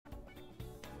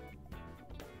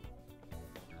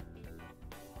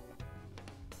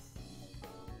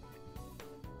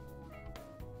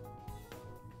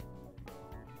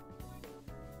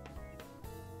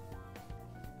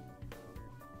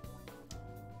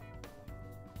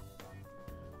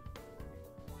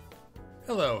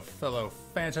Hello, fellow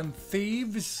Phantom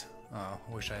Thieves.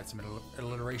 Wish I had some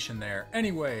alliteration there.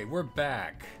 Anyway, we're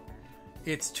back.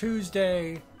 It's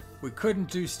Tuesday. We couldn't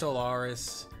do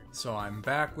Stellaris, so I'm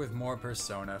back with more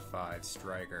Persona 5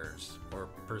 Strikers. Or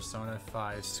Persona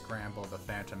 5 Scramble the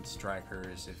Phantom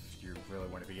Strikers, if you really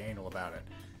want to be anal about it.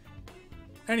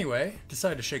 Anyway,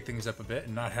 decided to shake things up a bit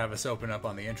and not have us open up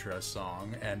on the intro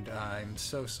song, and I'm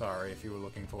so sorry if you were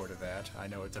looking forward to that. I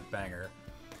know it's a banger.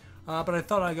 But I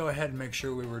thought I'd go ahead and make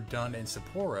sure we were done in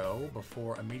Sapporo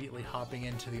before immediately hopping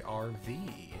into the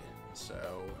RV.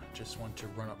 So, just want to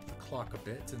run up the clock a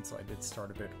bit since I did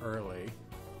start a bit early.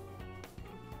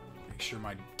 Make sure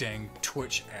my dang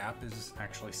Twitch app is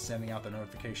actually sending out the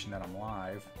notification that I'm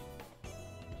live.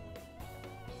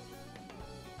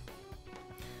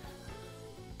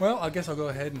 Well, I guess I'll go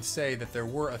ahead and say that there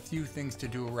were a few things to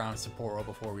do around Sapporo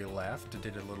before we left. I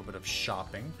did a little bit of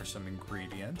shopping for some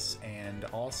ingredients, and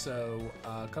also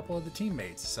a couple of the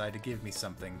teammates decided to give me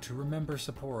something to remember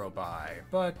Sapporo by,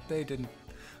 but they didn't.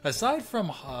 Aside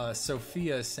from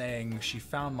Sophia saying she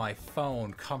found my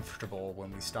phone comfortable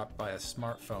when we stopped by a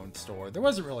smartphone store, there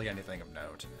wasn't really anything of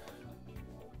note.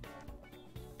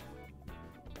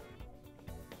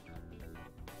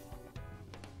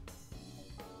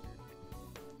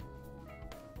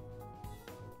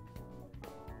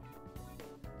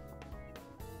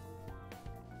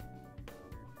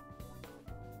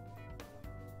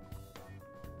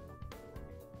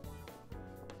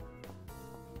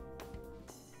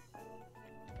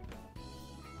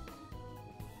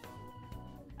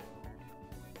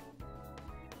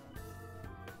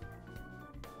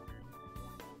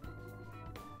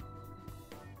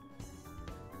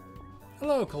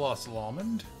 Hello, Colossal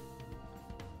Almond.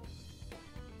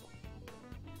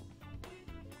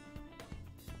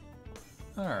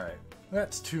 Alright,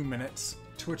 that's 2 minutes.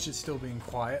 Twitch is still being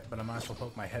quiet, but I might as well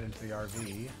poke my head into the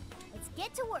RV. Let's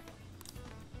get to work.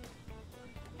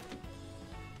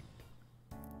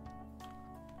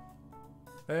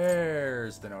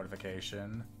 There's the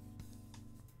notification.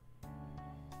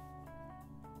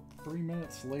 3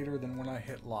 minutes later than when I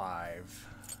hit live.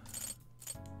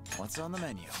 What's on the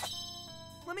menu?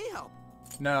 Let me help.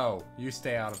 No, you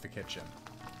stay out of the kitchen.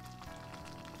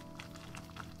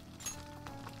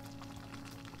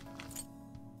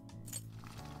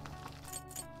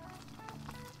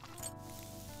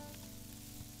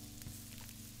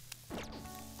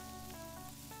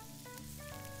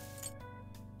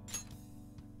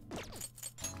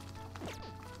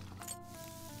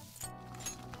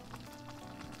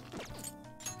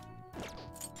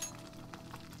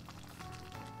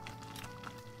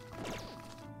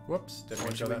 Whoops, didn't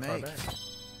want to go that far back.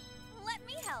 Let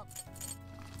me help.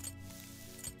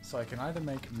 So I can either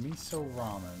make miso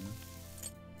ramen.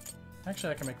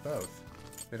 Actually, I can make both.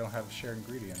 They don't have shared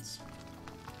ingredients.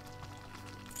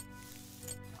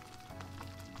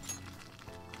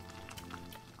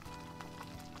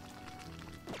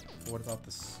 What about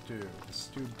the stew? The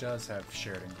stew does have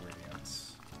shared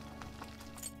ingredients.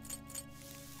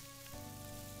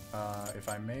 If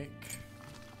I make...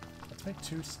 Let's make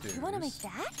 2 stews. You want to make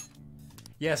that?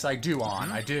 Yes, I do,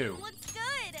 I do. Looks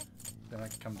good. Then I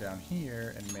can come down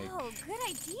here and make Oh, good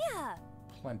idea.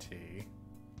 plenty.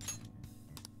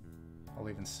 I'll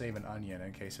even save an onion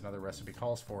in case another recipe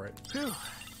calls for it.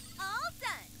 All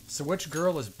done. So which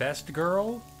girl is best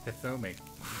girl? Hifumi.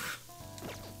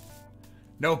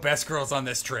 No best girls on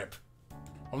this trip.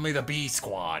 Only the B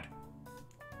squad.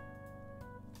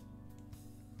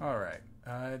 Alright.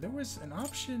 There was an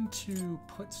option to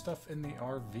put stuff in the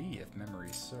RV if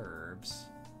memory serves.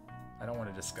 I don't want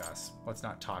to discuss. Let's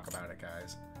not talk about it,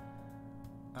 guys.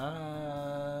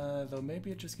 Though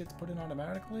maybe it just gets put in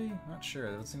automatically? Not sure.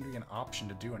 There doesn't seem to be an option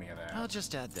to do any of that. I'll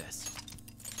just add this.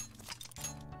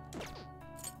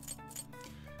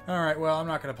 Alright, well, I'm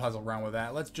not going to puzzle around with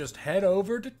that. Let's just head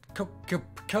over to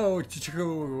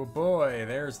KYOTO. Boy,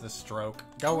 there's the stroke.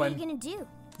 Going. What are you gonna do?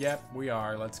 Yep, we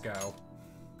are. Let's go.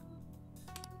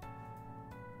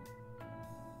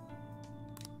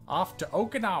 Off to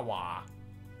Okinawa.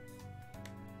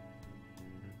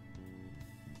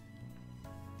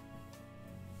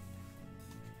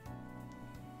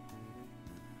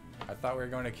 I thought we were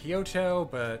going to Kyoto,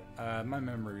 but my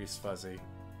memory's fuzzy.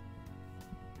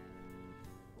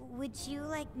 Would you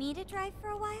like me to drive for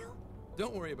a while?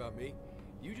 Don't worry about me.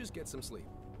 You just get some sleep.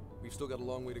 We've still got a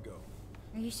long way to go.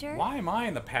 Are you sure? Why am I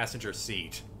in the passenger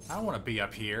seat? I don't want to be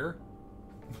up here.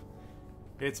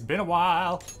 It's been a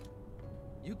while.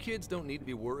 You kids don't need to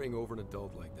be worrying over an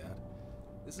adult like that.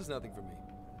 This is nothing for me.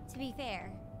 To be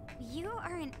fair, you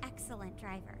are an excellent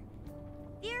driver.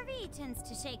 The RV tends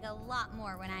to shake a lot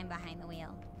more when I'm behind the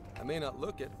wheel. I may not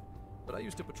look it, but I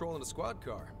used to patrol in a squad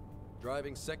car.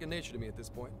 Driving's second nature to me at this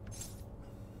point.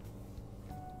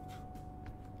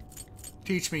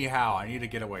 Teach me how. I need a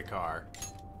getaway car.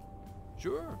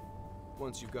 Sure,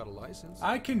 once you've got a license.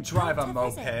 I can drive a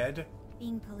tough is it? moped.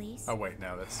 Being police? Oh wait,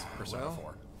 no, that's Persona Well,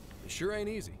 4. it sure ain't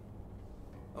easy.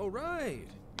 Oh, right.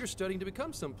 You're studying to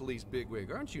become some police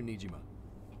bigwig, aren't you, Nijima?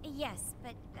 Yes,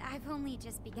 but I've only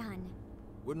just begun.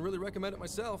 Wouldn't really recommend it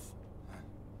myself.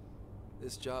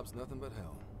 This job's nothing but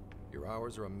hell. Your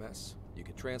hours are a mess. You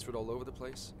get transferred all over the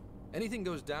place. Anything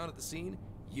goes down at the scene,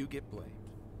 you get blamed.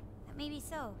 Maybe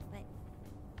so, but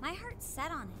my heart's set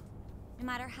on it, no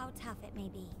matter how tough it may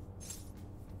be.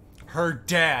 Her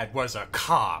dad was a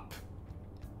cop.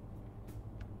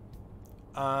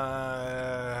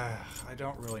 I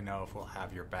don't really know if we'll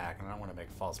have your back, and I don't want to make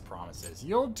false promises.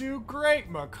 You'll do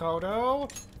great, Makoto!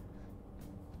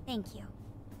 Thank you.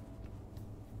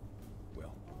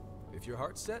 Well, if your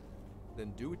heart's set,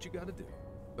 then do what you gotta do.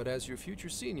 But as your future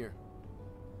senior,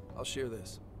 I'll share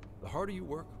this. The harder you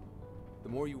work, the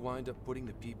more you wind up putting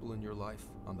the people in your life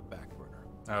on the back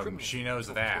burner. Criminals She knows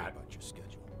don't care that. about your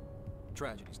schedule.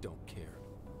 Tragedies don't care.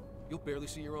 You'll barely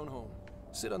see your own home.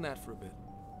 Sit on that for a bit.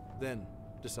 Then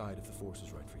decide if the force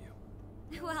is right for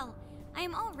you. Well, I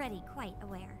am already quite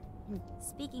aware. And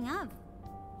speaking of,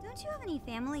 don't you have any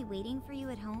family waiting for you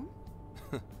at home?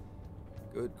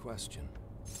 Good question.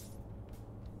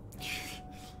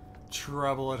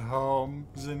 Trouble at home,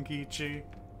 Zenkichi.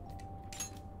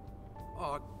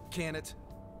 Aw, can it?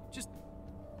 Just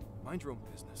mind your own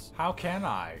business. How can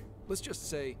I? Let's just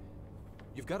say,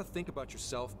 you've got to think about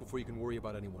yourself before you can worry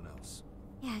about anyone else.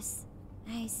 Yes,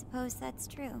 I suppose that's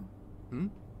true. Hmm?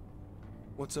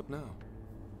 What's up now?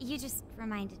 You just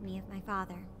reminded me of my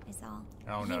father, is all.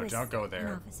 Oh He no, was don't go an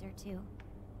there. officer too.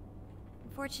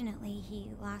 Unfortunately, he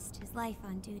lost his life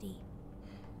on duty.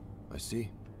 I see.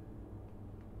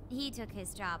 He took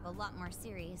his job a lot more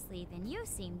seriously than you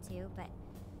seem to, but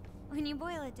when you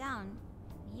boil it down,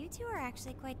 you two are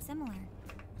actually quite similar.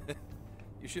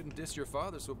 You shouldn't diss your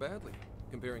father so badly,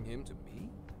 comparing him to me.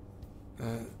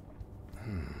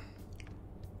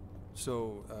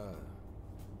 So,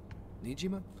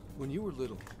 Nijima, when you were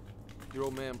little, your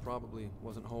old man probably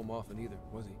wasn't home often either,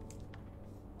 was he?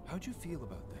 How'd you feel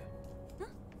about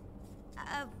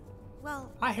that?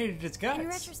 Well, I hated his guts. in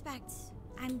retrospect,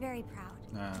 I'm very proud.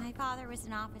 Ah. My father was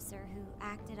an officer who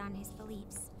acted on his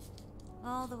beliefs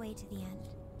all the way to the end.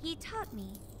 He taught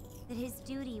me that his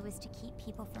duty was to keep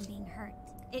people from being hurt.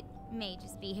 It may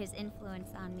just be his influence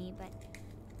on me, but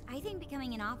I think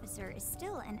becoming an officer is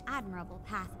still an admirable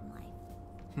path in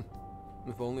life.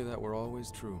 If only that were always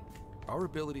true. Our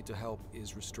ability to help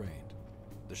is restrained.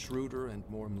 The shrewder and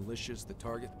more malicious the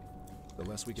target, the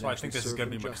less we can So I actually think this is serve gonna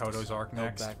be injustice. Makoto's arc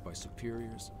next. Held back by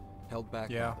superiors, held back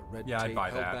Yeah. by the red Yeah, I'd tape, buy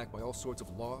held that. back by all sorts of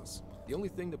laws. The only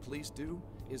thing the police do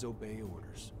is obey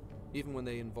orders, even when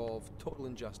they involve total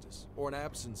injustice or an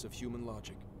absence of human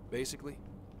logic. Basically,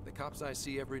 the cops I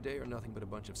see every day are nothing but a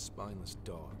bunch of spineless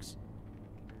dogs.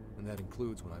 And that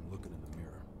includes when I'm looking in the mirror.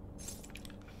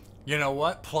 You know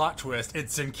what? Plot twist.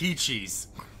 It's Zenkichi's.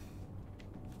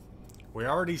 We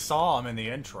already saw him in the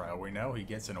intro. We know he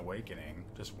gets an awakening.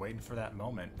 Just waiting for that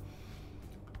moment.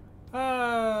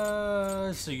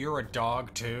 So you're a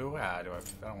dog too? I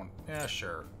don't want... Yeah,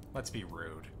 sure. Let's be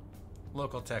rude.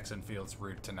 Local Texan feels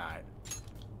rude tonight.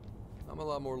 I'm a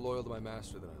lot more loyal to my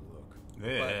master than I look.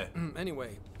 Yeah. But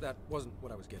anyway, that wasn't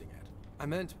what I was getting at. I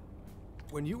meant,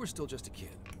 when you were still just a kid,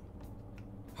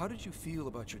 how did you feel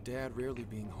about your dad rarely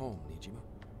being home, Nijima?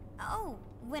 Oh,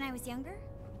 when I was younger?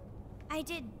 I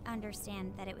did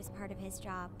understand that it was part of his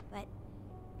job, but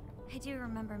I do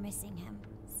remember missing him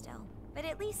still. But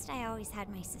at least I always had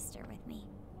my sister with me.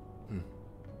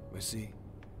 I see.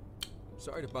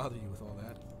 Sorry to bother you with all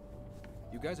that.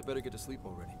 You guys had better get to sleep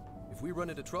already. If we run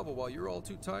into trouble while you're all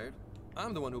too tired,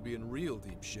 I'm the one who'll be in real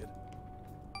deep shit.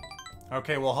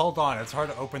 Okay, well, hold on. It's hard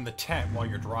to open the tent while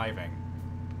you're driving.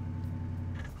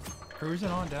 Cruising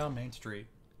on down Main Street.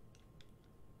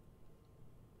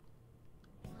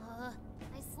 I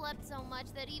slept so much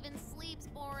that even sleep's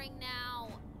boring now.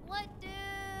 What do?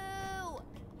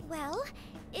 Well,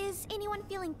 is anyone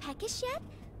feeling peckish yet?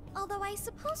 Although I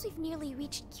suppose we've nearly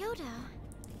reached Kyoto.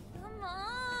 Come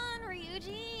on,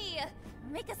 Ryuji.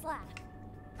 Make us laugh.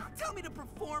 Don't tell me to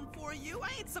perform for you. I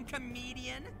ain't some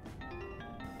comedian.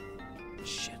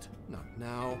 Shit, not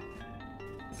now.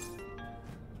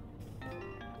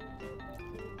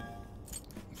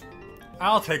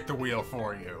 I'll take the wheel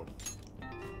for you.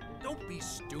 Don't be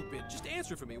stupid. Just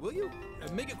answer for me, will you?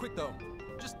 Make it quick, though.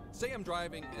 Just say I'm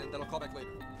driving, and then I'll call back later.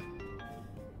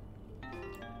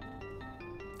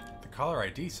 The caller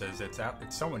ID says it's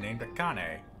someone named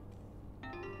Akane.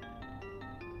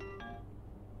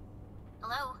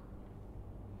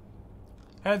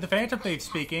 Had the Phantom Thieves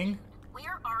speaking.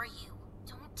 Where are you?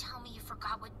 Don't tell me you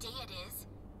forgot what day it is.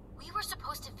 We were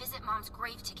supposed to visit Mom's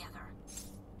grave together.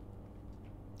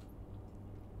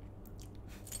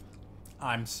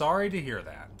 I'm sorry to hear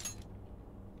that.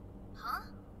 Huh?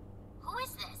 Who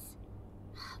is this?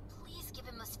 Please give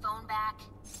him his phone back.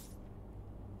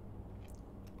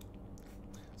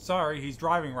 Sorry, he's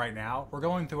driving right now. We're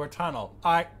going through a tunnel.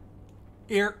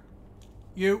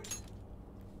 You.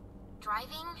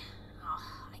 Driving?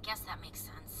 Oh, I guess that makes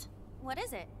sense. What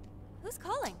is it? Who's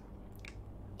calling?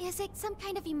 Is it some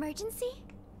kind of emergency?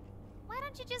 Why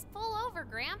don't you just pull over,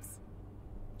 Gramps?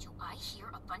 Do I hear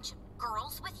a bunch of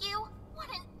girls with you? What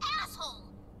an asshole!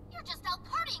 You're just out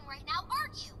partying right now,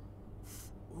 aren't you?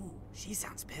 Ooh, she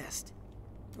sounds pissed.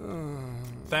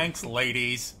 Thanks,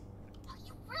 ladies.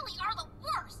 You really are the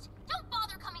worst! Don't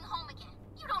bother coming home again.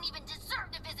 You don't even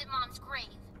deserve to visit Mom's grave.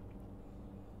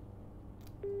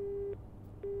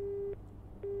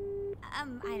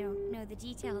 I don't know the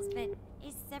details, but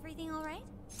is everything alright?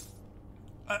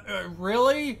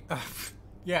 Really?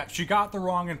 Yeah, she got the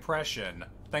wrong impression.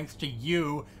 Thanks to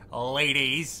you,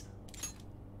 ladies.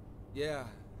 Yeah,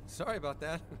 sorry about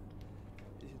that.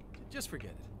 Just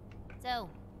forget it. So,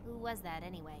 who was that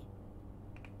anyway?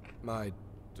 My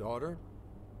daughter?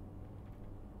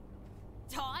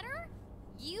 Daughter?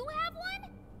 You have one?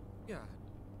 Yeah,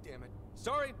 damn it.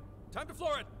 Sorry, time to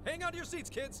floor it. Hang on to your seats,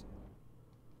 kids.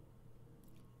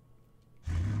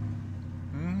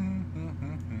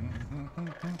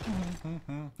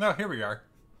 Oh, here we are.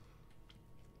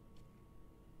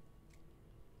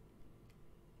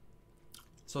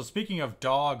 So speaking of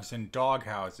dogs and dog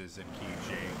houses in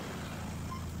KG.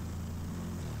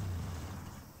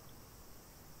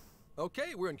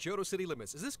 Okay, we're in Kyoto city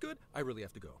limits. Is this good? I really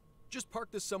have to go. Just park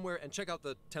this somewhere and check out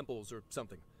the temples or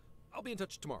something. I'll be in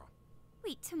touch tomorrow.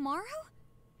 Wait, tomorrow?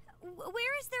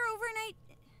 Where is their overnight?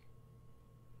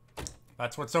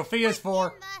 That's what Sophia's for.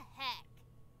 What in the heck?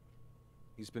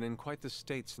 He's been in quite the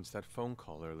state since that phone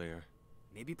call earlier.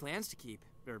 Maybe plans to keep,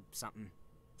 or something.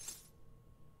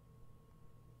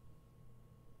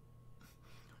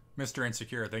 Mr.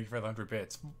 Insecure, thank you for the 100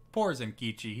 bits. Poor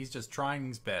Zenkichi, he's just trying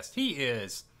his best. He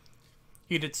is.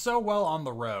 He did so well on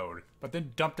the road, but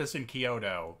then dumped us in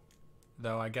KYOTO.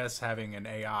 Though I guess having an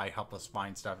AI help us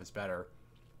find stuff is better.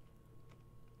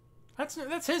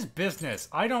 That's his business.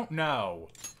 I don't know.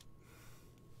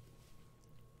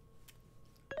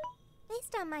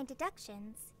 Based on my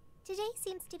deductions, today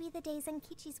seems to be the day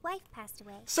Zenkichi's wife passed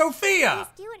away. Sophia!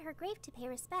 He's due at her grave to pay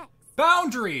respects.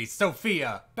 Boundaries,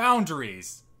 Sophia!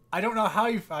 Boundaries! I don't know how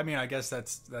you... I mean, I guess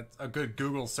that's a good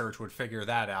Google search would figure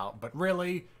that out. But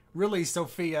really,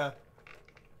 Sophia...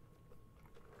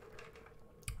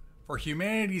 For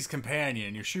humanity's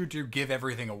companion, you sure do give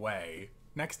everything away.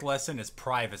 Next lesson is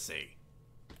privacy.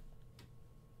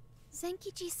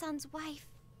 Zenkichi-san's wife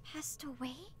passed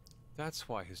away? That's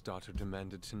why his daughter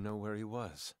demanded to know where he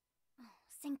was. Oh,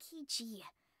 Zenkichi.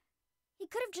 He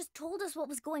could have just told us what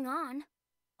was going on.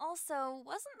 Also,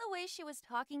 wasn't the way she was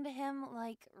talking to him,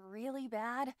 like, really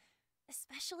bad?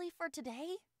 Especially for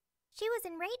today? She was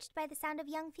enraged by the sound of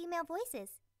young female voices.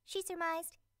 She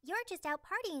surmised, "You're just out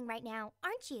partying right now,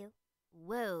 aren't you?"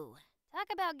 Whoa. Talk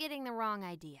about getting the wrong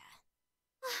idea.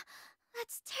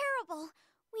 That's terrible.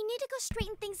 We need to go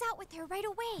straighten things out with her right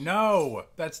away. No,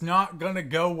 that's not gonna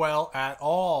go well at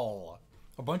all.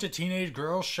 A bunch of teenage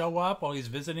girls show up while he's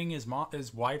visiting his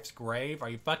wife's grave. Are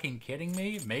you fucking kidding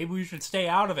me? Maybe we should stay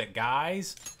out of it,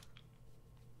 guys.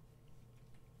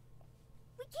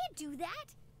 We can't do that.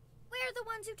 We're the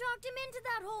ones who talked him into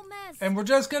that whole mess. And we're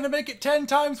just gonna make it 10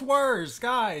 times worse.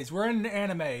 Guys, we're in an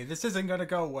anime. This isn't gonna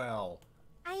go well.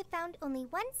 I have found only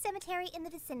one cemetery in the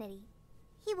vicinity.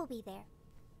 He will be there.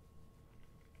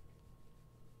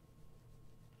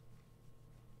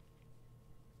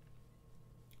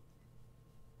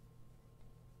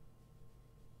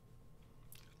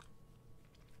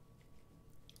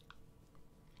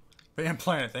 Fan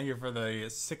Planet, thank you for the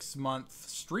 6-month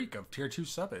streak of tier 2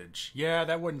 subbage. Yeah,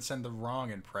 that wouldn't send the wrong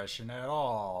impression at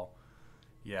all.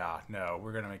 Yeah, no,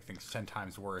 we're gonna make things 10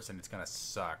 times worse and it's gonna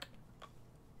suck.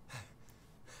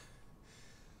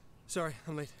 Sorry,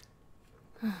 I'm late.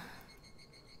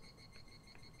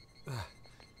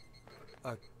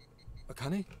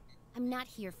 Akane? I'm not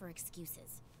here for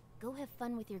excuses. Go have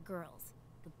fun with your girls.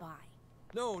 Goodbye.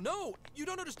 No, you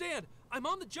don't understand. I'm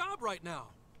on the job right now.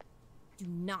 Do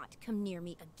not come near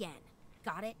me again.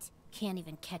 Got it? Can't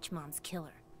even catch Mom's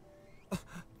killer.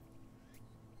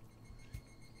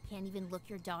 Can't even look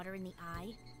your daughter in the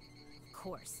eye? Of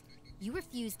course. You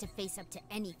refuse to face up to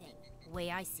anything, the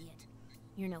way I see it.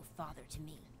 You're no father to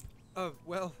me.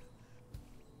 Well...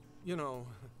 You know...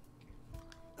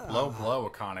 Low blow,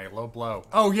 Akane. Low blow.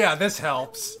 Oh yeah, this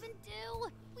helps. What did we even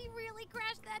do? We really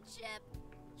crashed that ship.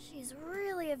 She's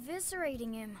really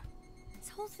eviscerating him. This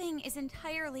whole thing is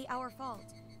entirely our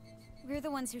fault. We're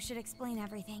the ones who should explain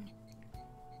everything.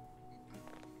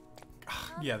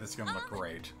 Yeah, this is gonna look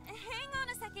great. Hang on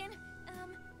a second.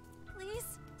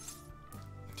 Please?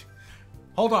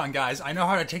 Hold on, guys. I know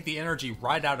how to take the energy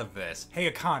right out of this. Hey,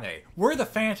 Akane, we're the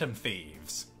Phantom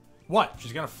Thieves. What?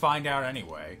 She's gonna find out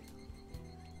anyway.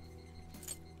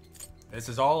 This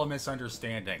is all a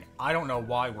misunderstanding. I don't know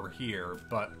why we're here,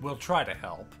 but we'll try to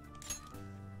help.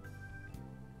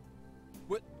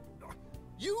 What?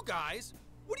 You guys?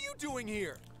 What are you doing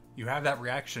here? You have that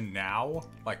reaction now?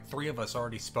 Like 3 of us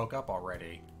already spoke up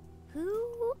already.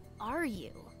 Who are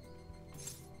you?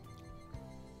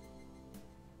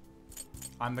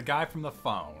 I'm the guy from the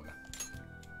phone.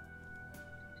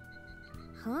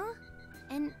 Huh?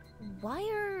 And why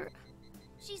are...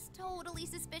 She's totally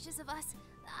suspicious of us.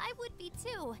 I would be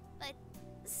too, but...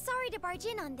 Sorry to barge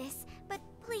in on this, but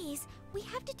please, we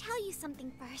have to tell you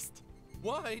something first.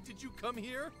 Why did you come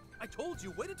here? I told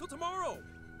you, wait until tomorrow.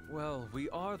 Well, we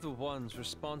are the ones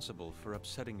responsible for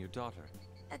upsetting your daughter.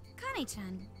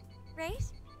 Akane-chan, right?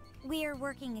 We're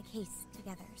working a case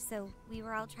together, so we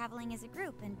were all traveling as a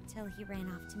group until he ran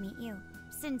off to meet you.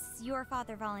 Since your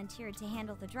father volunteered to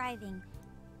handle the driving,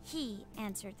 he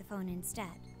answered the phone instead.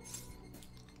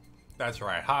 That's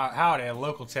right. Howdy, a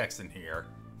local Texan here.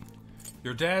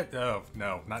 Your dad? Oh,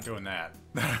 no, not doing that.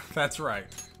 That's right.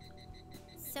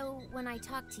 So, when I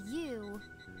talked to you...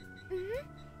 Mm-hmm.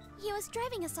 He was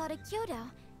driving us all to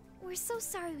Kyoto. We're so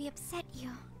sorry we upset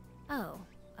you. Oh,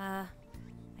 I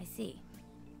see.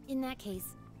 In that case,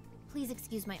 please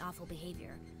excuse my awful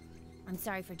behavior. I'm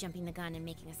sorry for jumping the gun and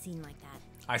making a scene like that.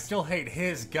 I still hate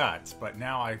his guts, but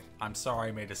now I'm sorry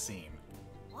I made a scene.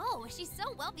 Whoa, she's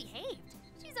so well behaved.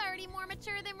 She's already more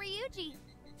mature than Ryuji.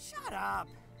 Shut up.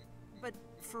 But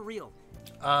for real,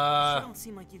 you don't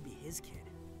seem like you'd be his kid.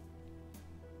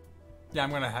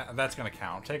 Yeah, that's gonna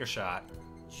count. Take a shot.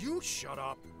 You shut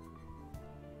up.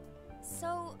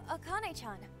 So,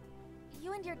 Akane-chan,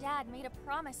 you and your dad made a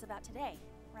promise about today,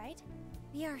 right?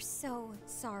 We are so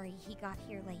sorry he got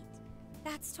here late.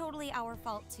 That's totally our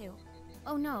fault, too.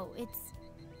 Oh no,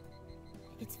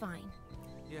 it's fine.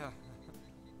 Yeah,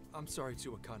 I'm sorry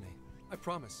too, Akane. I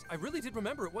promise. I really did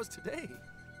remember it was today.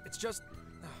 It's just,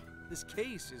 this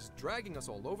case is dragging us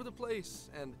all over the place,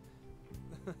 and...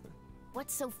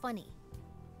 What's so funny?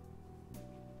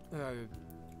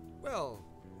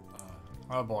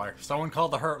 Oh boy, someone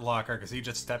called the Hurt Locker because he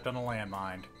just stepped on a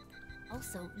landmine.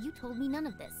 Also, you told me none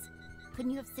of this.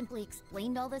 Couldn't you have simply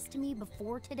explained all this to me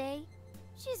before today?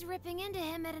 She's ripping into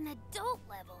him at an adult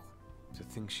level. To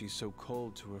think she's so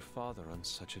cold to her father on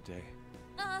such a day.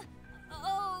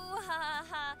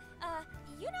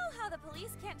 You know how the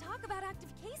police can't talk about active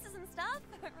cases and stuff,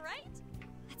 right?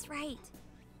 That's right.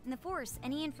 In the Force,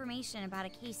 any information about a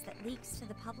case that leaks to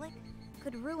the public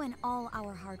could ruin all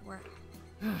our hard work.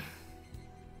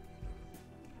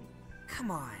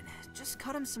 Come on, just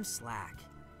cut him some slack.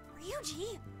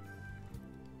 Ryuji!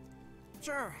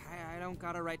 Sure, I don't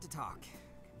got a right to talk,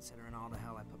 considering all the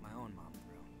hell I put my own mom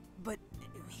through. But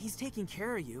he's taking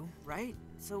care of you, right?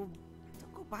 So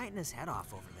don't go biting his head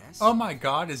off over this. Oh my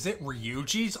god, is it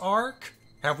Ryuji's arc?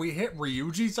 Have we hit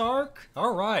Ryuji's arc?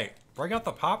 Alright, bring out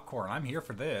the popcorn. I'm here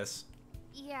for this.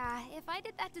 Yeah, if I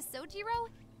did that to Sojiro,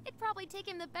 it'd probably take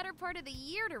him the better part of the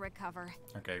year to recover.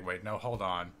 Okay, wait, no, hold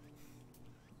on.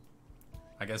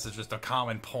 I guess it's just a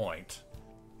common point.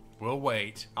 We'll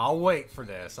wait. I'll wait for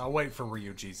this. I'll wait for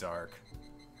Ryuji's arc.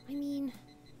 I mean,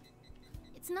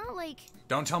 it's not like...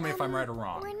 Don't tell me if I'm right or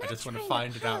wrong. I just want to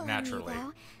find it out naturally.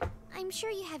 I'm sure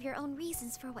you have your own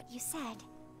reasons for what you said.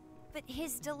 But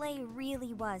his delay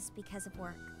really was because of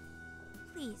work.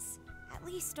 Please, at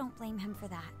least don't blame him for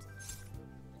that.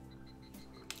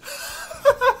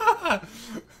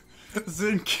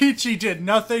 Zenkichi did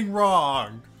nothing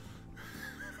wrong.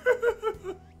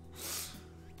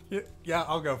 Yeah,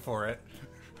 I'll go for it.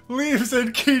 Leave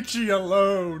Zenkichi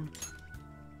alone.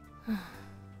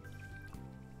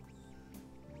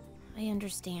 I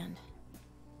understand.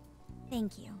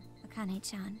 Thank you,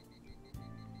 Akane-chan.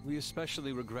 We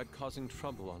especially regret causing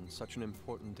trouble on such an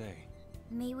important day.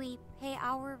 May we pay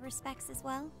our respects as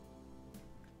well?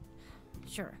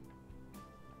 Sure.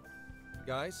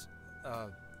 Guys,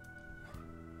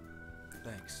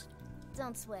 thanks.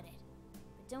 Don't sweat it.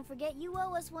 But don't forget you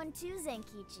owe us one too,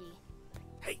 Zenkichi.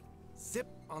 Hey, zip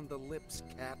on the lips,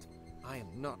 cat. I am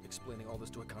not explaining all this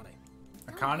to Akane.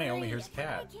 Akane only hears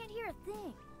cat. I can't hear a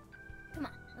thing. Come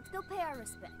on, let's go pay our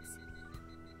respects.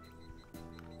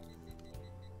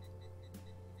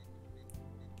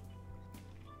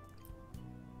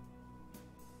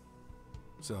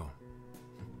 So,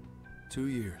 2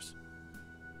 years.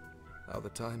 How the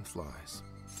time flies.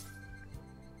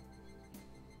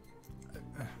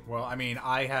 Well, I mean,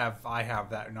 I have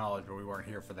that knowledge, but we weren't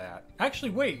here for that.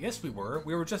 Actually, wait, yes we were.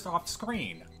 We were just off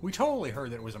screen. We totally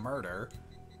heard that it was a murder.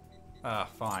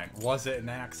 Fine. Was it an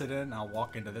accident? I'll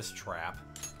walk into this trap.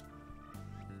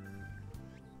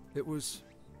 It was...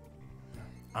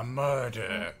 a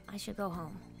murder. I should go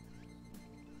home.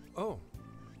 Oh.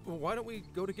 Well, why don't we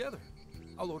go together?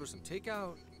 I'll order some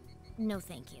takeout. No,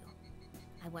 thank you.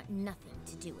 I want nothing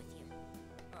to do with you.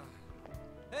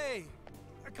 Hey!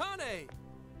 Akane!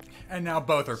 And now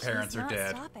both her parents She's are not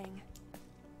dead. Stopping.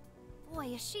 Boy,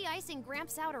 is she icing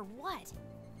Gramps out or what?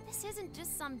 This isn't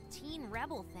just some teen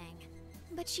rebel thing.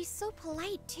 But she's so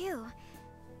polite, too.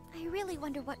 I really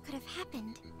wonder what could have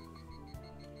happened.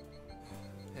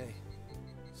 Hey.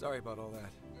 Sorry about all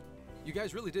that. You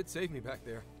guys really did save me back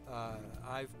there.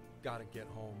 I've gotta get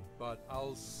home, but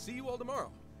I'll see you all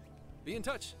tomorrow. Be in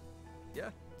touch. Yeah?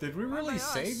 Did we Fine really by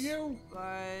save us, you?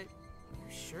 But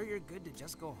you sure you're good to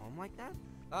just go home like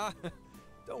that?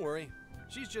 Don't worry.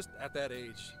 She's just at that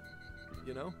age.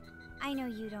 You know? I know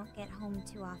you don't get home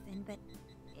too often, but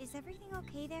is everything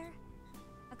okay there?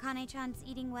 Akane-chan's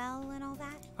eating well and all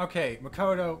that? Okay,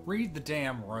 Makoto, read the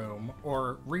damn room,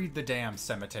 or read the damn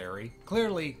cemetery.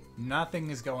 Clearly, nothing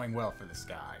is going well for this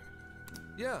guy.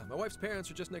 Yeah, my wife's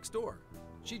parents are just next door.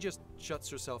 She just shuts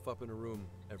herself up in her room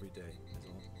every day.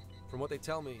 From what they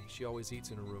tell me, she always eats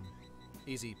in her room.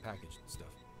 Easy packaged stuff.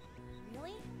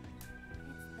 Really?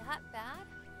 It's that bad?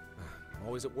 I'm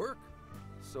always at work,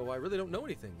 so I really don't know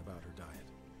anything about her diet.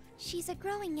 She's a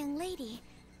growing young lady.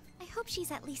 I hope she's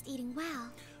at least eating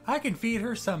well. I can feed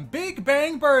her some Big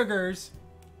Bang burgers.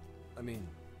 I mean,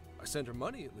 I send her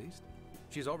money at least.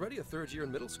 She's already a third year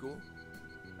in middle school.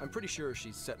 I'm pretty sure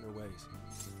she's set in her ways.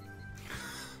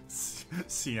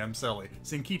 CM silly.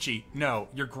 Zenkichi, no,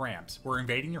 you're Gramps. We're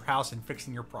invading your house and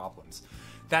fixing your problems.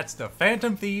 That's the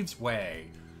Phantom Thieves way.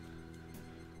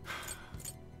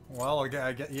 Well,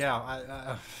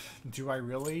 yeah, do I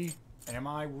really? Am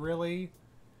I really?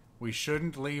 We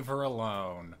shouldn't leave her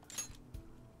alone.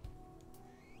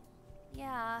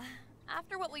 Yeah.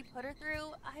 After what we put her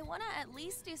through, I want to at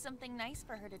least do something nice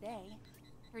for her today.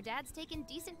 Her dad's taken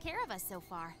decent care of us so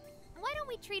far. Why don't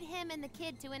we treat him and the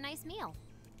kid to a nice meal?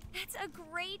 That's a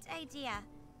great idea.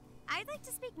 I'd like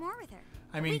to speak more with her.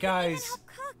 I mean, we guys, can even help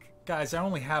cook. Guys, I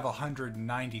only have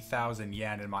 190,000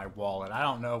 yen in my wallet. I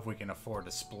don't know if we can afford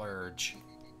to splurge.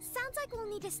 Sounds like we'll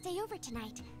need to stay over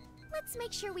tonight. Let's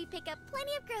make sure we pick up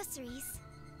plenty of groceries.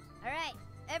 All right,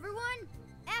 everyone,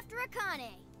 after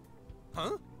Akane.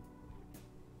 Huh?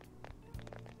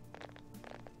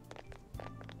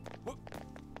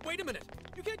 Wait a minute!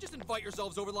 You can't just invite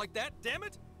yourselves over like that, damn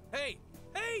it! Hey!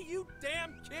 Hey, you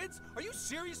damn kids! Are you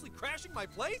seriously crashing my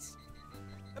place?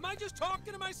 Am I just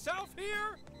talking to myself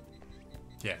here?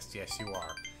 Yes, you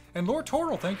are. And Lord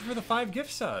Tortle, thank you for the 5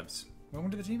 gift subs.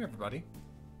 Welcome to the team, everybody.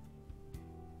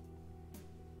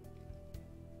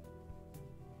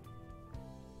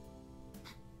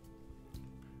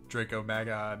 Draco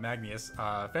Magnus,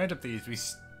 Phantom Thieves, we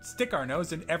stick our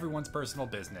nose in everyone's personal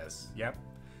business. Yep.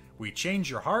 We change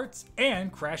your hearts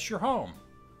and crash your home.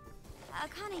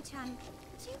 Akane-chan,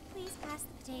 could you please pass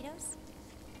the potatoes?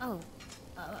 Oh,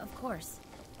 of course.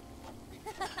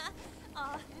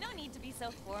 Aw, no need to be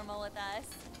so formal with us.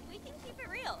 We can keep it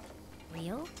real.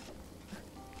 Real?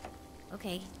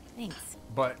 Okay, thanks.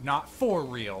 But not for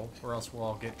real, or else we'll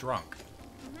all get drunk.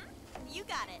 Mm-hmm. You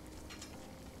got it.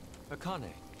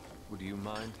 Akane, would you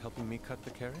mind helping me cut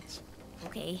the carrots?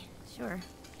 Okay, sure.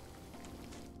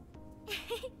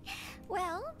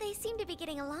 Well, they seem to be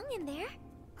getting along in there.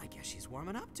 I guess she's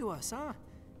warming up to us, huh?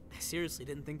 I seriously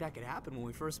didn't think that could happen when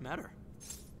we first met her.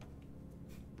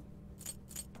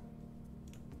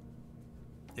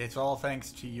 It's all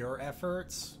thanks to your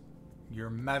efforts, your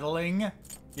meddling.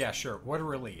 Yeah, sure. What a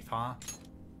relief, huh?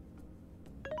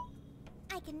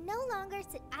 I can no longer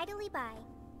sit idly by.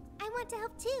 I want to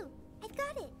help too. I've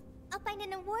got it. I'll find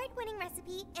an award-winning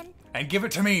recipe And give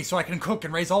it to me so I can cook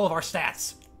and raise all of our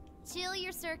stats. Chill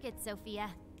your circuits, Sophia.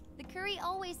 The curry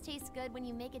always tastes good when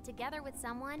you make it together with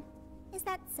someone. Is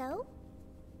that so?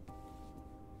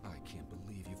 I can't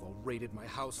believe you've all raided my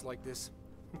house like this.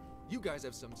 You guys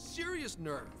have some serious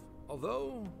nerve.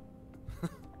 Although,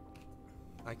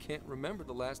 I can't remember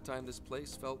the last time this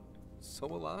place felt so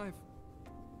alive.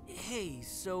 Hey,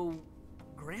 so,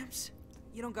 Gramps?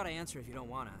 You don't gotta answer if you don't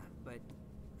wanna, but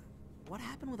what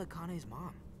happened with Akane's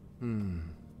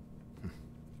mom?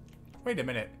 Wait a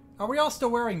minute. Are we all still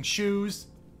wearing shoes?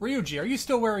 Ryuji, are you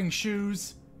still wearing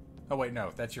shoes? Oh wait,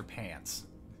 no, that's your pants.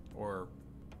 Or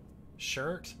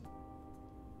shirt?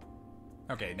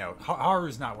 Okay, no.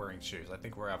 Haru's not wearing shoes. I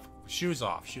think we're off. Shoes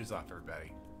off. Shoes off,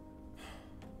 everybody.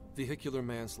 Vehicular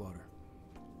manslaughter.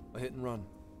 A hit and run.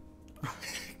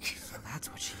 So that's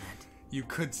what she meant. You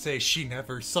could say she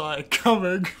never saw it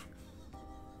coming.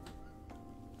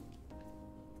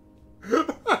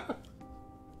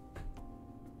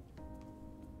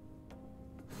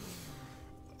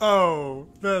 Oh,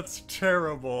 that's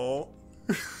terrible.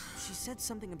 She said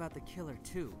something about the killer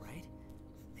too, right?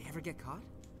 They ever get caught?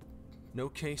 No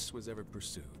case was ever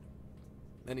pursued.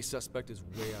 Any suspect is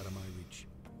way out of my reach.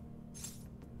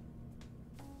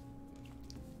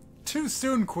 Too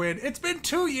soon, Quinn. It's been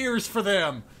 2 years for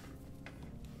them.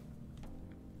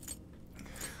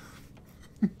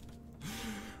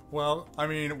 Well, I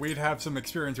mean, we'd have some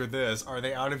experience with this. Are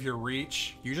they out of your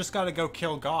reach? You just gotta go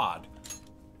kill God.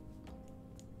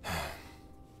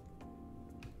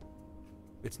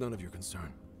 It's none of your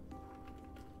concern.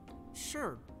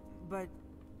 Sure, but...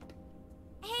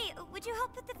 Hey, would you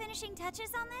help put the finishing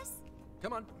touches on this?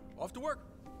 Come on, off to work.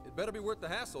 It better be worth the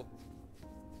hassle.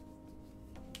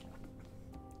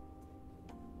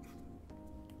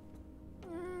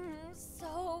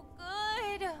 So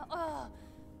good.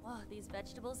 Oh, these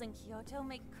vegetables in Kyoto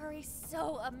make curry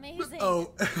so amazing.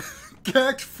 Oh,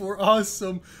 gagged for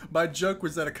awesome. My joke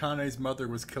was that Akane's mother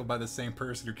was killed by the same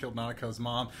person who killed Nanako's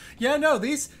mom. Yeah, no,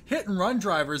 these hit and run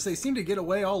drivers, they seem to get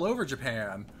away all over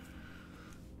Japan.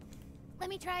 Let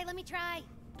me try.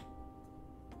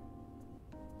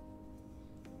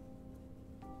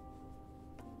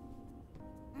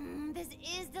 This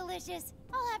is delicious.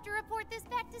 I'll have to report this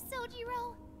back to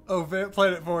Sojiro. Oh,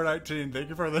 Planet 419, thank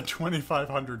you for the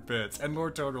 2,500 bits. And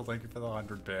Lord Total, thank you for the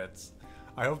 100 bits.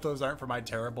 I hope those aren't for my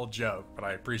terrible joke, but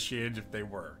I appreciate it if they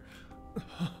were.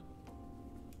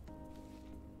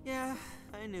 Yeah,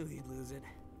 I knew he'd lose it.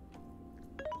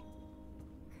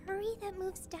 Curry that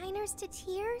moves diners to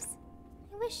tears?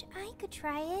 I wish I could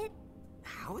try it.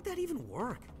 How would that even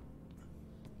work?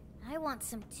 I want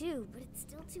some too, but it's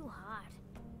still too hot.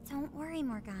 Don't worry,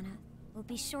 Morgana. We'll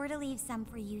be sure to leave some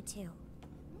for you too.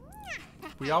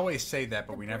 We always say that,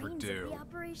 but we never brains of do. The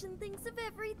operation thinks of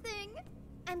everything.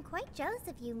 I'm quite jealous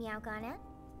of you, Meowgana.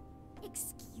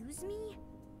 Excuse me?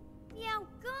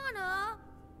 Meowgana?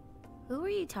 Who were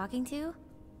you talking to?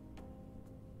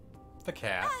 The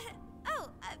cat.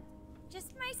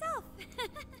 Just myself.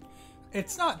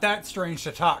 It's not that strange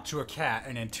to talk to a cat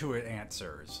and intuit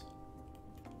answers.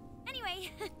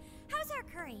 Anyway, how's our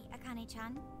curry,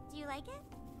 Akane-chan? Do you like it?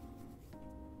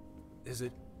 Is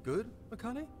it good,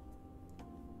 Akane?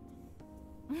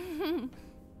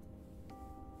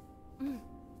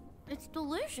 It's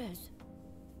delicious.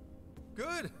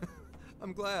 Good.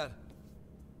 I'm glad.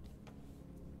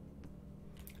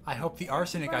 I hope the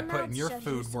arsenic I put in your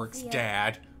food works,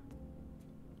 Dad.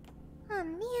 Oh,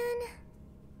 man.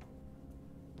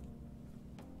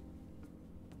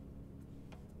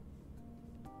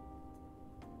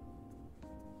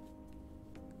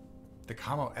 The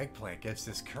Kamo eggplant gives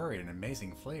this curry an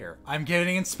amazing flair. I'm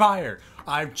getting inspired.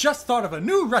 I've just thought of a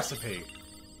new recipe.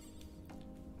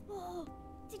 Oh,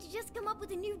 did you just come up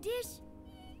with a new dish?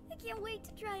 I can't wait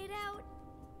to try it out.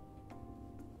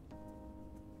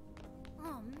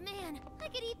 Oh man, I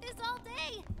could eat this all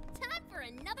day. Time for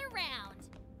another round.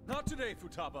 Not today,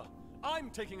 Futaba. I'm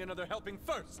taking another helping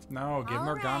first. No, give All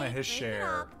Morgana right, his break it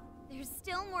share. up. There's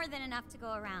still more than enough to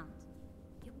go around.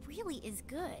 It really is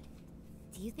good.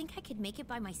 Do you think I could make it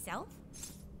by myself?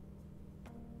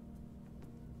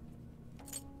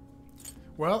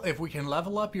 Well, if we can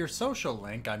level up your social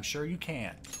link, I'm sure you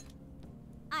can.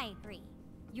 I agree.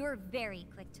 You're very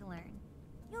quick to learn.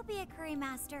 You'll be a curry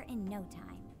master in no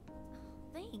time.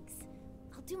 Thanks.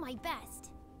 I'll do my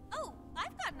best. Oh,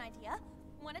 I've got an idea.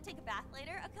 Want to take a bath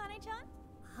later, Akane-chan?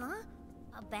 Huh?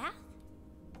 A bath?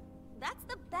 That's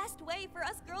the best way for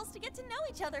us girls to get to know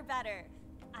each other better.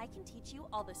 I can teach you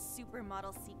all the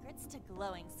supermodel secrets to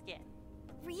glowing skin.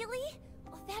 Really?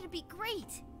 Oh, that'd be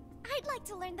great. I'd like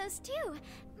to learn those too.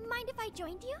 Mind if I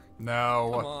joined you?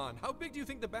 No. Come on. How big do you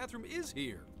think the bathroom is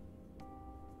here?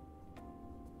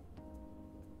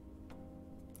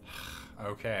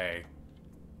 Okay.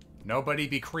 Nobody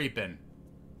be creepin'.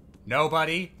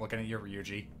 Nobody, looking at you,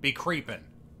 Ryuji, be creepin'.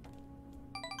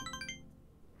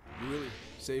 You really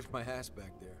saved my ass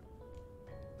back there.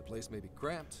 The place may be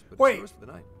cramped, but Wait. it's yours for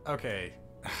the night. Okay.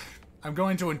 I'm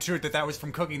going to intuit that was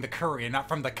from cooking the curry and not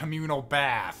from the communal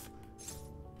bath.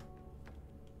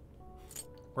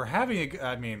 We're having a...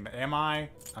 I mean, am I?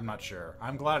 I'm not sure.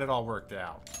 I'm glad it all worked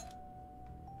out.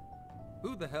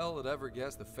 Who the hell would ever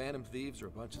guess the Phantom Thieves are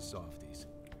a bunch of softies?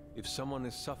 If someone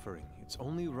is suffering, it's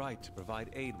only right to provide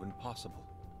aid when possible.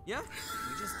 Yeah,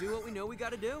 we just do what we know we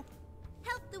gotta do.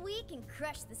 Help the weak and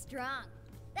crush the strong.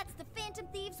 That's the Phantom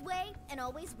Thieves way, and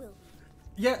always will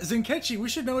be. Yeah, Zenkichi, we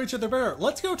should know each other better.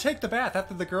 Let's go take the bath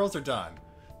after the girls are done.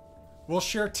 We'll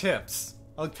share tips.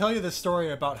 I'll tell you the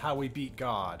story about how we beat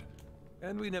God.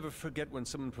 And we never forget when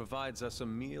someone provides us a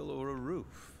meal or a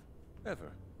roof.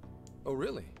 Ever. Oh,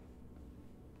 really?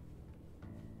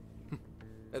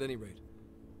 At any rate,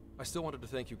 I still wanted to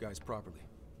thank you guys properly.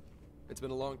 It's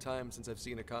been a long time since I've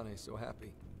seen Akane so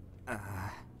happy.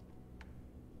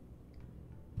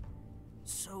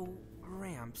 So,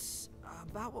 Ramps,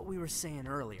 about what we were saying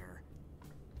earlier.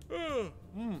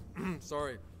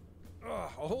 Sorry. A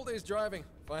whole day's driving,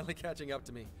 finally catching up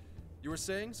to me. You were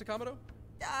saying, Sakamoto?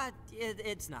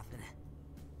 It's nothing.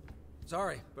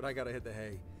 Sorry, but I gotta hit the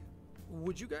hay.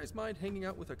 Would you guys mind hanging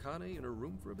out with Akane in her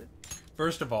room for a bit?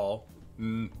 First of all,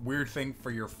 weird thing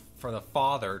for the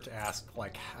father to ask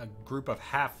like a group of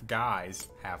half guys,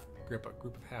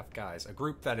 a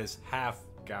group that is half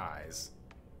guys.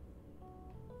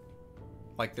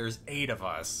 Like there's 8 of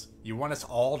us. You want us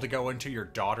all to go into your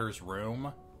daughter's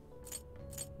room?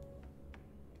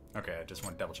 Okay, I just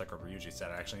want to double check what Ryuji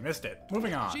said. I actually missed it.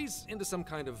 Moving on. She's into some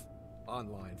kind of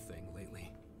online thing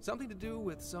lately. Something to do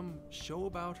with some show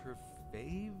about her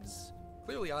faves?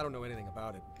 Clearly I don't know anything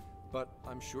about it, but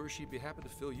I'm sure she'd be happy to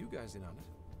fill you guys in on it.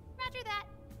 Roger that.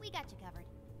 We got you covered.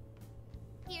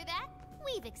 Hear that?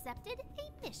 We've accepted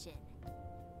a mission.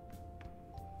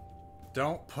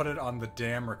 Don't put it on the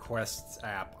damn requests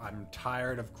app. I'm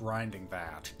tired of grinding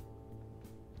that.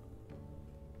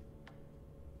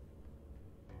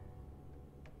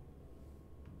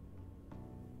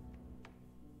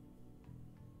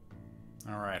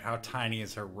 Alright, how tiny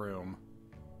is her room?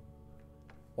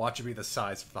 Watch it be the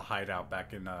size of the hideout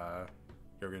back in,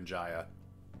 Yogenjaya.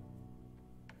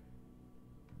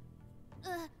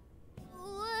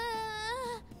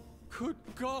 Good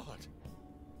God!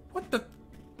 What the?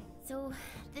 So,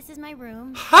 this is my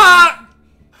room. Ha!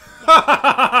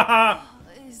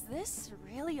 Is this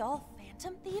really all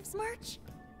Phantom Thieves merch?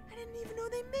 I didn't even know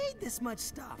they made this much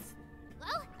stuff.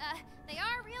 Well, they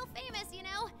are real famous, you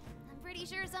know. I'm pretty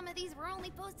sure some of these were only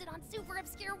posted on super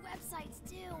obscure websites,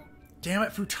 too. Damn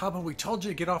it, Futaba, we told you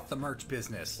to get off the merch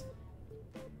business.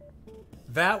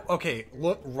 That, okay,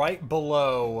 look right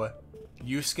below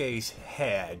Yusuke's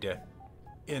head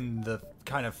in the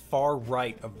kind of far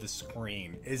right of the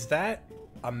screen. Is that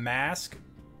a mask?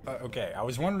 Okay, I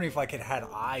was wondering if like it had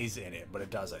eyes in it, but it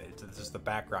doesn't. It's just the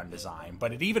background design.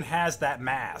 But it even has that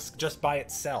mask just by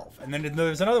itself. And then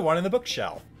there's another one in the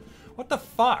bookshelf. What the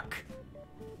fuck?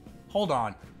 Hold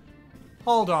on.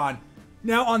 Hold on.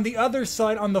 Now on the other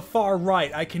side, on the far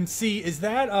right, I can see, is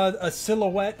that a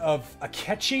silhouette of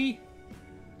Akechi?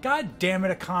 God damn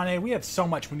it, Akane, we have so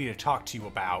much we need to talk to you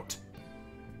about.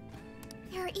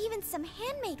 There are even some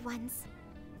handmade ones.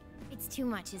 It's too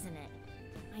much, isn't it?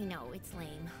 I know, it's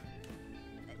lame.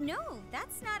 No,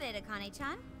 that's not it,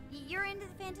 Akane-chan. You're into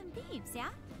the Phantom Thieves, yeah?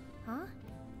 Huh?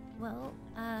 Well,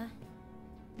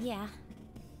 yeah.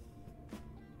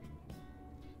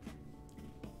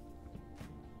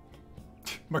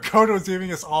 Makoto's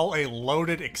giving us all a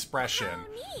loaded expression.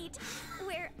 How neat.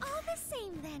 We're all the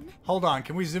same then. Hold on,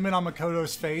 can we zoom in on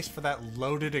Makoto's face for that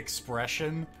loaded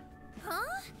expression?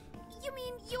 Huh? You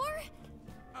mean you're...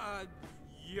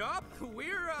 Yup.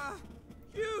 We're,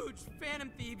 huge Phantom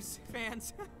Thieves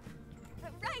fans.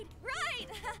 Right.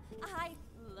 I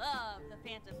love the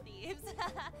Phantom Thieves.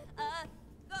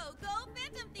 Go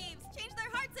Phantom Thieves! Change their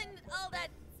hearts and all that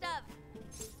stuff.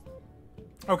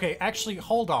 Okay, actually,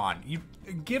 hold on.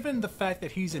 Given the fact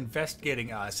that he's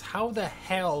investigating us, how the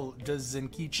hell does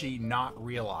Zenkichi not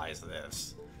realize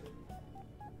this?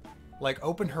 Like,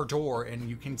 open her door and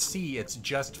you can see it's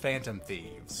just Phantom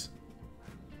Thieves.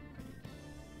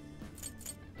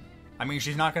 I mean,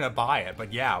 she's not going to buy it,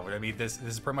 but yeah, I mean, this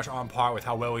is pretty much on par with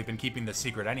how well we've been keeping this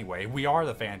secret anyway. We are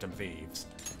the Phantom Thieves.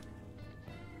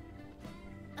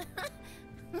 I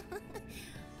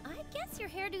guess your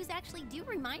hairdos actually do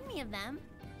remind me of them.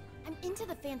 I'm into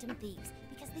the Phantom Thieves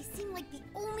because they seem like the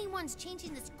only ones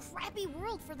changing this crappy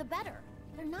world for the better.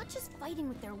 They're not just fighting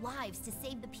with their lives to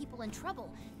save the people in trouble.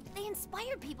 They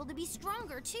inspire people to be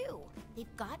stronger, too.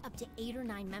 They've got up to 8 or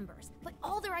 9 members, but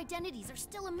all their identities are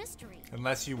still a mystery.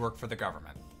 Unless you work for the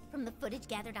government. From the footage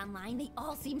gathered online, they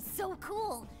all seem so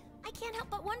cool. I can't help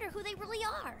but wonder who they really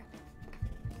are.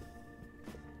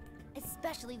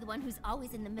 Especially the one who's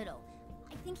always in the middle.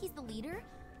 I think he's the leader.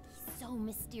 He's so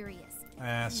mysterious.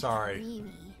 Sorry.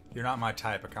 Dreamy. You're not my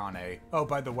type, Akane. Oh,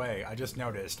 by the way, I just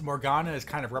noticed, Morgana is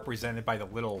kind of represented by the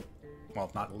little,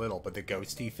 well, not little, but the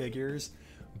ghosty figures.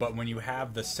 But when you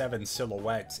have the 7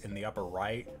 silhouettes in the upper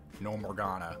right, no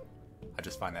Morgana. I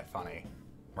just find that funny.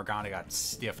 Morgana got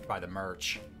stiffed by the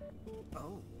merch.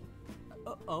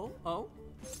 Oh.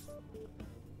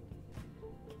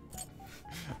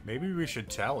 Maybe we should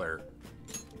tell her.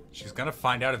 She's gonna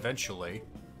find out eventually.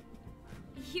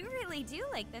 You really do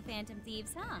like the Phantom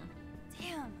Thieves, huh?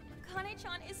 Damn,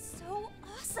 Akane-chan is so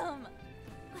awesome.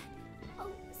 Oh,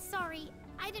 sorry.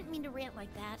 I didn't mean to rant like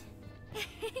that.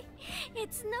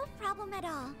 It's no problem at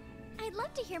all. I'd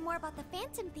love to hear more about the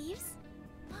Phantom Thieves.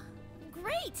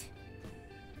 Great!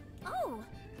 Oh,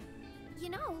 you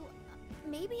know,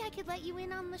 maybe I could let you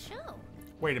in on the show.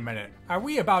 Wait a minute. Are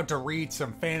we about to read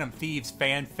some Phantom Thieves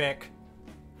fanfic?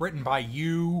 Written by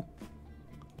you?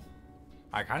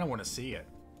 I kind of want to see it.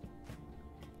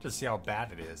 Just see how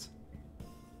bad it is.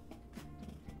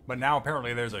 But now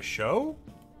apparently there's a show?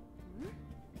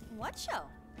 What show?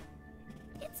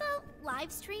 It's a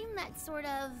live stream that's sort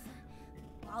of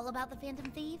all about the Phantom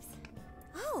Thieves.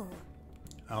 Oh.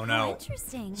 Oh no.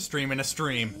 Interesting. Stream in a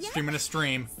stream. Yeah. Stream in a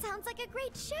stream. Sounds like a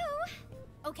great show.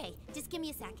 Okay, just give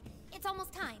me a sec. It's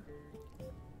almost time.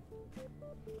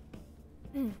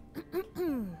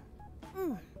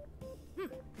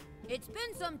 It's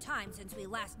been some time since we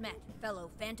last met, fellow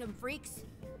Phantom Freaks.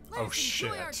 Oh, Let's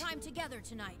enjoy our shit. time together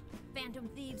tonight. Phantom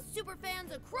Thieves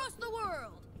superfans across the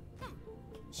world.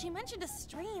 She mentioned a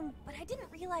stream, but I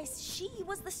didn't realize she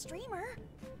was the streamer.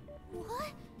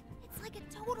 What? It's like a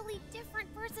totally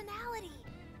different personality.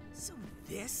 So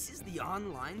this is the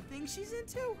online thing she's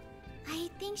into? I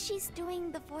think she's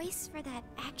doing the voice for that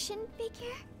action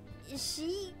figure. Is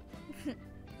she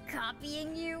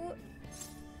copying you?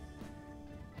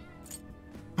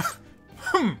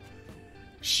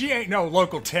 She ain't no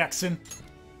local Texan.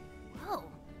 Whoa,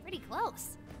 pretty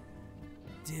close.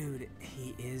 Dude,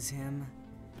 he is him?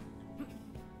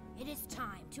 It is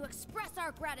time to express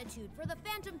our gratitude for the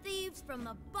Phantom Thieves from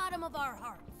the bottom of our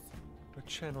hearts. Our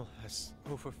channel has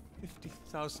over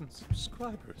 50,000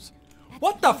 subscribers. That's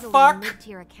What the easily fuck? a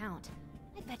mid-tier account.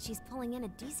 I bet she's pulling in a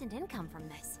decent income from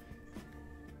this.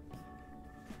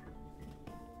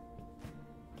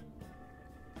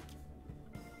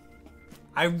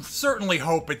 I certainly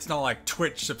hope it's not like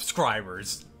Twitch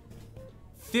subscribers.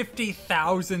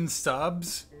 50,000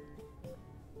 subs?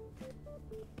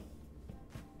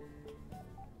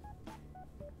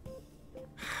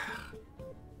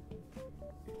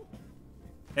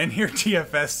 And here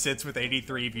TFS sits with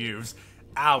 83 views.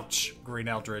 Ouch, Green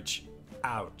Eldritch.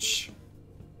 Ouch.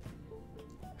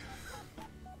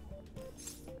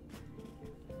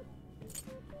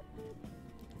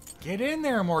 Get in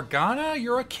there, Morgana.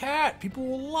 You're a cat. People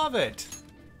will love it.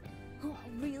 Oh,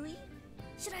 really?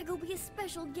 Should I go be a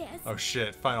special guest? Oh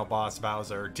shit, final boss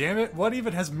Bowser. Damn it, what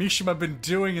even has Mishima been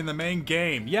doing in the main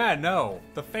game? Yeah, no.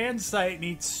 The fan site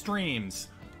needs streams.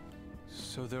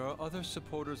 So there are other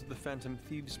supporters of the Phantom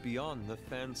Thieves beyond the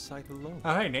fan site alone.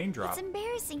 Oh hey, name drop. It's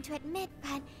embarrassing to admit,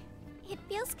 but it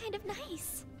feels kind of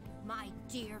nice. My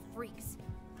dear freaks,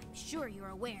 I'm sure you're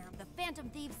aware of the Phantom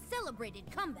Thieves' celebrated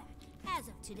comeback. As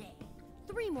of today,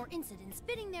 3 more incidents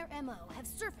fitting their MO have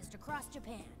surfaced across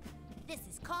Japan. This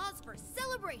is cause for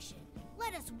celebration.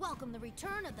 Let us welcome the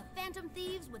return of the Phantom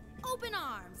Thieves with open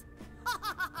arms. Ha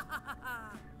ha ha ha ha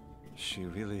ha! She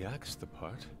really acts the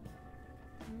part.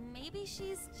 Maybe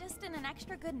she's just in an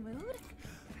extra good mood?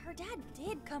 Her dad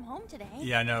did come home today.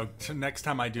 Yeah, no, next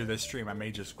time I do this stream, I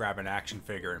may just grab an action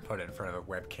figure and put it in front of a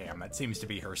webcam. That seems to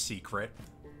be her secret.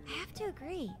 I have to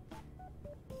agree.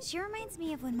 She reminds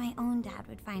me of when my own dad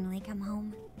would finally come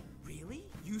home. Really?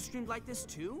 You streamed like this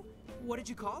too? What did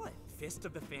you call it? Fist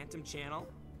of the Phantom channel?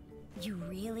 You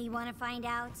really want to find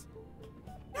out?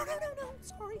 No.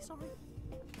 Sorry.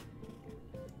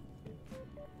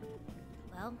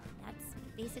 Well, that's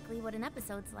basically what an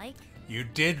episode's like. You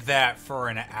did that for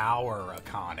an hour,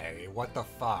 Akane. What the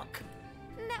fuck?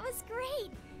 That was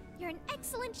great. You're an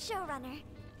excellent showrunner.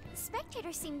 The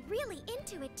spectators seem really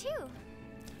into it too.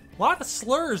 A lot of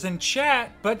slurs in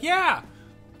chat, but yeah.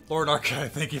 Lord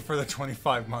Archive, thank you for the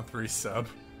 25-month resub.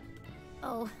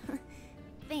 Oh,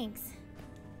 thanks.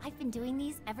 I've been doing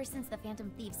these ever since the Phantom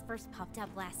Thieves first popped up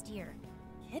last year.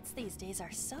 Kids these days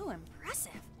are so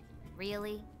impressive.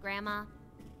 Really, Grandma?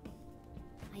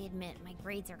 I admit, my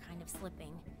grades are kind of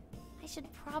slipping. I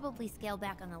should probably scale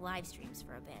back on the live streams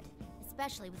for a bit,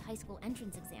 especially with high school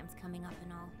entrance exams coming up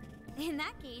and all. In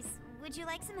that case, would you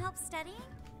like some help studying?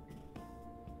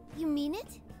 You mean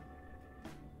it?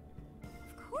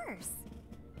 Of course.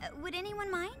 Would anyone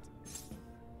mind?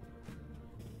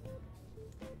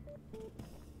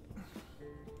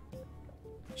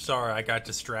 Sorry, I got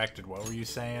distracted. What were you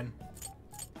saying?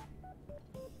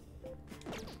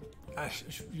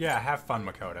 Yeah, have fun,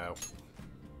 Makoto.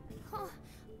 Oh,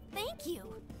 thank you.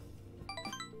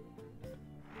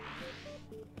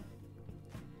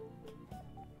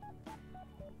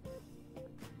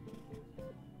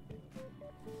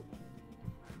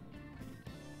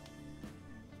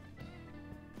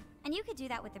 And you could do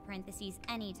that with the parentheses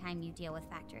anytime you deal with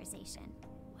factorization.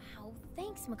 Wow,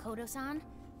 thanks, Makoto-san.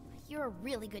 You're a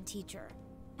really good teacher.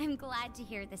 I'm glad to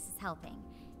hear this is helping.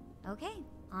 Okay,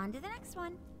 on to the next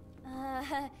one.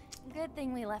 Good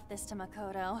thing we left this to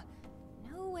Makoto.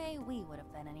 No way we would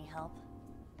have been any help.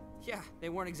 Yeah, they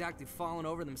weren't exactly falling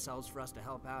over themselves for us to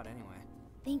help out anyway.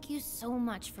 Thank you so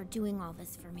much for doing all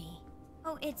this for me.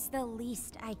 Oh, it's the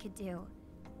least I could do.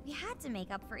 We had to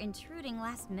make up for intruding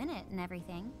last minute and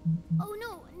everything. Oh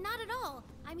no, not at all.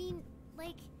 I mean,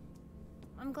 like,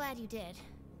 I'm glad you did.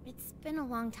 It's been a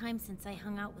long time since I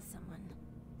hung out with someone.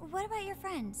 What about your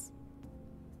friends?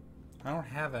 I don't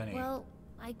have any. Well,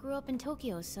 I grew up in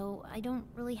Tokyo, so I don't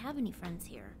really have any friends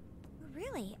here.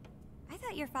 Really? I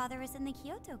thought your father was in the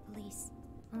KYOTO police.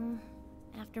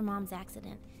 After Mom's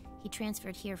accident, he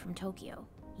transferred here from Tokyo.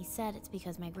 He said it's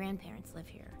because my grandparents live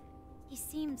here. He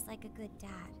seems like a good dad.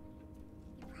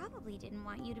 He probably didn't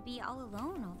want you to be all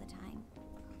alone all the time.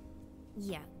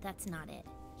 Yeah, that's not it.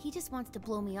 He just wants to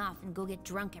blow me off and go get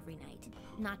drunk every night.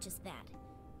 Not just that.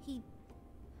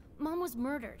 Mom was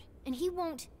murdered, and he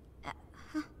won't...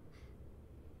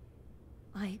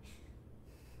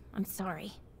 I'm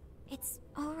sorry. It's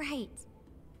alright.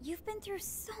 You've been through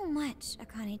so much,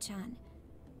 Akane-chan.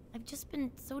 I've just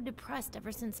been so depressed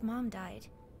ever since Mom died.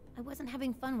 I wasn't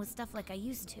having fun with stuff like I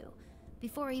used to.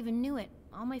 Before I even knew it,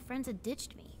 all my friends had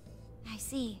ditched me. I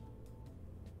see.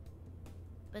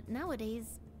 But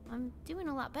nowadays, I'm doing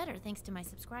a lot better thanks to my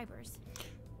subscribers.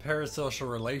 Parasocial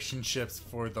relationships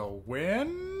for the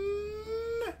win?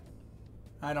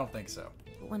 I don't think so.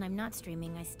 But when I'm not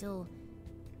streaming,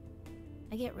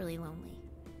 I get really lonely.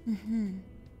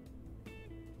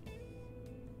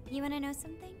 You wanna know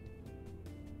something?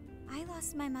 I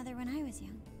lost my mother when I was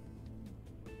young.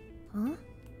 Huh?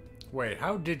 Wait,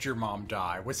 how did your mom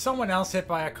die? Was someone else hit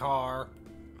by a car?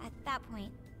 At that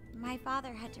point, my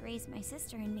father had to raise my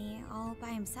sister and me all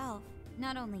by himself.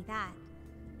 Not only that,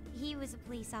 he was a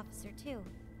police officer too.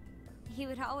 He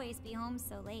would always be home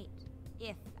so late,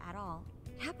 if at all.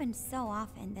 It happened so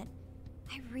often that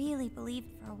I really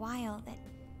believed for a while that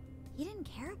he didn't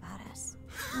care about us.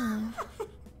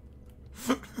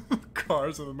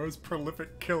 Cars are the most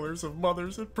prolific killers of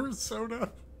mothers in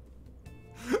Persona.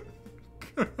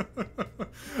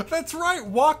 That's right,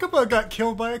 Wakaba got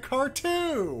killed by a car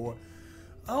too!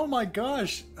 Oh my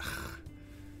gosh.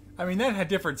 I mean, that had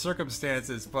different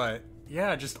circumstances, but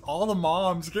yeah, just all the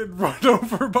moms getting run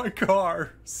over by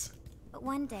cars. But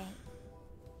one day,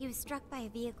 he was struck by a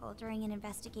vehicle during an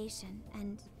investigation,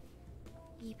 and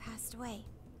he passed away.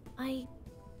 I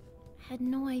had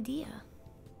no idea.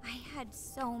 I had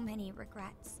so many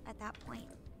regrets at that point.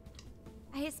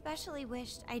 I especially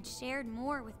wished I'd shared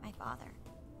more with my father.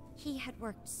 He had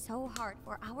worked so hard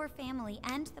for our family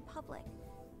and the public.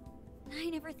 I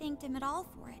never thanked him at all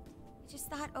for it. I just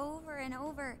thought over and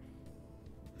over,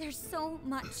 there's so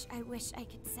much I wish I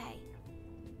could say.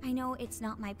 I know it's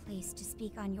not my place to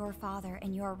speak on your father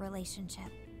and your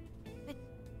relationship, but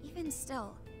even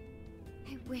still,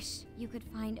 I wish you could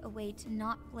find a way to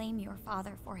not blame your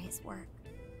father for his work.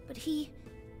 But he...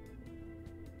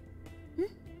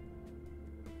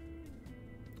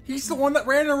 He's the one that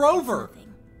ran her over!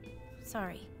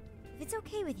 Sorry. If it's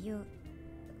okay with you,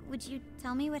 would you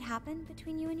tell me what happened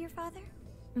between you and your father?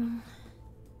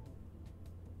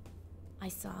 I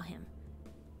saw him.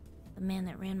 The man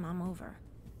that ran Mom over.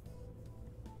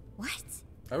 What?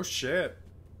 Oh shit.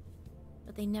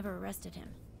 But they never arrested him.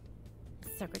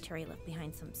 His secretary left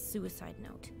behind some suicide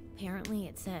note. Apparently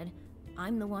it said,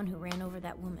 "I'm the one who ran over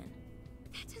that woman."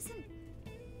 That doesn't...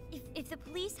 If the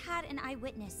police had an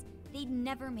eyewitness, they'd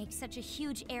never make such a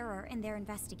huge error in their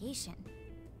investigation.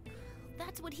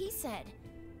 That's what he said.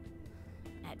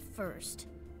 At first.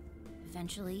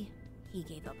 Eventually, he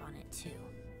gave up on it too.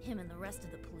 Him and the rest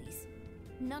of the police.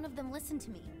 None of them listened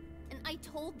to me. And I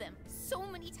told them so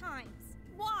many times.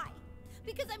 Why?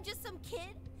 Because I'm just some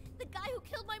kid? The guy who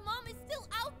killed my mom is still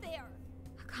out there!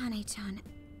 Akane-chan...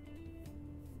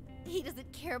 He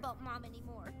doesn't care about Mom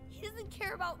anymore. He doesn't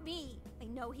care about me. I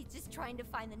know he's just trying to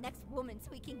find the next woman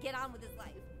so he can get on with his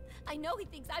life. I know he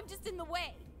thinks I'm just in the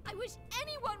way. I wish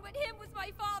anyone but him was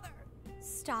my father.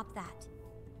 Stop that.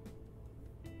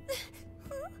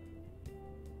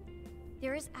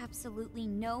 There is absolutely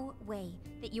no way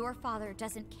that your father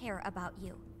doesn't care about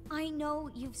you. I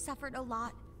know you've suffered a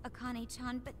lot,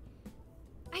 Akane-chan, but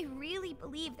I really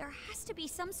believe there has to be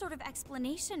some sort of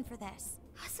explanation for this.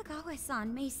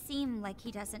 Hasegawa-san may seem like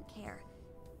he doesn't care.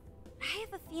 I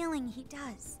have a feeling he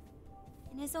does.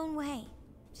 In his own way.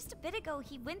 Just a bit ago,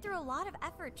 he went through a lot of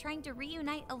effort trying to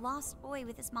reunite a lost boy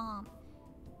with his mom.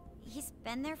 He's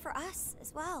been there for us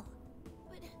as well.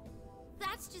 But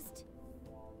that's just...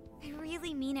 I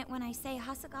really mean it when I say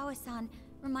Hasagawa-san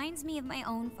reminds me of my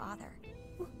own father.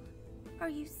 Are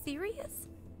you serious?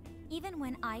 Even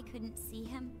when I couldn't see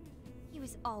him, he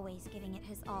was always giving it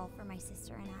his all for my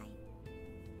sister and I.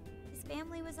 His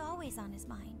family was always on his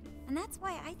mind. And that's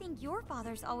why I think your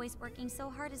father's always working so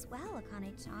hard as well,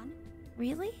 Akane-chan.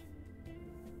 Really?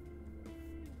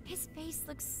 His face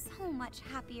looks so much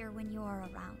happier when you're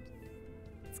around.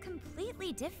 It's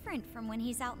completely different from when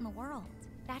he's out in the world.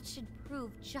 That should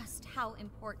prove just how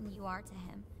important you are to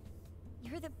him.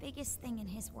 You're the biggest thing in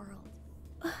his world.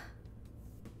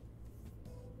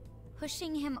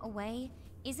 Pushing him away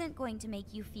isn't going to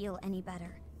make you feel any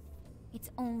better. It's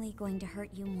only going to hurt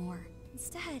you more.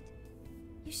 Instead,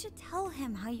 you should tell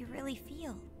him how you really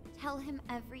feel. Tell him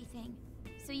everything,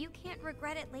 so you can't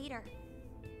regret it later.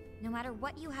 No matter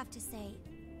what you have to say,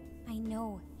 I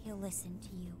know he'll listen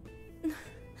to you.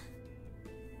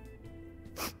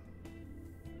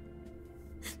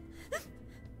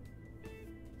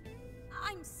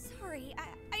 I'm sorry.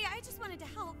 I just wanted to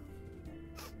help.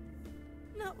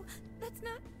 No, that's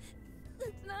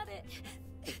not it.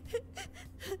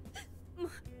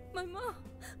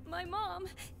 My mom,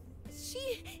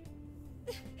 she...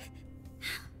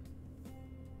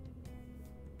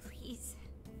 Please,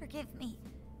 forgive me.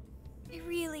 I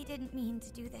really didn't mean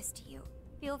to do this to you.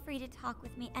 Feel free to talk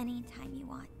with me anytime you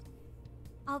want.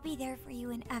 I'll be there for you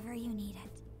whenever you need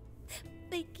it.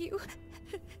 Thank you.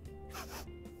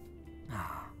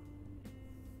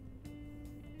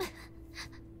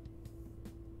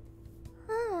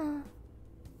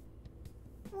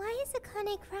 Why is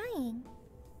Akane crying?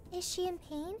 Is she in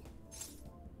pain?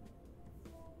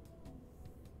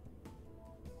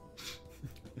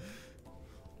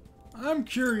 I'm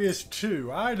curious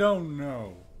too. I don't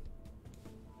know.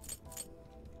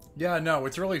 Yeah, no,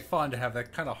 it's really fun to have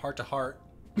that kind of heart-to-heart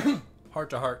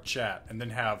heart-to-heart chat and then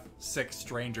have 6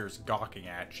 strangers gawking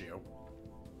at you.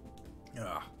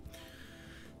 Ugh.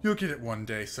 You'll get it one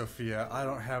day, Sophia. I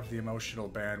don't have the emotional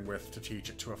bandwidth to teach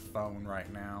it to a phone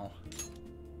right now.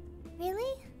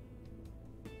 Really?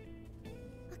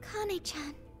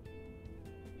 Akane-chan.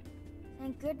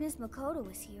 Thank goodness Makoto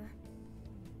was here.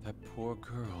 That poor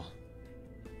girl.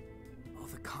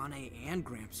 Both Akane and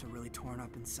Gramps are really torn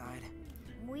up inside.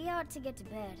 We ought to get to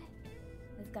bed.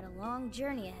 We've got a long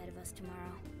journey ahead of us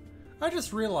tomorrow. I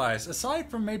just realized, aside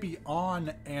from maybe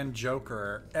On and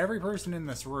Joker, every person in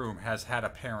this room has had a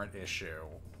parent issue.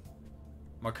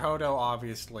 Makoto,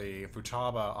 obviously.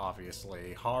 Futaba,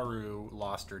 obviously. Haru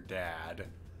lost her dad.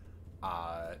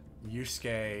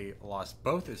 Yusuke lost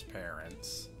both his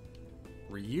parents.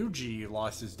 Ryuji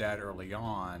lost his dad early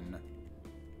on.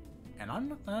 And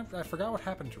I forgot what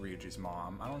happened to Ryuji's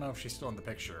mom. I don't know if she's still in the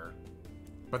picture.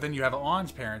 But then you have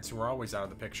On's parents who are always out of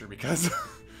the picture because...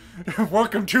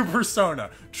 Welcome to Persona.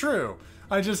 True.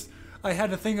 I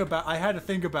had to think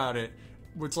about it.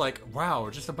 It's like, wow,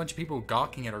 just a bunch of people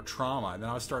gawking at her trauma. And then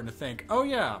I was starting to think, oh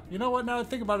yeah, you know what? Now that I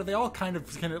think about it, they all kind of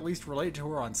can at least relate to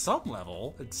her on some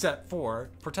level, except for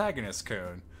protagonist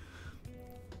Kun.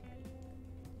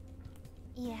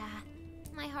 Yeah,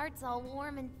 my heart's all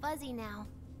warm and fuzzy now.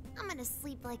 I'm gonna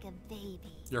sleep like a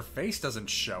baby. Your face doesn't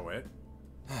show it.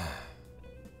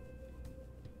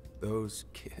 Those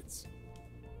kids.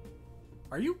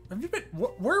 Have you been,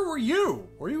 where were you?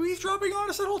 Were you eavesdropping on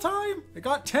us the whole time? It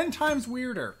got 10 times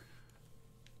weirder.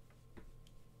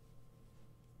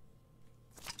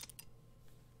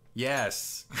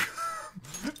 Yes.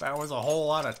 That was a whole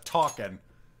lot of talking.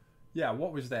 Yeah,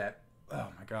 what was that? Oh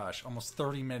my gosh, almost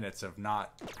 30 minutes of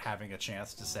not having a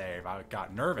chance to save. I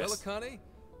got nervous. Well, Akane,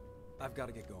 I've got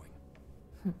to get going.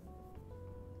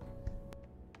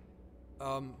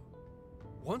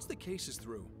 Once the case is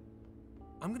through,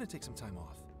 I'm gonna take some time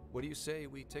off. What do you say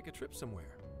we take a trip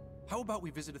somewhere? How about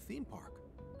we visit a theme park?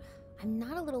 I'm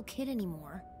not a little kid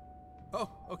anymore. Oh,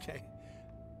 okay.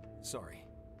 Sorry.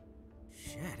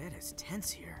 Shit, it is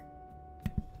tense here.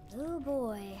 Oh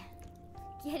boy.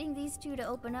 Getting these two to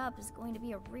open up is going to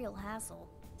be a real hassle.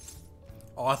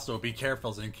 Also, be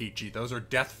careful, Zenkichi. Those are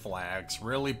death flags.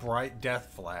 Really bright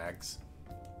death flags.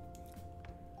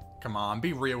 Come on,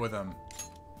 be real with them.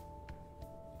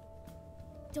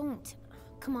 Don't.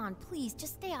 Come on, please,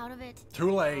 just stay out of it.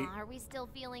 Too late. Are we still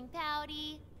feeling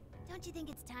pouty? Don't you think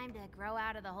it's time to grow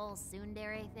out of the whole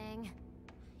tsundere thing?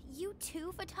 You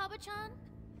too, Futaba-chan?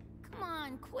 Come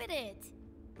on, quit it.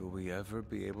 Will we ever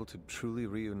be able to truly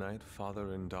reunite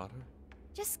father and daughter?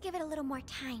 Just give it a little more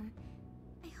time.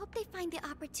 I hope they find the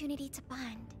opportunity to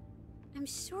bond. I'm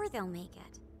sure they'll make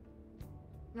it.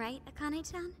 Right,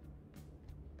 Akane-chan?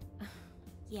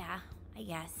 Yeah, I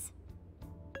guess.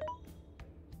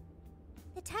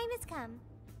 The time has come.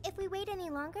 If we wait any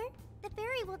longer, the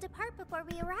ferry will depart before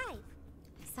we arrive.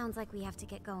 Sounds like we have to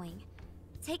get going.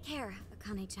 Take care,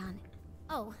 Akane-chan.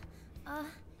 Oh,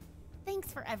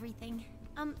 thanks for everything.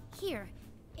 Here.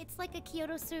 It's like a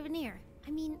Kyoto souvenir.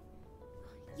 I mean,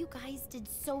 you guys did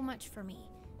so much for me.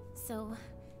 So...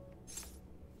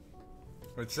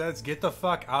 It says, get the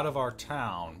fuck out of our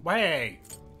town. Wait!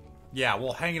 Yeah,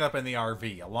 we'll hang it up in the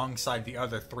RV, alongside the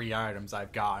other 3 items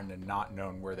I've gotten and not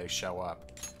known where they show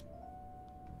up.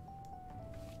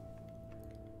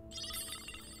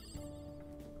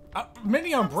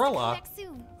 Mini umbrella?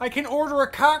 I can order a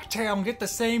cocktail and get the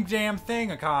same damn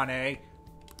thing, Akane.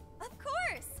 Of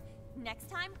course! Next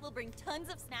time, we'll bring tons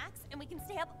of snacks and we can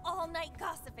stay up all night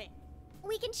gossiping.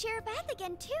 We can share a bath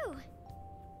again, too.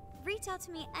 Reach out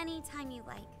to me anytime you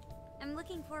like. I'm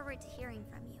looking forward to hearing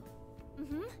from you.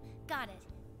 Mm-hmm. Got it.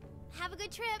 Have a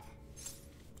good trip.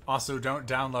 Also, don't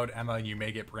download Emma, you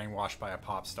may get brainwashed by a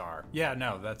pop star. Yeah,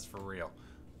 no, that's for real.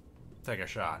 Take a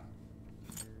shot.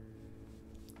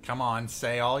 Come on,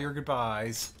 say all your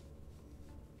goodbyes.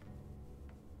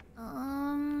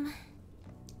 I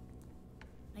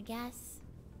guess.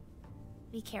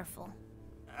 Be careful.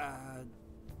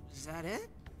 Is that it?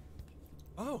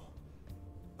 Oh.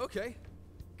 Okay.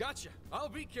 Gotcha. I'll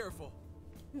be careful.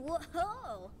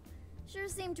 Whoa! Sure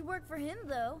seemed to work for him,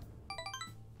 though.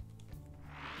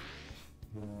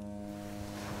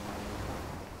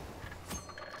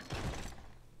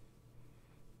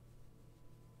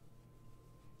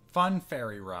 Fun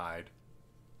ferry ride.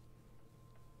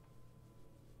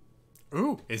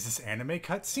 Ooh, is this anime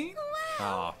cutscene?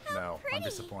 Wow, Oh, no, pretty. I'm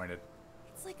disappointed.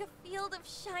 It's like a field of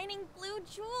shining blue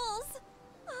jewels.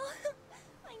 Oh,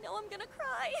 I know I'm gonna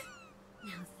cry.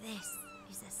 Now this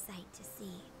is a sight to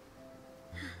see.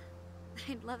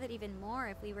 I'd love it even more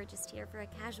if we were just here for a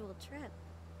casual trip.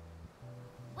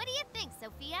 What do you think,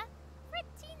 Sophia?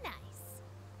 Pretty nice.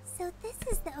 So this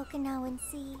is the Okinawan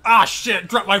Sea. Ah, shit!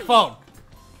 Drop my phone!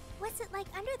 What's it like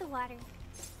under the water?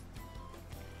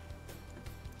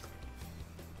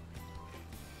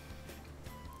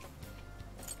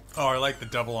 Oh, I like the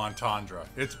double entendre.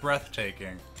 It's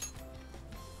breathtaking.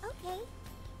 Okay.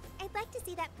 I'd like to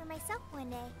see that for myself one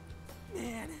day.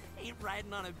 Man, ain't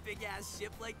riding on a big-ass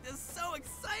ship like this so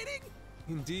exciting?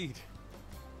 Indeed.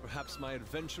 Perhaps my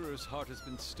adventurer's heart has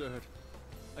been stirred.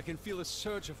 I can feel a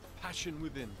surge of passion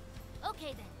within.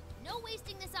 Okay then, no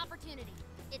wasting this opportunity.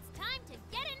 It's time to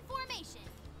get in formation.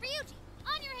 Ryuji,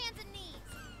 on your hands and knees.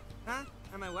 Huh?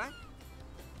 Am I what?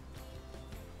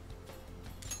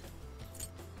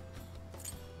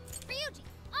 Ryuji,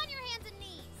 on your hands and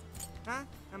knees. Huh?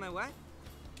 Am I what?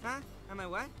 Huh? Am I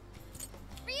what?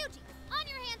 Ryuji, on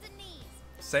your hands and knees.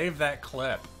 Save that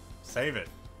clip. Save it.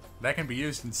 That can be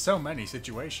used in so many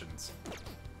situations.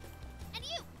 And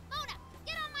you, Mona,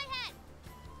 get on my head.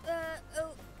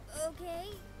 Okay.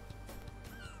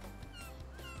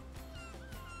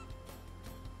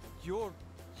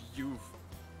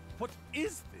 What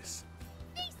is this?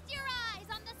 Feast your eyes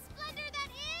on the splendor that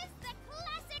is the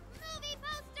classic movie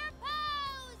poster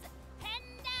pose!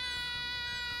 Hendai!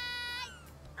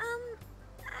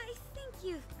 I think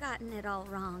you've gotten it all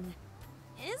wrong.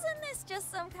 Isn't this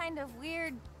just some kind of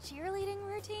weird cheerleading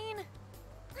routine?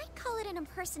 I call it an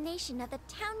impersonation of the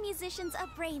town musicians of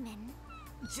Bremen.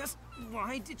 Just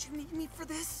why did you need me for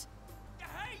this?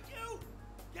 Hey, you!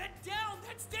 Get down!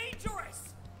 That's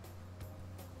dangerous!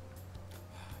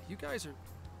 You guys are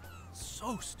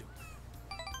so stupid.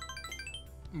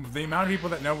 The amount of people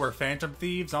that know we're Phantom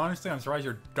Thieves, honestly, I'm surprised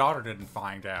your daughter didn't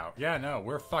find out. Yeah, no,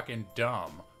 we're fucking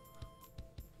dumb.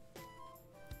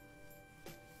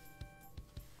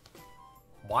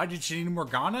 Why did she need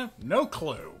Morgana? No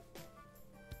clue.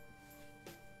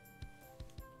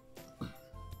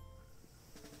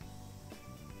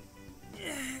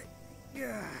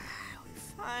 Yeah, we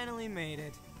finally made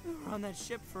it. We were on that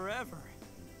ship forever.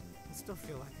 I still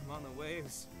feel like I'm on the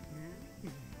waves.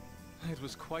 It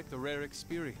was quite the rare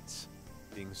experience,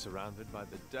 being surrounded by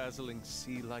the dazzling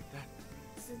sea like that.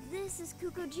 So this is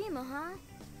Kukujima,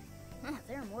 huh?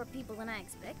 There are more people than I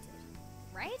expected.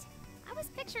 Right? I was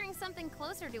picturing something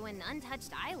closer to an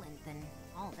untouched island than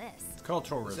all this. It's called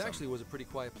tourism. This actually was a pretty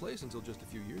quiet place until just a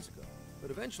few years ago.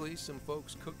 But eventually, some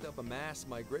folks cooked up a mass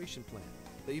migration plan.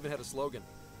 They even had a slogan,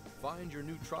 "Find your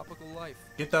new tropical life."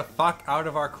 Get the fuck out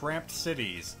of our cramped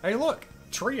cities. Hey look,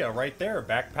 Tria right there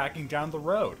backpacking down the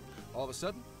road. All of a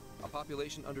sudden, a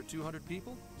population under 200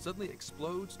 people suddenly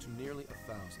explodes to nearly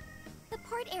 1,000. The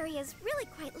port area is really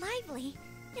quite lively.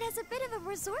 It has a bit of a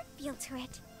resort feel to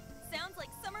it. Sounds like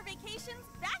summer vacation's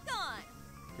back on!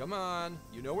 Come on,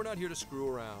 you know we're not here to screw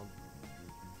around.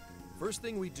 First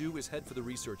thing we do is head for the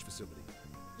research facility.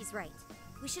 He's right.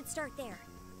 We should start there.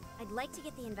 I'd like to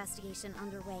get the investigation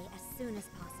underway as soon as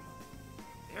possible.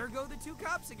 There go the two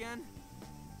cops again.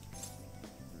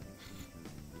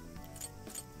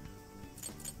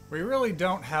 We really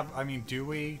don't have, I mean, do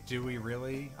we? Do we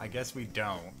really? I guess we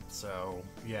don't. So,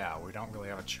 yeah, we don't really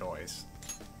have a choice.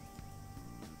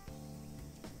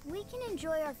 We can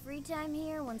enjoy our free time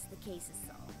here once the case is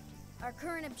solved. Our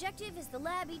current objective is the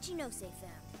lab Ichinose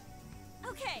found.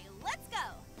 Okay, let's go.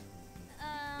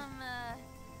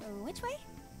 Which way?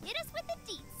 Hit us with the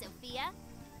deets, Sophia.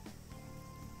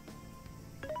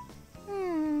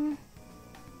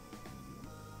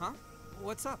 Huh?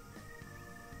 What's up?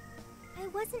 I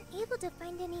wasn't able to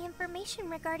find any information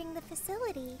regarding the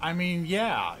facility. I mean,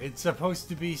 yeah, it's supposed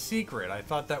to be secret. I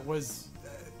thought that was...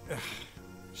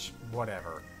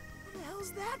 whatever. How the hell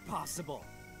is that possible?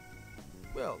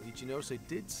 Well, Ichinose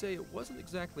did say it wasn't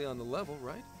exactly on the level,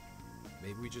 right?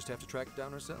 Maybe we just have to track it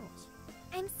down ourselves.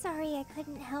 I'm sorry I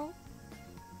couldn't help.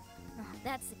 Oh, if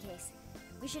that's the case,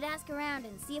 we should ask around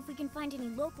and see if we can find any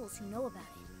locals who know about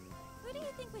it. Who do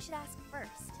you think we should ask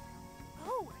first?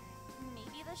 Oh,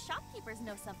 maybe the shopkeepers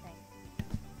know something.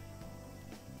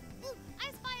 Ooh,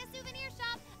 I spy a souvenir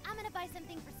shop. I'm gonna buy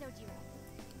something for Sojiro.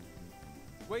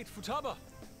 Wait, Futaba!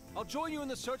 I'll join you in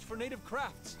the search for native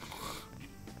crafts.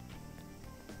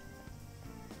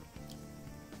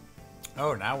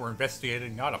 Oh, now we're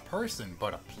investigating not a person,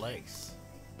 but a place.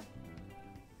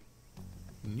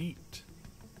 Neat.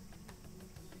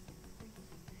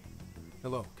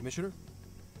 Hello, Commissioner?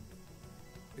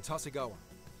 It's Hasegawa.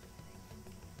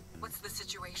 What's the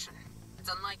situation?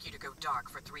 It's unlike you to go dark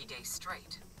for 3 days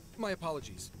straight. My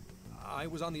apologies. I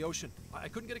was on the ocean. I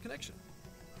couldn't get a connection.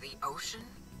 The ocean?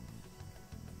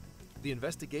 The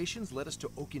investigations led us to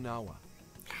Okinawa.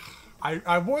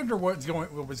 I wonder what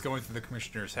was going through the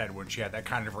commissioner's head when she had that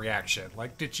kind of reaction.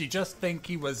 Like, did she just think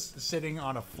he was sitting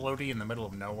on a floaty in the middle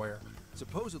of nowhere?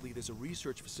 Supposedly, there's a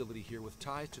research facility here with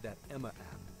ties to that Emma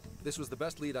app. This was the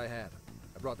best lead I had.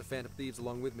 I brought the Phantom Thieves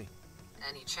along with me.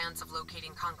 Any chance of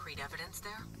locating concrete evidence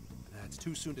there? It's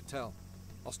too soon to tell.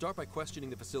 I'll start by questioning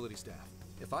the facility staff.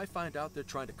 If I find out they're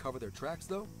trying to cover their tracks,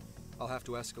 though, I'll have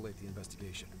to escalate the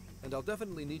investigation. And I'll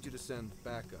definitely need you to send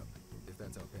backup, if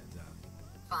that's how it pans out.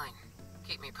 Fine.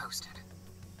 Keep me posted.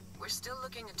 We're still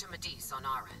looking into Medice on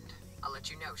our end. I'll let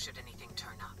you know should anything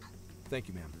turn up. Thank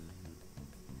you, ma'am.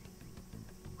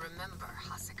 Remember,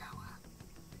 Hasegawa,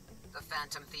 the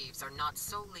Phantom Thieves are not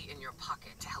solely in your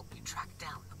pocket to help you track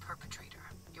down the perpetrator.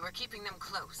 You are keeping them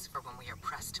close for when we are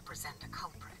pressed to present a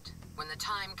culprit. When the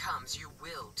time comes, you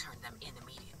will turn them in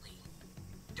immediately.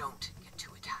 Don't get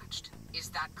too attached. Is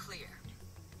that clear?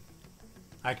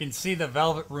 I can see the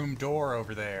Velvet Room door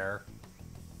over there.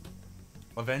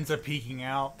 Lavenza peeking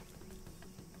out.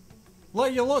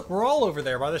 Let you look, we're all over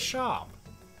there by the shop.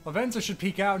 Lavenza should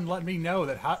peek out and let me know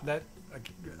that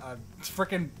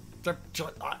frickin'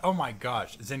 oh my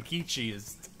gosh, Zenkichi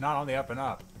is not on the up and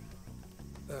up.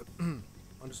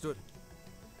 Understood.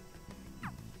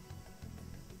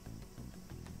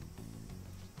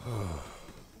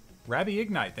 Rabbi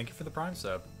Ignite, thank you for the Prime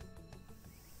sub.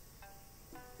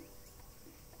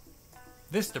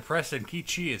 This depressed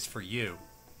Zenkichi is for you.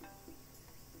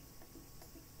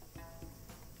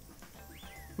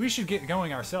 We should get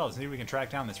going ourselves. Maybe we can track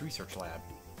down this research lab.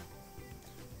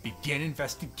 Begin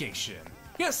investigation.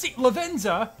 Yeah, see,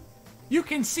 Lavenza! You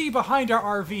can see behind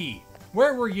our RV.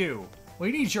 Where were you?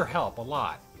 We need your help a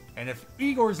lot. And if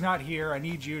Igor's not here, I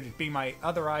need you to be my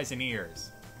other eyes and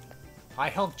ears. I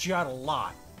helped you out a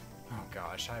lot. Oh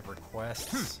gosh, I have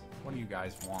requests. What do you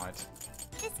guys want?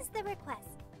 This is the request.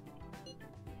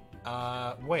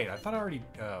 Wait, I thought I already...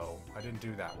 Oh, I didn't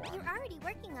do that one. You're already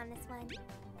working on this one.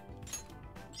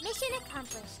 Mission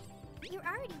accomplished. You're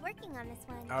already working on this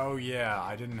one. Oh yeah,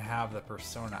 I didn't have the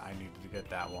persona I needed to get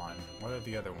that one. What are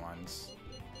the other ones?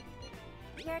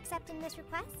 You're accepting this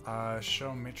request?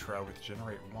 Show Mitra with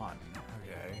Generate 1.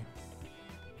 Okay.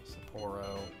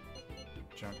 Sapporo.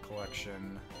 Junk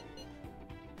Collection.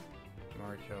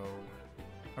 Mariko.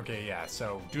 Okay, yeah,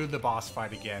 so do the boss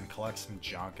fight again, collect some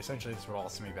junk. Essentially, this would all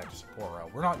send me back to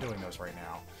Sapporo. We're not doing those right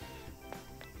now.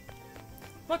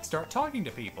 Let's start talking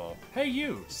to people. Hey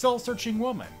you, soul-searching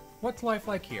woman. What's life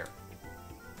like here?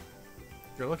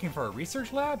 You're looking for a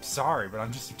research lab? Sorry, but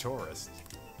I'm just a tourist.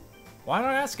 Why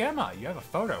not ask Emma? You have a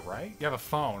photo, right? You have a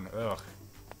phone. Ugh.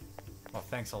 Well,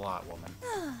 thanks a lot, woman.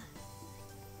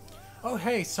 Oh,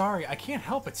 hey, sorry. I can't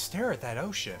help but stare at that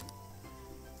ocean.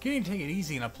 Getting to take it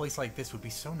easy in a place like this would be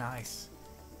so nice.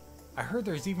 I heard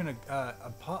there's even a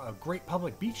great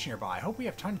public beach nearby. I hope we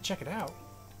have time to check it out.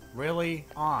 Really?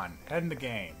 On. Head in the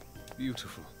game.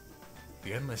 Beautiful.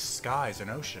 The endless skies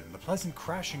and ocean, the pleasant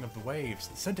crashing of the waves,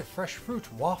 the scent of fresh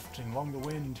fruit wafting along the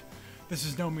wind. This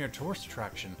is no mere tourist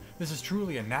attraction. This is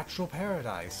truly a natural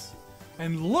paradise.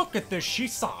 And look at this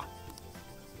Shisa!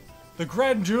 The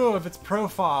grandeur of its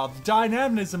profile, the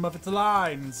dynamism of its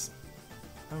lines.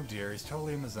 Oh dear, he's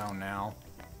totally in the zone now.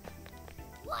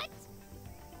 What?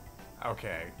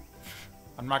 Okay.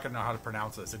 I'm not gonna know how to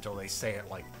pronounce this until they say it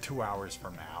like 2 hours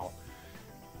from now.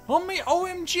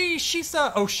 OMG,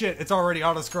 Shisa! Oh shit, it's already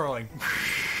auto-scrolling.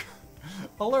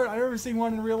 Alert, I've never seen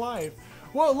one in real life.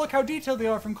 Whoa, look how detailed they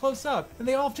are from close up, and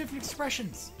they all have different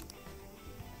expressions.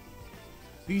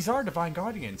 These are Divine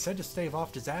Guardians, said to stave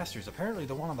off disasters. Apparently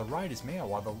the one on the right is male,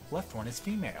 while the left one is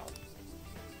female.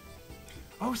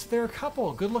 Oh, so they're a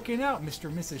couple. Good looking out, Mr.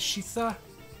 and Mrs. Shisa.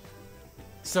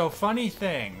 So, funny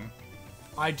thing,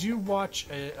 I do watch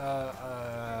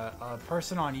a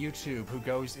person on YouTube who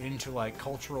goes into, like,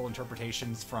 cultural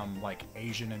interpretations from, like,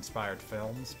 Asian-inspired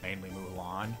films, mainly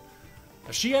Mulan.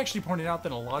 She actually pointed out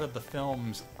that a lot of the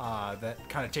films that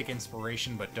kind of take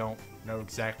inspiration but don't know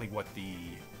exactly what the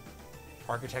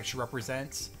architecture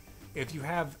represents. If you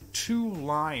have two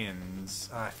lions,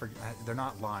 they're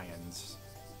not lions,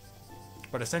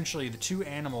 but essentially the two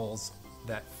animals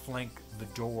that flank the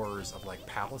doors of like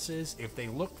palaces, if they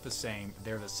look the same,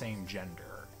 they're the same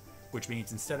gender. Which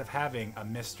means instead of having a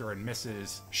Mr. and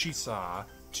Mrs. Shisa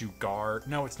to guard,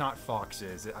 no, it's not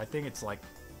foxes. I think it's like,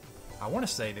 I want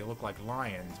to say they look like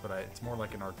lions, but it's more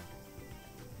like an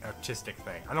artistic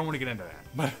thing. I don't want to get into that,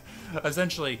 but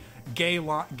essentially, gay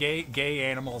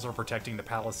animals are protecting the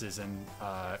palaces in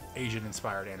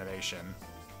Asian-inspired animation.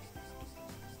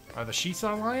 Are the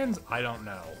Shisa lions? I don't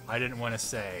know. I didn't want to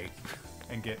say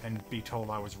and be told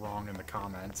I was wrong in the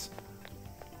comments.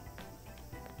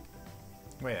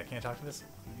 Wait, I can't talk to this?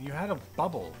 You had a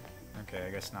bubble. Okay, I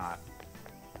guess not.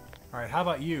 Alright, how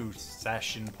about you,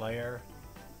 session player?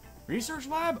 Research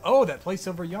lab? Oh, that place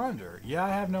over yonder. Yeah, I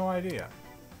have no idea.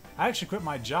 I actually quit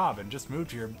my job and just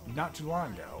moved here not too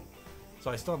long ago.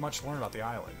 So I still have much to learn about the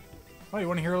island. Oh, you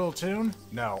want to hear a little tune?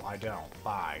 No, I don't.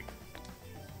 Bye.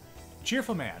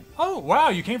 Cheerful man. Oh, wow,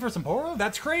 you came for Sapporo?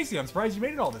 That's crazy. I'm surprised you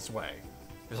made it all this way.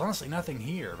 There's honestly nothing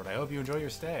here, but I hope you enjoy your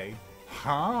stay.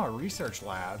 Huh? A research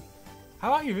lab? How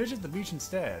about you visit the beach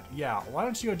instead? Yeah, why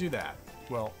don't you go do that?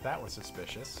 Well, that was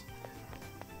suspicious.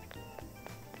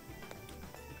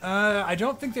 I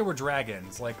don't think they were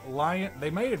dragons. Like, they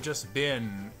might have just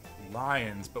been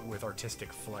lions, but with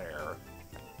artistic flair.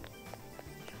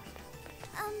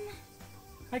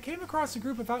 I came across a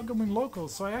group of outgoing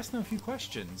locals, so I asked them a few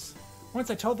questions. Once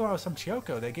I told them I was from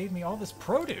Kyoko, they gave me all this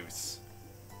produce.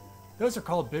 Those are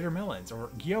called bitter melons, or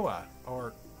gyoza,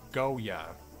 or goya.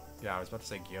 Yeah, I was about to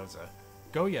say gyoza.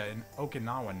 Goya in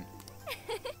Okinawan.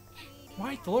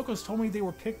 Right, the locals told me they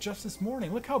were picked just this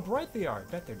morning. Look how bright they are.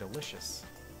 I bet they're delicious.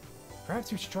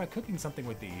 Perhaps you should try cooking something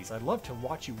with these. I'd love to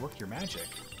watch you work your magic.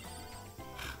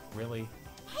 Really?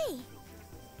 Hey!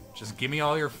 Just give me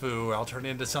all your food. I'll turn it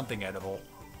into something edible.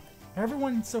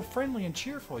 Everyone's so friendly and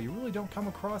cheerful. You really don't come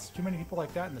across too many people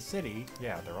like that in the city.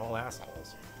 Yeah, they're all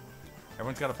assholes.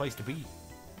 Everyone's got a place to be.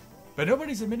 But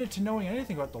nobody's admitted to knowing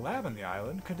anything about the lab on the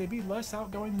island. Could they be less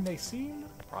outgoing than they seem?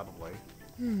 Probably.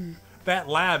 That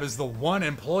lab is the one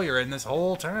employer in this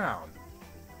whole town.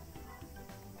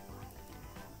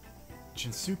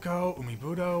 Shinsuko,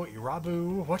 Umibudo,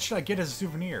 Irabu. What should I get as a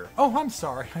souvenir? Oh, I'm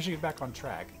sorry. I should get back on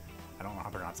track. I don't know how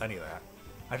to pronounce any of that.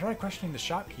 I tried questioning the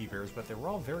shopkeepers, but they were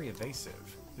all very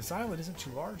evasive. This island isn't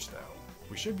too large, though.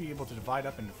 We should be able to divide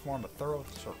up and form a thorough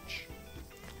search.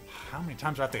 How many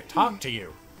times do I have to talk to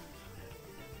you?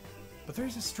 But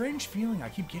there's a strange feeling I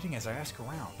keep getting as I ask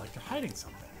around, like they're hiding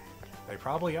something. They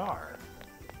probably are.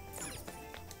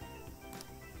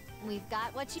 We've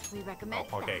got what we recommend.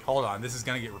 Oh, okay, hold on. This is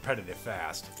gonna get repetitive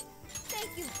fast.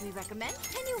 Thank you. We recommend.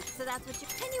 Can you? So that's what you.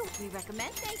 Can you? We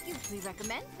recommend. Thank you. We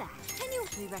recommend that. Can you?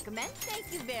 We recommend.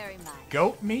 Thank you very much.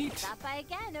 Goat meat? Stop by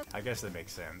again. Okay. I guess that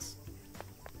makes sense.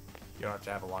 You don't have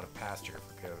to have a lot of pasture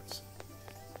for goats.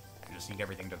 You just eat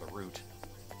everything to the root.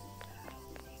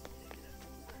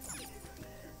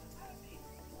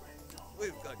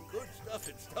 We've got good stuff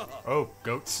in stock. Oh,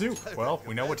 goat soup. Well,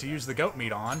 we know what to use the goat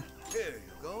meat on. Here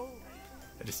you go.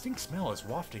 A distinct smell is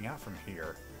wafting out from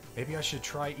here. Maybe I should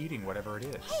try eating whatever it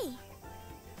is. Hey!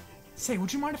 Say,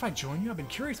 would you mind if I join you? I've been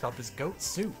curious about this goat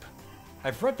soup.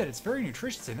 I've read that it's very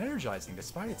nutritious and energizing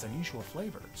despite its unusual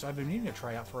flavor, so I've been needing to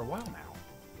try out for a while now.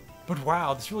 But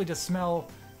wow, this really does smell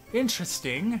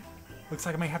interesting. Looks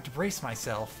like I may have to brace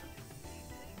myself.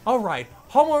 Alright,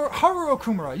 Haru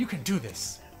Okumura, you can do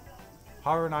this.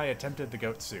 Haru and I attempted the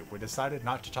goat soup. We decided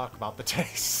not to talk about the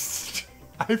taste.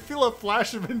 I feel a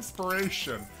flash of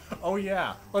inspiration. Oh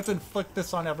yeah, let's inflict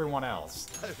this on everyone else.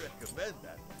 I recommend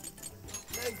that.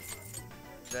 Thanks.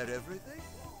 Is that everything?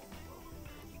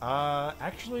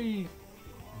 Actually,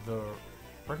 the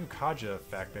Rikukaja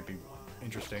effect might be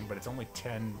interesting, but it's only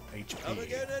 10 HP. Come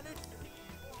again, Eddie?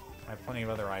 I have plenty of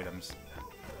other items.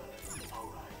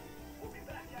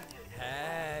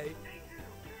 Hey.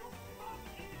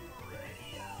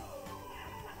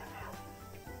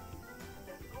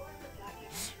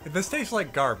 This tastes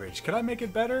like garbage. Could I make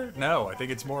it better? No, I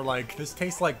think it's more like, this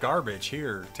tastes like garbage.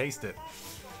 Here, taste it.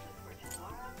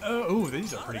 Oh, ooh,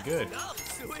 these are pretty good. Oh,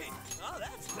 sweet. Oh,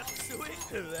 that's not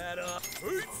sweet. That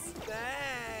hurts.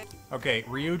 Thanks. Okay,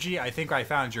 Ryuji, I think I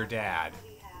found your dad.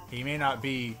 He may not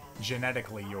be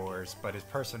genetically yours, but his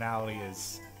personality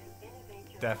is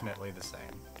definitely the same.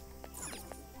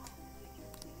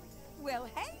 Well,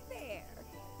 hey there.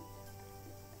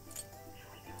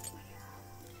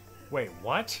 Wait,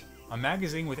 what? A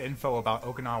magazine with info about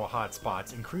Okinawa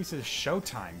hotspots increases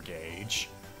showtime gauge.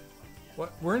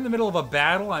 What? We're in the middle of a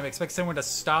battle? I expect someone to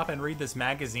stop and read this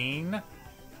magazine?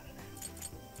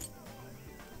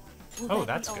 Oh,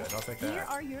 that's good. I'll take that. Here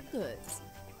are your goods.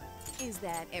 Is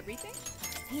that everything?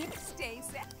 Here, stay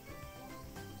set.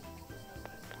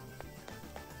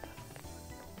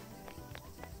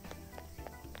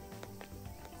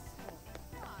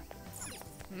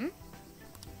 Hmm?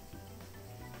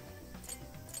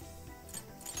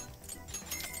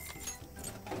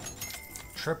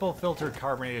 Triple filtered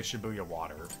carbonated Shibuya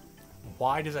water.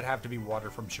 Why does it have to be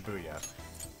water from Shibuya?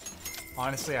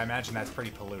 Honestly, I imagine that's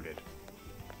pretty polluted.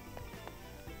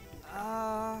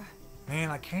 Man,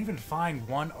 I can't even find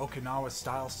one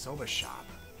Okinawa-style soba shop.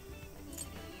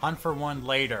 Hunt for one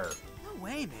later. No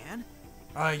way, man.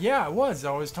 Yeah, I was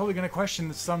totally gonna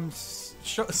question some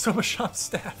soba shop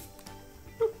staff.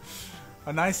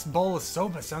 A nice bowl of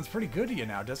soba sounds pretty good to you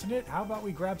now, doesn't it? How about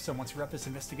we grab some once we wrap this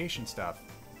investigation stuff?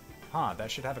 Huh,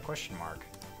 that should have a question mark.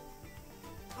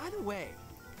 By the way...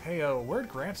 Hey, where'd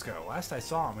Gramps go? Last I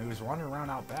saw him, he was wandering around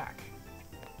out back.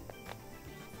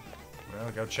 Well,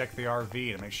 go check the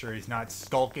RV to make sure he's not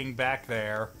skulking back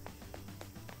there.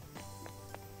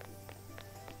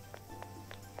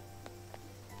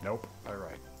 Nope.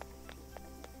 Alright.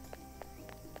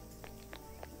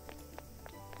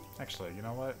 Actually, you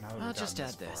know what? Now that I'll we've just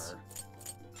gotten add this.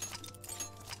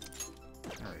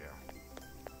 Far, there we go.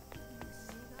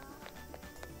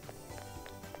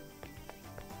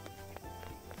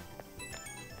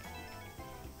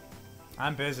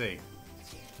 I'm busy.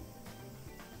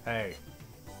 Hey,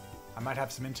 I might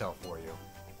have some intel for you.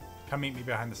 Come meet me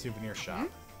behind the souvenir shop.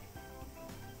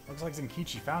 Looks like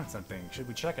Zenkichi found something. Should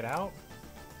we check it out?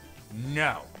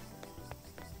 No.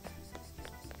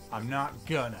 I'm not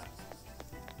gonna.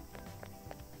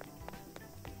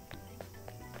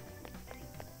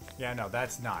 Yeah, no,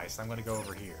 that's nice. I'm gonna go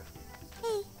over here.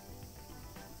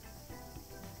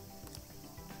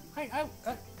 Hey,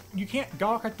 you can't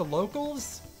gawk at the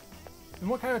locals? And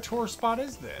what kind of tourist spot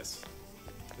is this?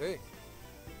 Hey.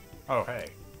 Oh, hey.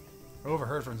 I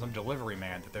overheard from some delivery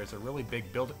man that there's a really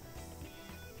big building.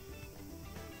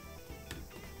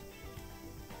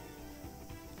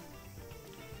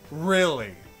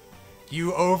 Really?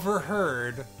 You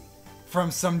overheard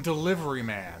from some delivery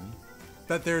man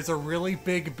that there's a really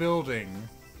big building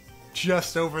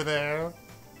just over there?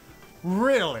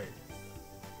 Really?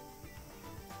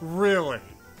 Really?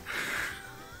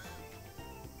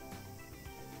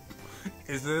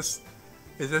 Is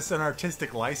this an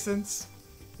artistic license?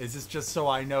 Is this just so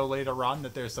I know later on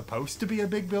that there's supposed to be a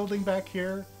big building back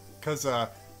here? Cause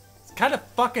it's kind of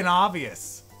fucking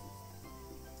obvious.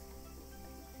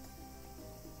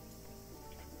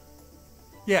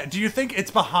 Yeah, do you think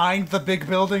it's behind the big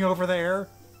building over there?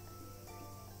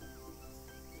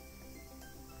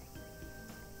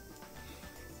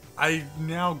 I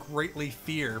now greatly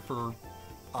fear for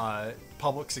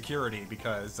public security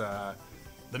because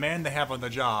the man they have on the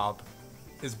job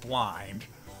is blind.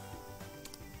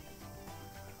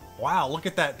 Wow, look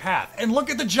at that path. And look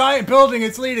at the giant building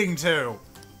it's leading to!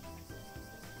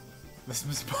 This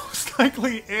was most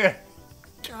likely it.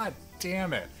 God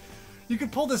damn it. You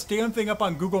could pull this damn thing up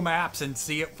on Google Maps and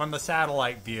see it from the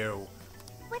satellite view.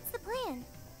 What's the plan?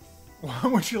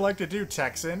 What would you like to do,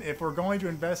 Texan? If we're going to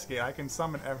investigate, I can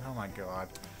summon oh my god.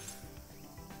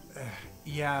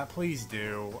 Yeah, please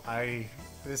do.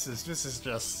 This is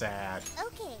just sad.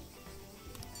 Okay.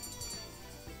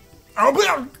 Oh,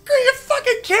 are you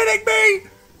fucking kidding me?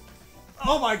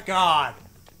 Oh my god.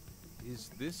 Is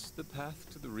this the path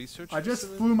to the research I just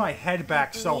facility? flew my head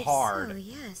back so hard Oh,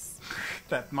 yes.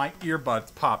 that my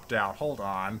earbuds popped out. Hold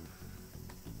on.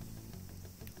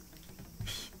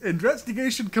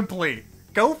 Investigation complete.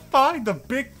 Go find the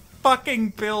big fucking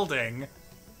building,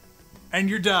 and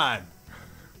you're done.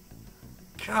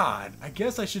 God, I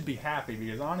guess I should be happy,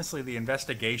 because honestly the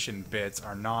investigation bits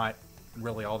are not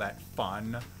really all that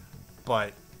fun,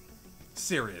 but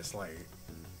seriously.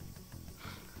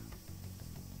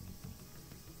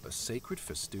 A sacred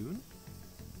festoon?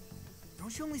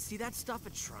 Don't you only see that stuff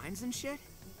at shrines and shit?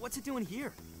 What's it doing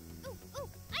here? Ooh,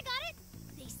 I got it!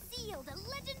 They sealed a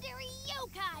legendary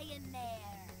yokai in there!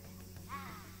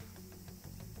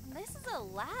 This is a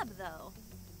lab, though.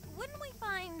 Wouldn't we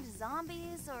find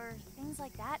zombies or things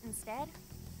like that instead?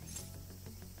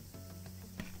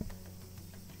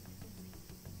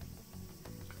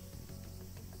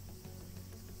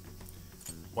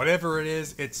 Whatever it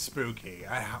is, it's spooky.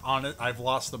 I've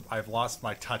lost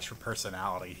my touch for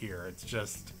personality here. It's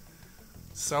just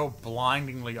so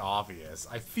blindingly obvious.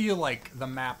 I feel like the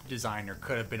map designer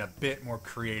could have been a bit more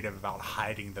creative about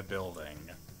hiding the building.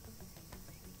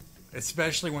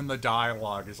 Especially when the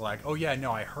dialogue is like, oh yeah,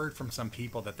 no, I heard from some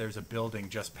people that there's a building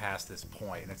just past this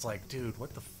point. And it's like, dude,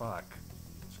 what the fuck?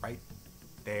 It's right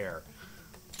there.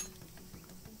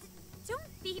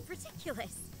 Don't be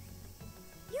ridiculous.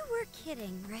 You were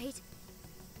kidding, right?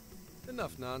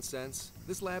 Enough nonsense.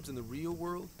 This lab's in the real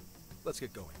world. Let's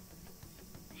get going.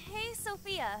 Hey,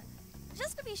 Sophia.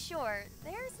 Just to be sure,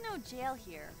 there's no jail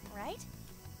here, right?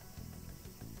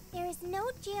 There is no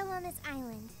jail on this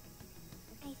island,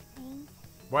 I think.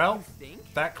 Well,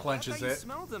 think? that clenches I thought it. You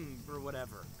smelled them or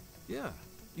whatever. Yeah,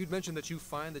 you'd mentioned that you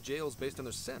find the jails based on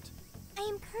their scent. I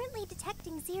am currently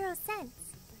detecting 0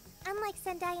 scents. Unlike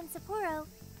Sendai and Sapporo,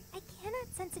 I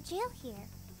cannot sense a jail here.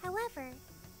 However,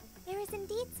 there is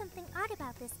indeed something odd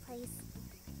about this place.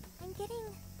 I'm getting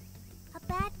a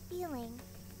bad feeling.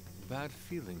 Bad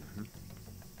feeling, hmm?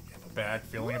 You have a bad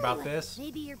feeling about this?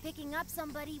 Maybe you're picking up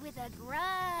somebody with a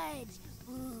grudge.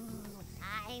 Ooh,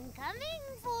 I'm coming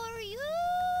for you!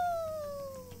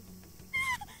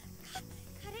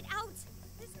 Cut it out!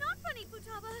 It's not funny,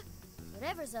 Futaba!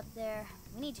 Whatever's up there,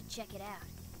 we need to check it out.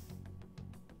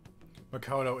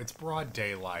 Makoto, it's broad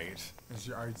daylight. Is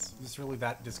this really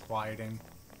that disquieting?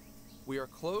 We are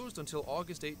closed until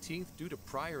August 18th due to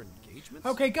prior engagements?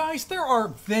 Okay, guys, there are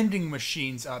vending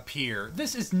machines up here.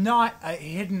 This is not a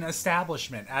hidden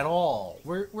establishment at all.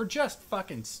 We're just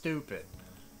fucking stupid.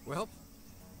 Well,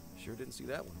 sure didn't see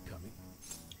that one coming.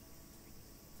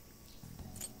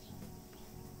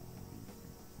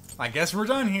 I guess we're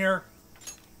done here.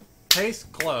 Case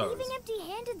closed. Leaving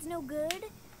empty-handed's no good.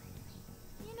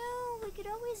 You know, we could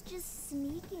always just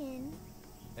sneak in.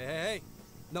 Hey,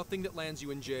 nothing that lands you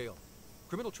in jail.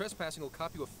 Criminal trespassing will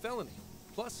cop you a felony.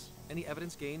 Plus, any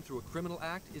evidence gained through a criminal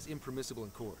act is impermissible in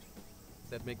court.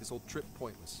 That'd make this whole trip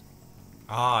pointless.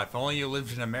 Ah, if only you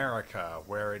lived in America,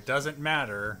 where it doesn't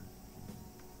matter.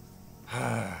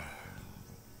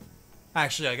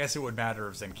 Actually, I guess it would matter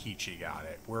if Zenkichi got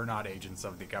it. We're not agents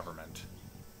of the government.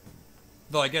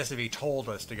 Though I guess if he told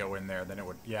us to go in there, then it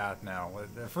would... Yeah, no.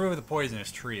 The fruit of the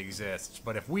poisonous tree exists,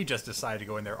 but if we just decide to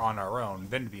go in there on our own,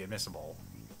 then it'd be admissible.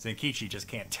 Zenkichi just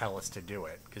can't tell us to do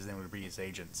it, because then we'd be his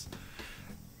agents.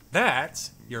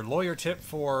 That's your lawyer tip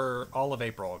for all of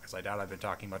April, because I doubt I've been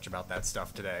talking much about that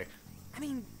stuff today. I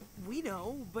mean, we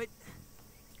know, but...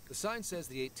 The sign says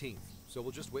the 18th, so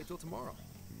we'll just wait till tomorrow.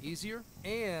 Easier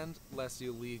and less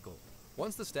illegal.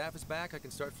 Once the staff is back, I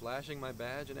can start flashing my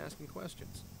badge and asking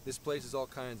questions. This place is all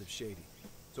kinds of shady,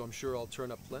 so I'm sure I'll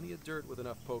turn up plenty of dirt with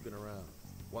enough poking around.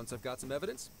 Once I've got some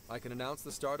evidence, I can announce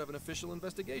the start of an official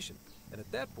investigation. And at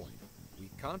that point, we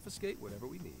confiscate whatever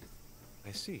we need.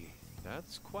 I see.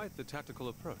 That's quite the tactical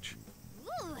approach.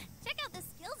 Ooh, check out the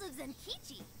skills of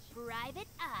Zenkichi. Private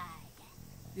eye.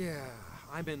 Yeah,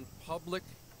 I'm in public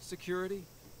security.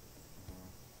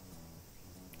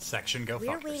 Section, go We're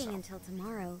fuck waiting yourself. until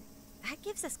tomorrow. That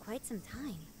gives us quite some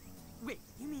time. Wait,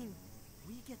 you mean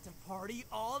we get to party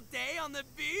all day on the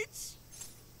beach?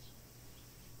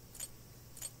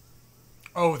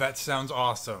 Oh, that sounds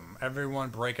awesome. Everyone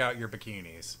break out your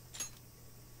bikinis.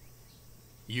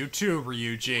 You too,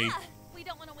 Ryuji. Yeah, we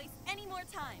don't want to waste any more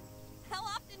time. How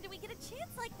often do we get a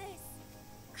chance like this?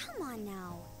 Come on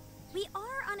now. We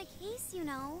are on a case, you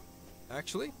know.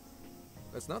 Actually,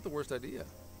 that's not the worst idea.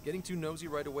 Getting too nosy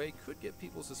right away could get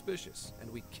people suspicious,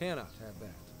 and we cannot have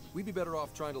that. We'd be better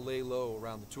off trying to lay low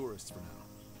around the tourists for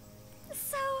now.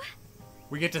 So...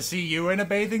 We get to see you in a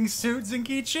bathing suit,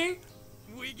 Zenkichi?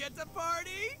 We get to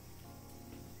party?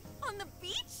 On the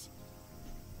beach?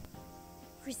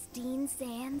 Pristine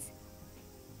sands.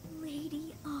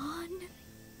 Lady on.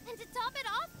 And to top it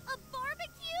off, a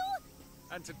barbecue?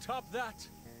 And to top that,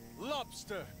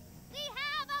 lobster! We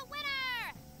have a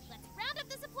winner! Let's round up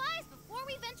the supplies before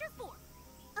we venture forth.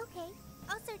 Okay,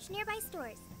 I'll search nearby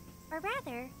stores. Or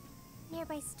rather,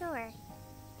 nearby store.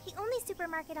 The only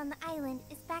supermarket on the island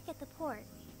is back at the port.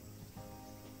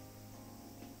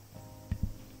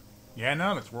 Yeah,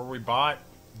 no, that's where we bought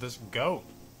this goat.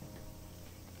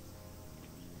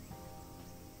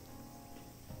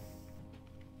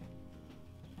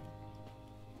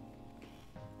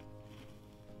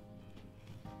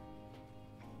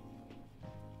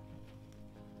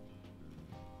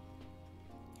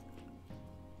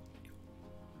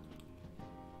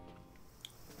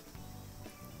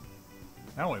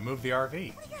 No, we moved the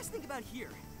RV. What do you guys think about here?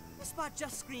 This spot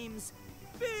just screams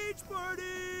beach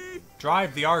party!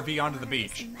 Drive the RV onto the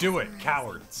beach. Do it,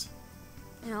 cowards.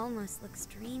 It almost looks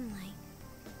dreamlike.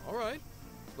 All right,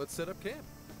 let's set up camp.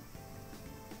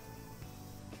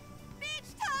 Beach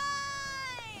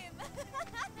time!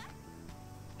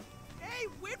 Hey,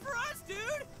 wait for us, dude!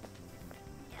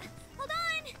 Hold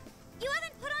on! You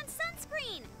haven't put on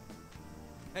sunscreen!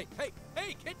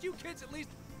 Hey, can't you kids at least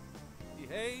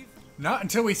behave? Not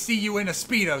until we see you in a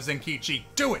Speedo, Zenkichi.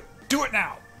 Do it! Do it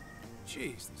now!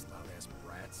 Jeez, these loud-ass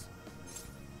brats.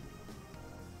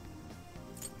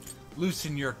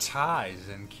 Loosen your ties,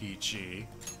 Zenkichi.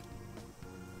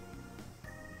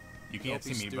 You can't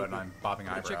see me, but I'm bobbing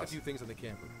I'll check a eyebrows. few things on the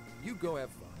camper. You go have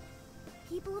fun.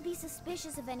 People will be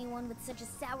suspicious of anyone with such a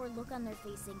sour look on their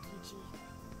face, Zenkichi.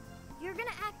 If you're gonna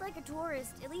act like a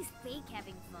tourist, at least fake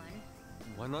having fun.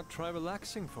 Why not try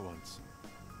relaxing for once?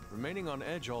 Remaining on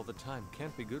edge all the time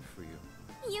can't be good for you.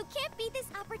 You can't beat this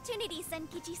opportunity,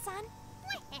 Zenkichi-san.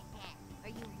 Are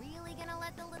you really gonna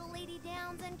let the little lady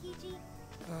down, Zenkichi?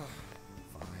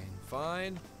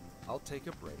 Fine. I'll take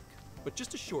a break. But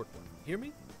just a short one. Hear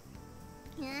me?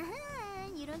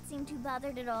 You don't seem too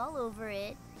bothered at all over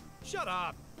it. Shut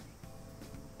up!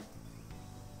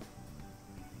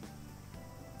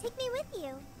 Take me with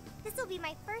you. This will be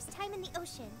my first time in the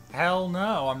ocean. Hell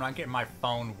no, I'm not getting my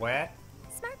phone wet.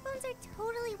 Smartphones are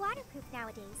totally waterproof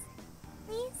nowadays.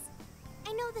 Please?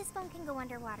 I know this phone can go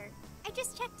underwater. I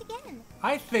just checked again.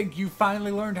 I think you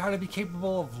finally learned how to be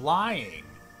capable of lying.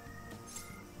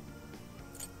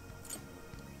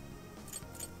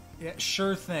 Yeah,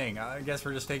 sure thing. I guess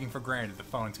we're just taking for granted the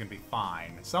phone's gonna be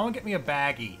fine. Someone get me a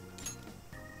baggie.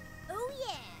 Oh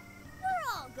yeah,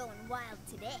 we're all going wild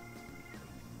today.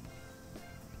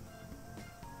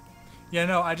 Yeah,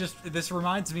 no, this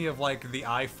reminds me of like the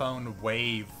iPhone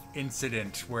wave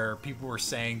incident where people were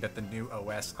saying that the new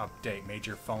OS update made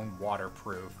your phone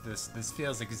waterproof. This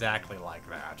feels exactly like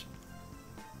that.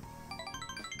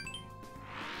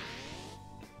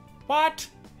 What?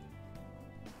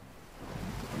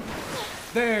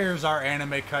 There's our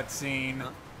anime cutscene.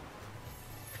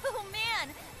 Oh man,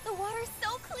 the water's so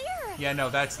clear! Yeah, no,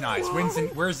 that's nice.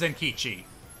 Where's Zenkichi?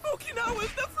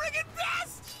 Okinawa's the friggin'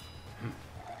 best!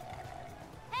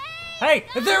 Hey,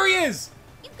 there he is!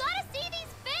 You gotta see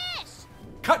these fish!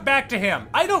 Cut back to him.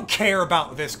 I don't care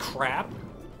about this crap.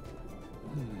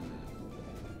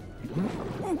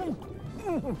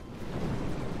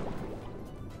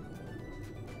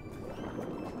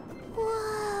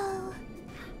 Whoa.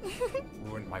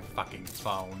 Ruined my fucking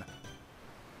phone.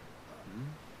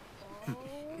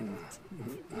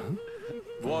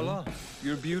 Voila,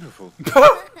 you're beautiful.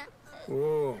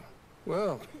 Whoa.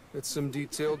 Well, it's some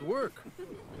detailed work.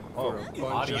 Oh,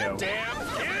 audio. What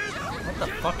the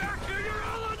fuck?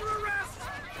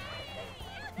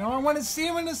 No, I want to see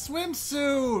him in a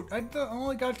swimsuit. I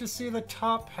only got to see the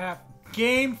top half.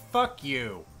 Game, fuck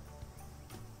you.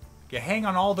 You hang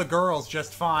on all the girls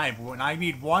just fine, but when I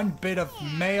need one bit of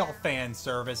male fan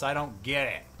service, I don't get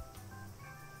it.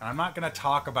 And I'm not gonna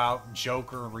talk about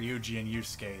Joker, Ryuji, and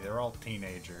Yusuke. They're all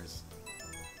teenagers.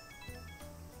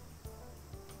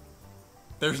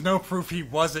 There's no proof he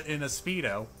wasn't in a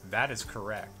Speedo. That is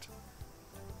correct.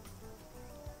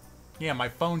 Yeah, my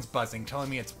phone's buzzing, telling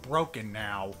me it's broken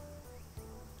now.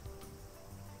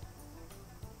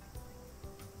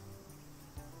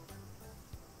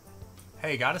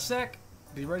 Hey, got a sec?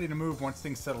 Be ready to move once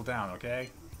things settle down,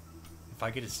 okay? If I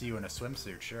get to see you in a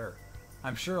swimsuit, sure.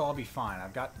 I'm sure I'll be fine.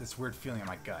 I've got this weird feeling in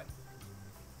my gut.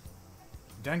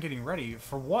 Done getting ready?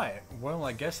 For what? Well,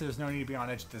 I guess there's no need to be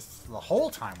on edge the whole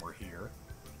time we're here.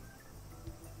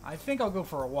 I think I'll go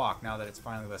for a walk now that it's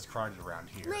finally less crowded around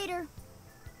here. Later.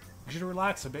 You should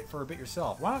relax for a bit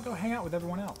yourself. Why not go hang out with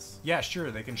everyone else? Yeah, sure,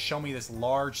 they can show me this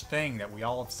large thing that we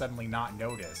all have suddenly not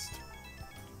noticed.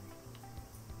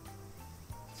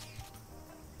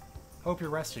 Hope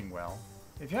you're resting well.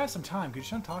 If you have some time, could you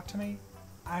come talk to me?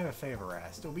 I have a favor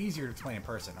asked. It'll be easier to explain in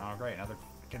person. Oh, great, another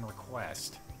fucking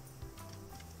request.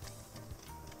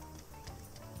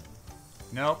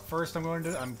 Nope, first I'm going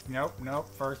to... nope,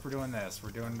 first we're doing this.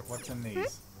 We're doing what's in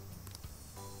these.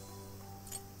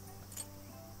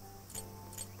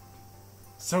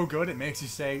 so good it makes you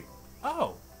say,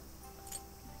 oh.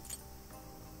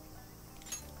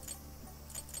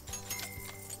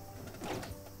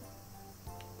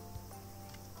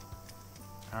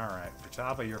 Alright,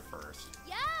 Futaba, you're first.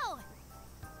 Yo!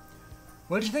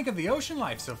 What did you think of the ocean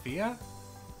life, Sophia?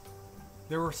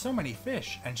 There were so many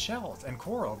fish and shells and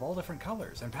coral of all different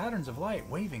colors and patterns of light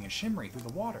waving and shimmering through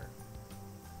the water.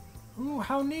 Ooh,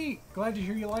 how neat! Glad to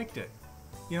hear you liked it.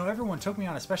 You know, everyone took me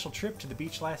on a special trip to the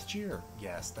beach last year.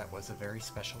 Yes, that was a very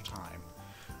special time.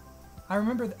 I'll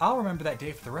remember that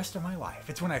day for the rest of my life.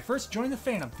 It's when I first joined the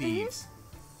Phantom Thieves.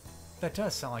 That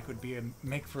does sound like it would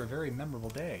make for a very memorable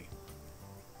day.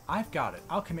 I've got it.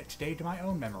 I'll commit today to my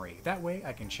own memory. That way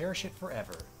I can cherish it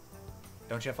forever.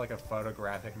 Don't you have like a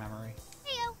photographic memory?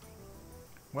 Heyo.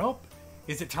 Well,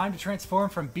 is it time to transform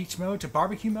from beach mode to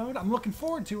barbecue mode? I'm looking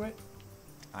forward to it.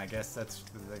 I guess that's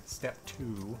like step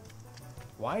 2.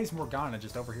 Why is Morgana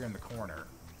just over here in the corner?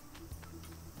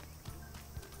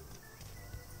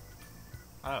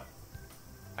 Oh.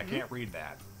 I can't read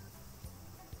that.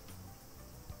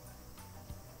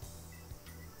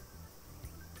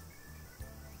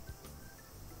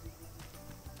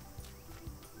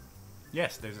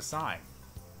 Yes, there's a sign.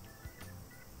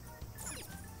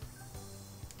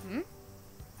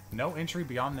 No entry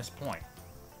beyond this point.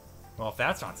 Well, if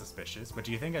that's not suspicious, but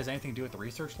do you think it has anything to do with the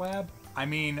research lab? I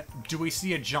mean, do we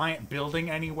see a giant building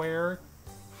anywhere?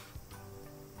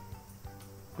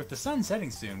 With the sun setting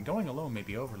soon, going alone may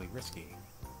be overly risky.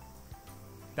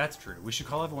 That's true. We should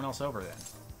call everyone else over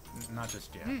then. Not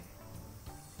just yet.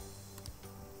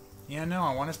 Yeah, no,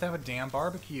 I want us to have a damn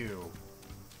barbecue.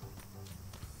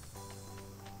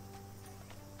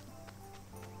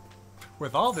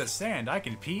 With all this sand, I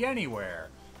can pee anywhere.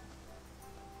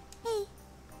 Hey.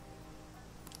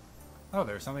 Oh,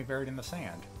 there's something buried in the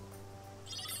sand.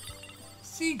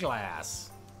 Sea glass.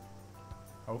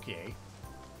 Okay.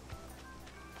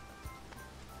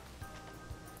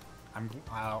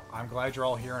 I'm glad you're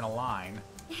all here in a line.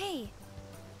 Hey.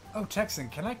 Oh, Texan,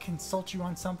 can I consult you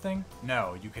on something?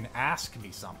 No, you can ask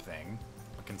me something.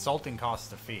 But consulting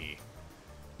costs a fee.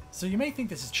 So you may think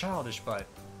this is childish, but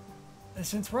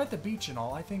since we're at the beach and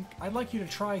all, I think I'd like you to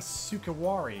try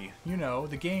Sukawari. You know,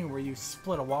 the game where you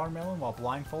split a watermelon while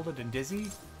blindfolded and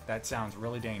dizzy. That sounds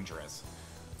really dangerous.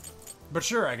 But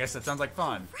sure, I guess that sounds like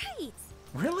fun. Right.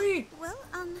 Really? Well,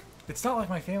 It's not like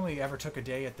my family ever took a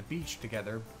day at the beach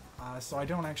together, so I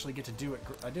don't actually get to do it.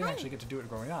 I didn't actually get to do it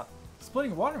growing up.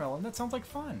 Splitting a watermelon, that sounds like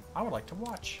fun. I would like to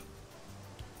watch.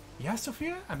 Yeah,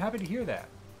 Sophia? I'm happy to hear that.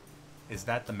 Is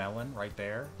that the melon right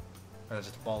there? Or is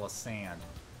it just a ball of sand?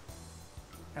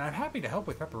 And I'm happy to help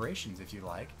with preparations if you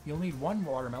like. You'll need 1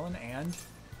 watermelon and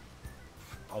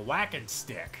a whacking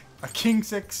stick. A king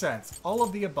 6 cents. All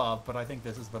of the above, but I think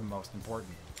this is the most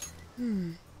important.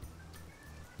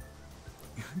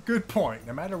 Good point.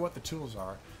 No matter what the tools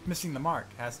are, missing the mark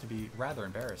has to be rather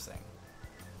embarrassing.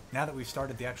 Now that we've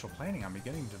started the actual planning, I'm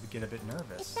beginning to get a bit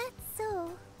nervous. If that's so...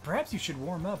 Perhaps you should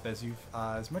warm up as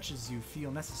much as you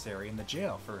feel necessary in the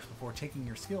jail first before taking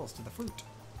your skills to the fruit.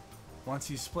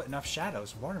 Once you split enough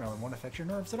shadows, watermelon won't affect your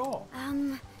nerves at all.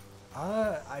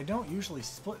 I don't usually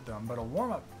split them, but a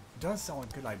warm-up does sound like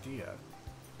a good idea.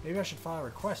 Maybe I should file a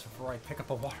request before I pick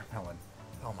up a watermelon.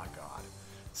 Oh my god.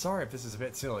 Sorry if this is a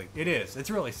bit silly. It is.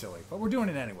 It's really silly, but we're doing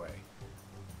it anyway.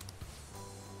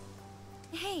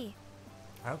 Hey.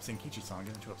 I hope Zenkichi-san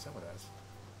isn't too upset with us.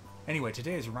 Anyway,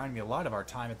 today has reminded me a lot of our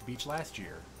time at the beach last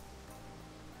year.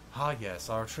 Ah yes,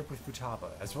 our trip with Futaba,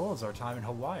 as well as our time in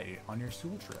Hawaii on your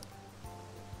school trip.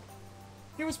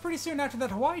 It was pretty soon after that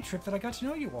Hawaii trip that I got to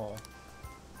know you all.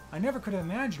 I never could have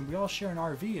imagined we all share an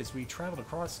RV as we traveled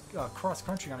across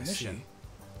country on a mission.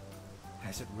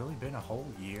 Has it really been a whole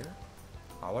year?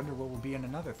 I wonder what will be in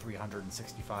another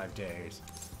 365 days.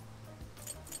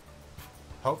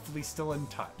 Hopefully still in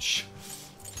touch.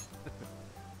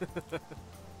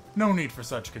 No need for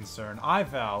such concern. I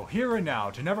vow, here and now,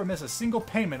 to never miss a single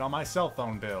payment on my cell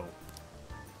phone bill.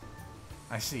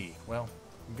 I see. Well,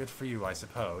 good for you, I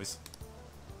suppose.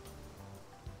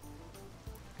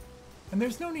 And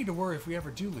there's no need to worry if we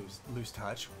ever do lose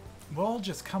touch. We'll all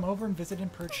just come over and visit in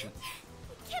person.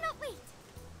 I cannot wait.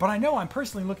 But I know I'm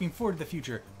personally looking forward to the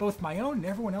future, both my own and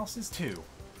everyone else's too.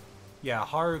 Yeah,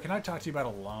 Haru, can I talk to you about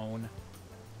a loan?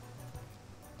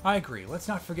 I agree. Let's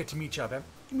not forget to meet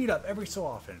up every so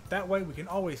often. That way we can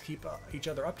always keep each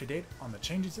other up to date on the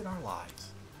changes in our lives.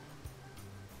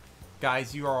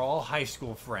 Guys, you are all high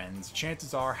school friends.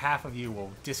 Chances are half of you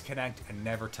will disconnect and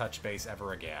never touch base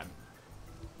ever again.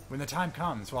 When the time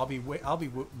comes, well, I'll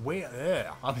be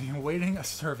awaiting a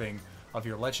serving of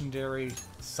your legendary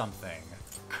something.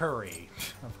 Curry,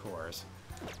 of course.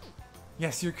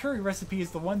 Yes, your curry recipe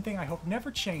is the one thing I hope never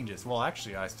changes. Well,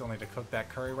 actually, I still need to cook that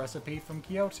curry recipe from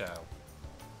KYOTO.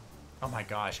 Oh my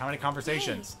gosh, how many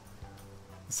conversations?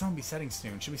 The sun will be setting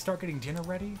soon. Should we start getting dinner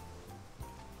ready?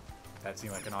 That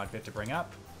seemed like an odd bit to bring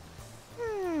up.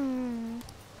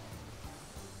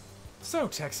 So,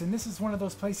 Texan, this is one of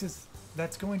those places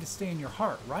that's going to stay in your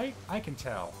heart, right? I can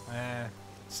tell.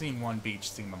 Seeing one beach,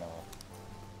 seen them all.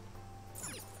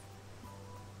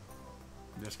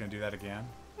 I'm just gonna do that again.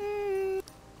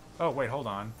 Oh, wait, hold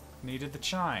on. Needed the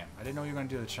chime. I didn't know you were gonna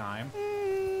do the chime.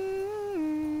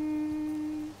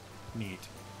 Neat.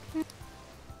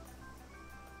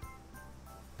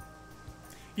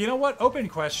 You know what? Open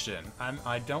question.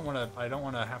 I don't want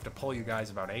to have to pull you guys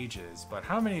about ages, but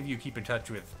how many of you keep in touch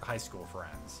with high school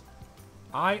friends?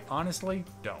 I honestly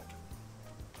don't.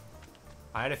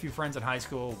 I had a few friends in high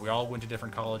school. We all went to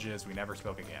different colleges. We never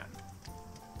spoke again.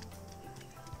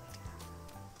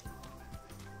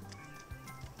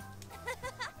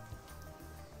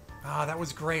 Ah, that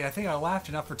was great. I think I laughed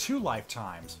enough for 2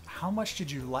 lifetimes. How much did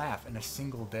you laugh in a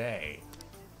single day?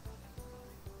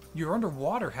 You were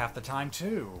underwater half the time,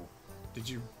 too. Did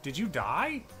you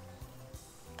die?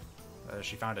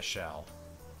 She found a shell.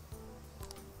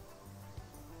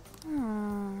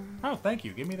 Oh, thank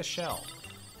you. Give me the shell.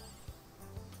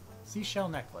 Seashell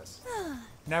necklace.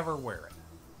 Never wear it.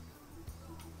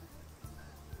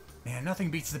 Man,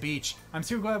 nothing beats the beach. I'm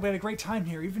so glad we had a great time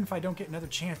here, even if I don't get another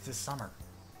chance this summer.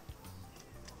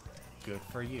 Good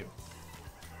for you.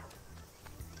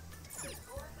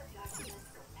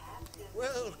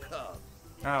 Welcome.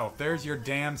 Oh, there's your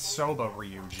damn soba,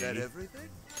 Ryuji. Is that everything?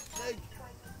 Thank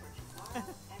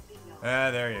you.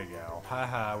 There you go.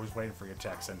 Haha, I was waiting for you,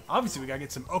 Texan. Obviously, we gotta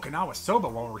get some Okinawa soba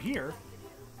while we're here.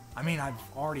 I mean, I've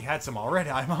already had some already.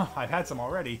 I've had some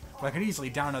already, but I could easily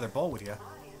down another bowl with you.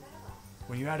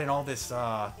 When you add in all this,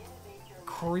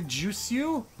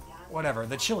 Korijusu? Whatever,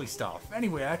 the chili stuff.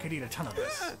 Anyway, I could eat a ton of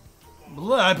this.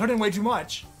 Blah, I put in way too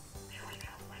much.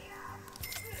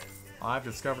 I've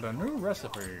discovered a new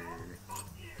recipe.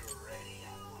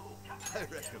 I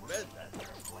recommend that.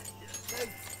 Thank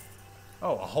you.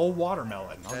 Oh, a whole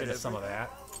watermelon. I'll get us some of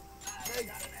that.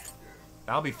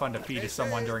 That'll be fun to feed to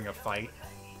someone during a fight.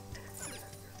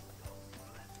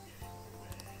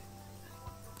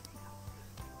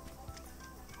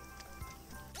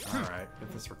 Alright,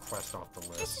 get this request off the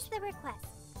list. This is the request.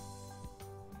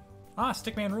 Ah,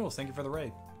 Stickman Rules, thank you for the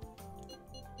raid.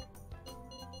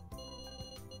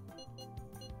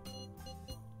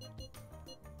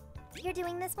 You're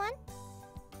doing this one?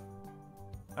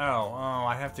 Oh,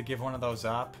 I have to give one of those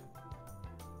up?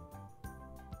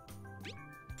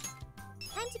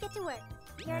 Time to get to work.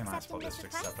 You're Am I accepting supposed this to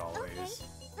request? accept all Okay. these?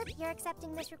 You're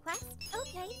accepting this request?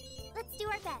 Okay. Let's do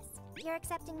our best. You're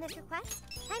accepting this request?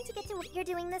 Time to get to work. You're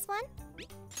doing this one?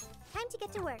 Time to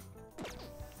get to work.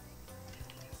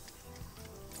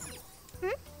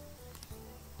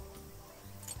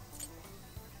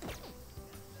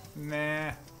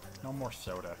 Nah, no more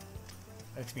soda.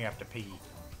 Makes me have to pee.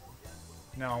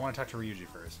 No, I want to talk to Ryuji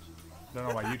first. Don't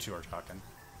know why you two are talking.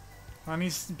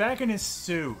 He's back in his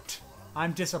suit.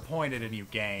 I'm disappointed in you,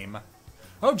 game.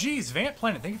 Oh, geez, Vamp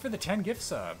Planet, thank you for the 10 gift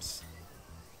subs.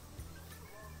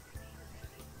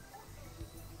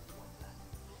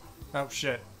 Oh,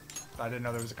 shit. I didn't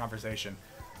know there was a conversation.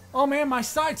 Oh, man, my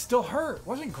side still hurt.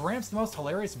 Wasn't Gramps the most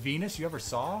hilarious Venus you ever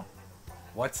saw?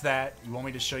 What's that? You want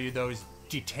me to show you those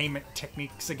detainment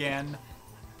techniques again?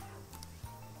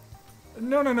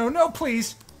 No, no, no, no,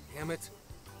 please! Damn it.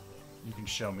 You can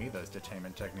show me those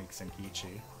detainment techniques,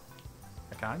 Zenkichi.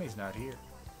 Economy's not here.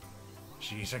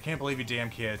 Jeez, I can't believe you damn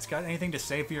kids. Got anything to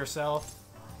say for yourself?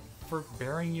 For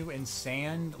burying you in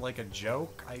sand like a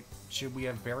joke? Should we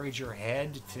have buried your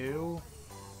head, too?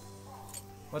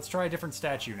 Let's try a different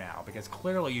statue now, because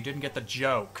clearly you didn't get the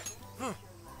joke.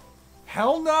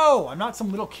 Hell no! I'm not some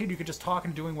little kid who could just talk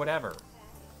and doing whatever.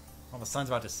 Well, the sun's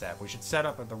about to set. We should set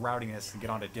up the rowdiness and get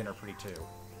on to dinner pretty too.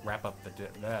 Wrap up the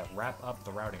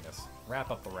rowdiness.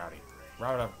 Wrap up the rowdy.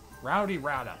 Rowdy.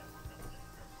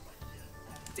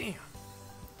 Damn.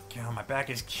 God, my back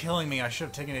is killing me. I should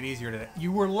have taken it easier today.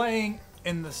 You were laying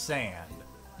in the sand.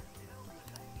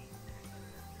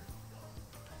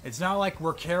 It's not like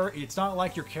it's not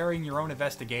like you're carrying your own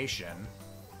investigation.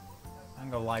 I'm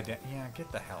gonna lie down. Yeah,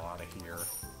 get the hell out of here.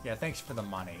 Yeah, thanks for the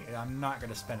money. I'm not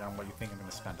gonna spend it on what you think I'm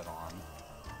gonna spend it on.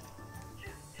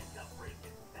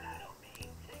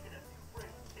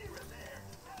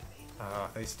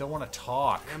 They still want to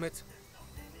talk. Damn it.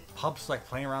 Pubs like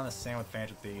playing around the sand with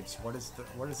Phantom Thieves. What is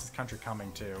this country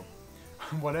coming to?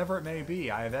 Whatever it may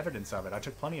be, I have evidence of it. I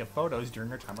took plenty of photos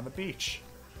during our time on the beach.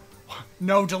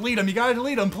 No, delete them. You gotta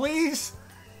delete them, please.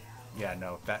 Yeah,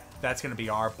 no, that's gonna be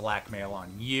our blackmail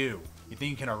on you. You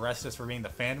think you can arrest us for being the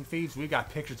Phantom Thieves? We got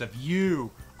pictures of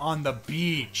you on the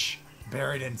beach,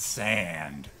 buried in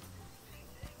sand.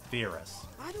 Theorists.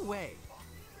 By the way.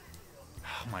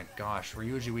 Oh my gosh,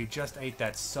 Ryuji, we just ate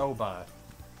that soba.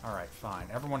 Alright, fine.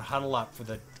 Everyone huddle up for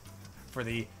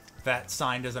the that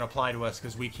sign doesn't apply to us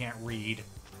because we can't read.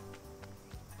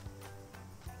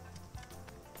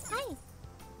 Hi.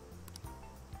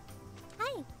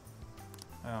 Hi.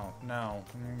 Oh, no.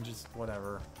 Just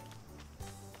whatever.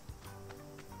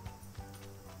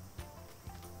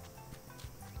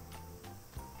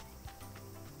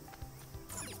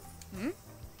 Hmm?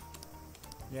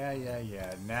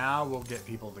 Yeah. Now we'll get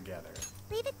people together.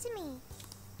 Leave it to me.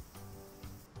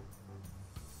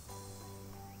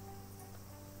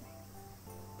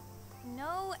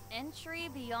 No entry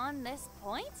beyond this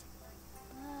point?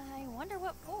 I wonder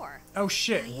what for. Oh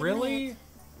shit, really? It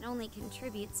only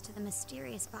contributes to the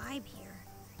mysterious vibe here.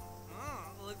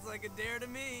 Oh, looks like a dare to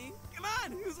me. Come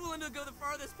on, who's willing to go the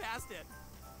farthest past it?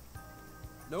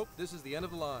 Nope, this is the end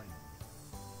of the line.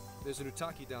 There's an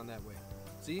Utaki down that way.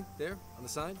 See, there, on the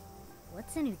sign?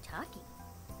 What's an Utaki?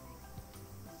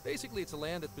 Basically, it's a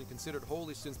land that's been considered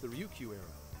holy since the Ryukyu era.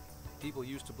 People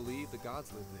used to believe the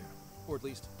gods lived there, or at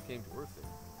least came to Earth there.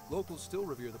 Locals still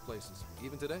revere the places,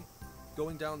 even today.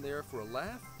 Going down there for a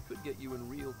laugh could get you in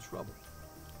real trouble.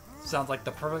 Sounds like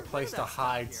the perfect place to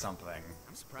hide something.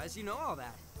 I'm surprised you know all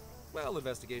that. Well,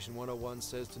 Investigation 101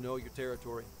 says to know your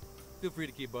territory. Feel free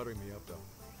to keep buttering me up, though.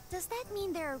 Does that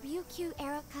mean there are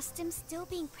Ryukyu-era customs still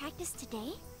being practiced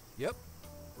today? Yep.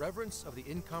 Reverence of the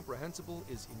incomprehensible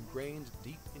is ingrained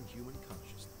deep in human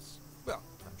consciousness. Well,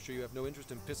 I'm sure you have no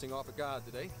interest in pissing off a god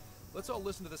today. Let's all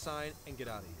listen to the sign and get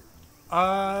out of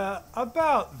here.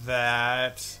 About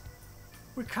that,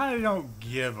 we kind of don't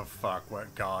give a fuck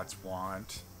what gods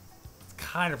want. It's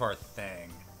kind of our thing.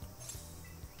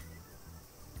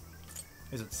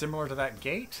 Is it similar to that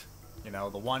gate? You know,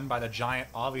 the one by the giant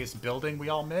obvious building we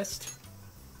all missed?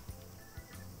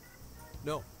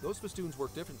 No, those festoons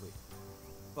work differently.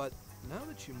 But now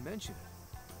that you mention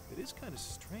it, it is kind of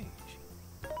strange.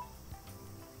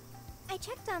 I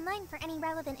checked online for any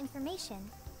relevant information,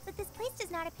 but this place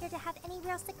does not appear to have any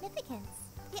real significance.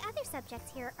 The other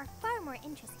subjects here are far more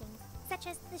interesting, such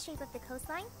as the shape of the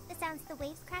coastline, the sounds of the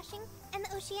waves crashing, and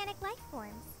the oceanic life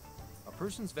forms. A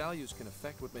person's values can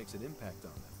affect what makes an impact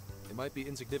on them. It might be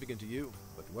insignificant to you,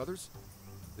 but to others,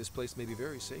 this place may be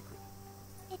very sacred.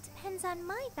 It depends on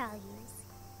my values.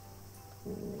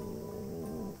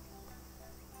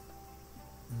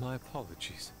 My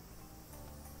apologies.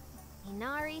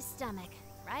 Inari's stomach.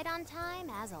 Right on time,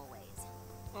 as always.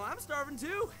 Well, I'm starving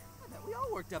too. I bet we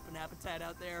all worked up an appetite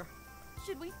out there.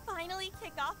 Should we finally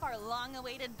kick off our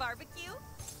long-awaited barbecue?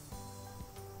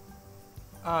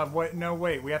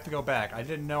 Wait, we have to go back. I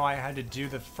didn't know I had to do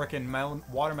the frickin'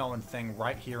 watermelon thing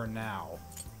right here and now.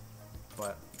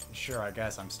 But, sure, I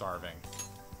guess I'm starving.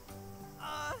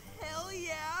 Hell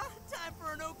yeah! Time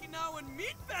for an Okinawan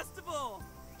meat festival!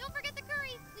 Don't forget the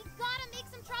curry! We gotta make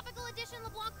some tropical edition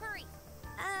LeBlanc curry!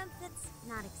 That's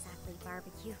not exactly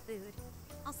barbecue food.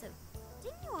 Also,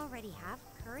 didn't you already have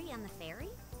curry on the ferry?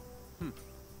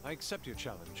 I accept your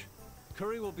challenge.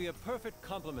 Curry will be a perfect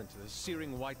complement to the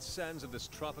searing white sands of this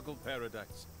tropical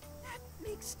paradise. That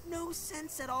makes no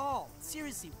sense at all.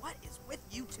 Seriously, what is with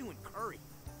you two and curry?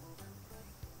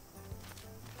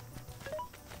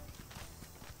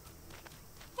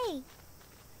 Hey.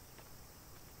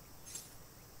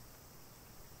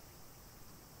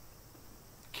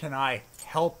 Can I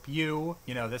help you?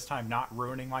 You know, this time not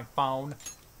ruining my phone.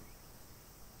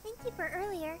 Thank you for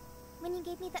earlier. When you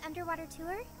gave me the underwater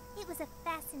tour, it was a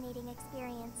fascinating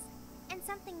experience. And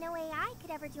something no AI could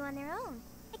ever do on their own.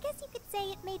 I guess you could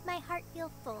say it made my heart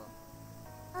feel full.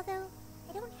 Although,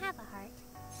 I don't have a heart.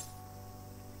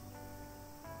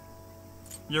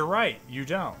 You're right, you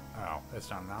don't. Oh, that's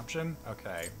not an option?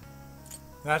 Okay.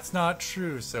 That's not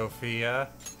true, Sophia.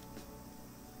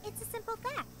 It's a simple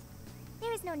fact.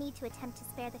 There is no need to attempt to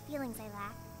spare the feelings I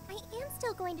lack. I am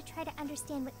still going to try to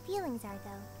understand what feelings are,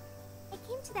 though. I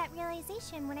came to that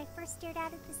realization when I first stared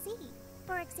out at the sea.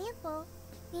 For example,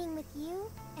 being with you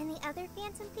and the other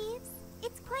Phantom Thieves,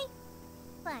 it's quite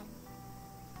fun.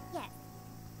 Yes,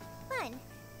 fun.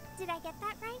 Did I get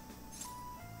that right?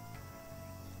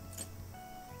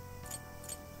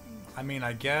 I mean,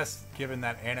 I guess, given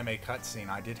that anime cutscene,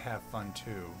 I did have fun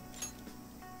too.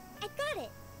 I got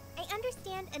it. I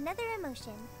understand another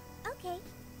emotion. Okay.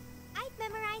 I've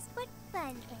memorized what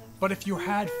fun is. But if you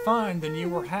had fun, then you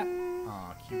were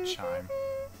Aw, cute chime.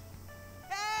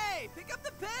 Hey, pick up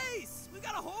the pace! We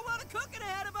got a whole lot of cooking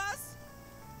ahead of us!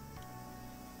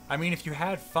 I mean, if you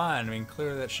had fun, I mean,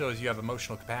 clearly that shows you have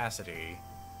emotional capacity.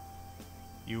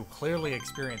 You clearly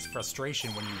experience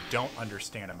frustration when you don't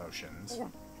understand emotions.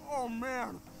 Oh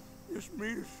man, this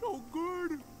meat is so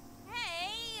good.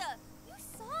 Hey! You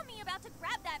saw me about to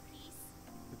grab that piece.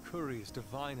 The curry is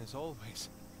divine as always.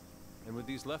 And with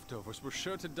these leftovers, we're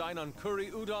sure to dine on curry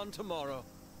udon tomorrow.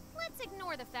 Let's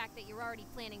ignore the fact that you're already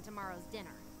planning tomorrow's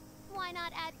dinner. Why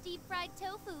not add deep-fried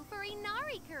tofu for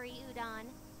Inari curry udon?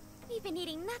 We've been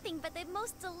eating nothing but the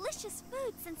most delicious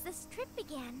food since this trip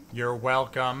began. You're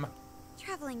welcome.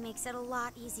 Traveling makes it a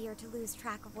lot easier to lose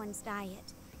track of one's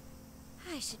diet.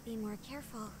 I should be more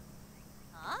careful.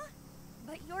 Huh?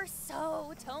 But you're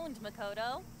so toned,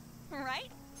 Makoto. Right?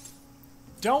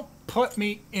 Don't put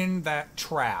me in that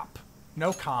trap.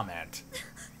 No comment.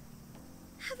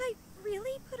 Have I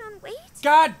really put on weight?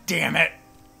 God damn it!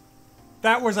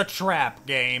 That was a trap,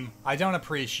 game. I don't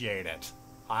appreciate it.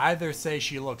 I either say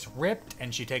she looks ripped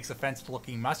and she takes offense to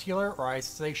looking muscular, or I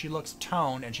say she looks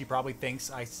toned and she probably thinks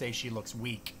I say she looks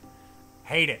weak.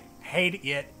 Hate it. Hate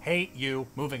it. Hate you.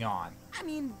 Moving on. I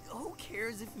mean, who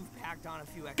cares if you've packed on a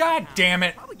few extra God pounds? damn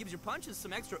it! Probably gives your punches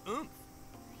some extra oomph.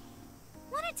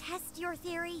 Want to test your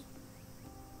theory?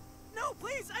 No,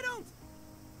 please, I don't!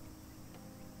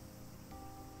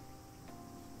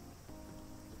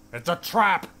 It's a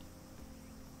trap!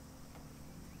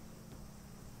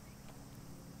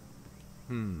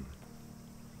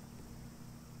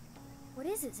 What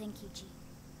is it, Zenkichi?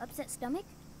 Upset stomach?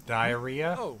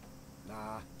 Diarrhea? Oh,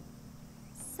 nah.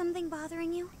 Something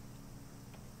bothering you?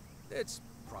 It's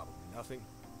probably nothing.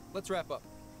 Let's wrap up.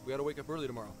 We gotta wake up early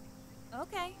tomorrow.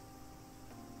 Okay.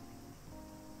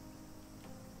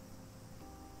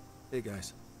 Hey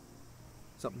guys.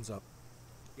 Something's up.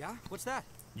 Yeah? What's that?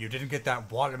 You didn't get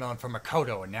that watermelon from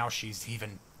Makoto, and now she's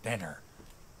even thinner.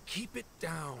 Keep it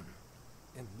down.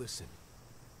 And listen.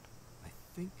 I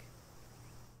think...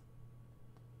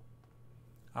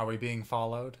 Are we being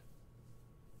followed?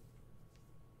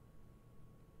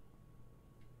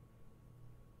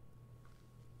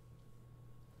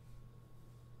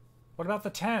 What about the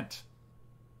tent?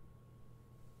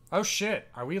 Oh shit,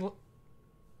 are we...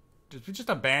 Did we just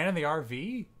abandon the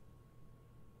RV?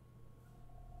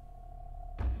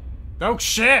 Oh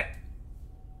shit!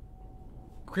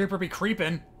 Creeper be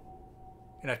creepin'.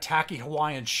 In a tacky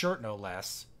Hawaiian shirt, no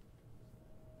less.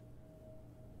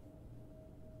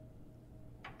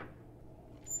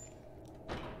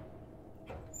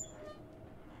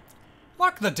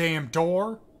 Lock the damn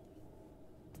door!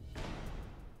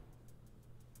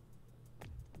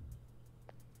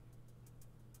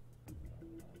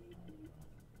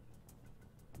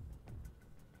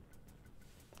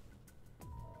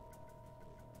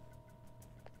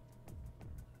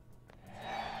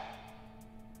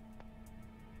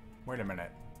 Wait a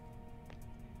minute.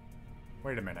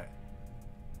 Wait a minute.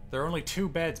 There are only 2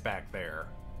 beds back there.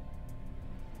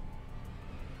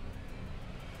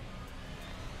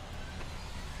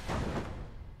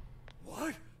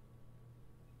 What?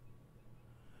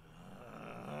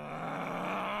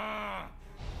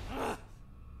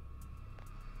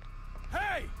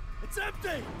 Hey! It's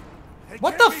empty! They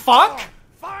What can't the be fuck? far.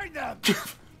 Find them!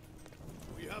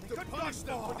 We have to punish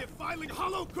them for defiling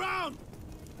hollow ground!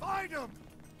 Find them!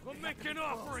 We'll make an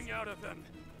offering out of them.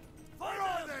 Where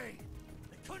are they?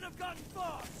 They couldn't have gotten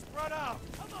far. Spread out.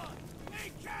 Come on.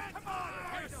 We can't. Come on.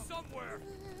 Here somewhere.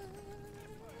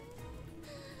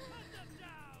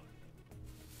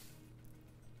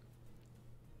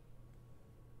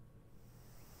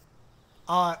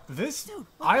 This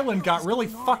island got really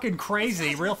fucking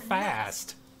crazy real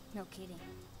fast. No kidding.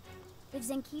 If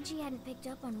Zenkichi hadn't picked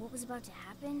up on what was about to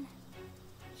happen...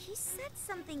 He said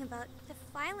something about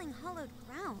defiling hollowed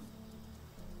ground.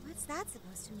 What's that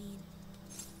supposed to mean?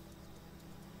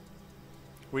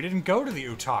 We didn't go to the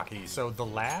Utaki, so the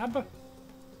lab?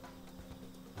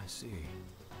 I see.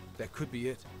 That could be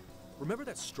it. Remember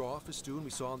that straw festoon we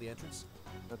saw on the entrance?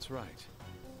 That's right.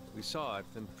 We saw it,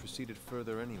 then proceeded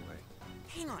further anyway.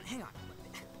 Hang on.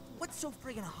 What's so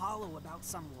friggin' hollow about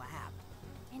some lab?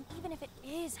 And even if it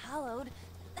is hollowed,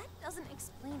 that doesn't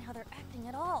explain how they're acting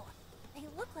at all. They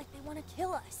look like they want to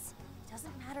kill us. It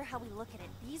doesn't matter how we look at it.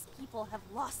 These people have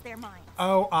lost their minds.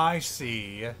 Oh, I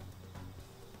see.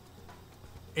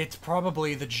 It's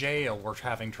probably the jail we're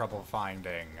having trouble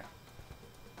finding.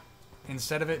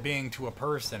 Instead of it being to a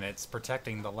person, it's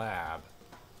protecting the lab.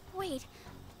 Wait,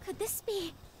 could this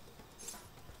be...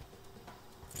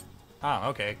 Oh,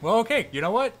 okay. Well, okay. You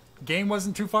know what? Game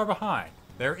wasn't too far behind.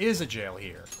 There is a jail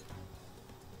here.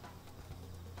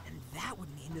 And that would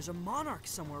mean there's a monarch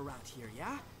somewhere around here,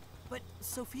 yeah? But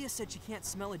Sophia said she can't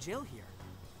smell a jail here.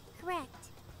 Correct.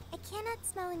 I cannot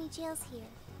smell any jails here.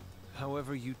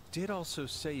 However, you did also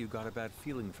say you got a bad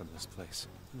feeling from this place.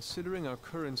 Considering our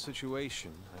current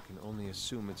situation, I can only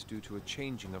assume it's due to a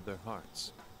changing of their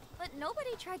hearts. But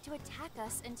nobody tried to attack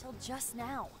us until just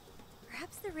now.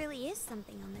 Perhaps there really is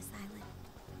something on this island.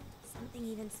 Something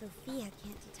even Sophia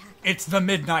can't detect. It's the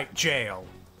Midnight Jail.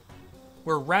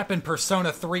 We're wrapping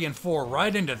Persona 3 and 4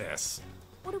 right into this.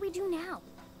 What do we do now?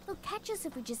 They'll catch us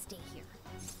if we just stay here.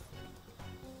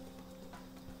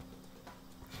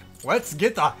 Let's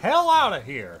get the hell out of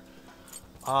here.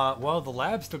 Well, the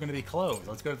lab's still going to be closed.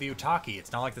 Let's go to the Utaki.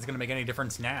 It's not like that's going to make any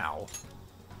difference now.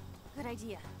 Good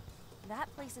idea.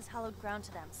 That place is hallowed ground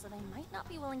to them, so they might not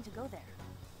be willing to go there.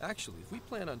 Actually, if we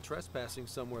plan on trespassing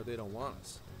somewhere they don't want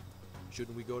us,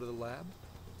 shouldn't we go to the lab?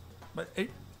 But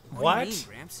What do you mean,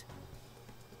 Gramps?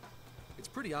 It's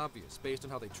pretty obvious, based on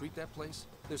how they treat that place,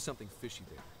 there's something fishy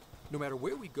there. No matter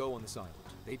where we go on this island,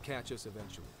 they'd catch us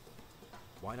eventually.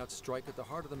 Why not strike at the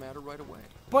heart of the matter right away?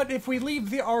 But if we leave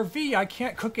the RV, I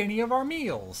can't cook any of our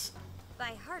meals.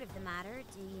 By heart of the matter,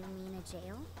 do you mean a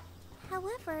jail?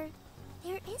 However,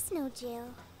 there is no jail.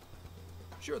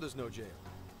 Sure there's no jail,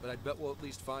 but I bet we'll at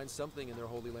least find something in their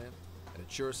holy land. And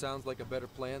it sure sounds like a better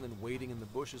plan than waiting in the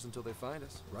bushes until they find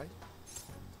us, right?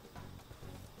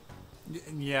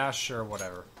 Yeah, sure,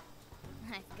 whatever.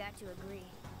 I've got to agree.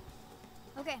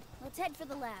 Okay, let's head for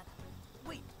the lab.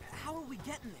 Wait, how are we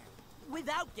getting there?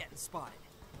 Without getting spotted?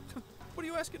 What are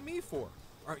you asking me for?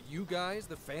 Aren't you guys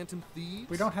the Phantom Thieves?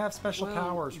 We don't have special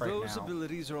powers right those now.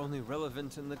 abilities are only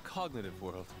relevant in the cognitive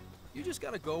world. You just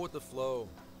gotta go with the flow.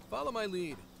 Follow my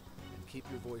lead, and keep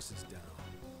your voices down.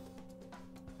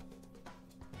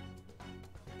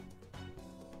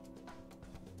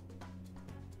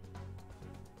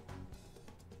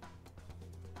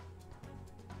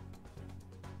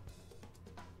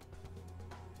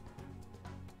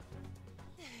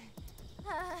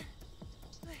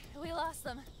 We lost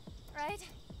them, right?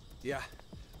 Yeah,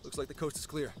 looks like the coast is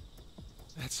clear.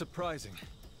 That's surprising.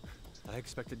 I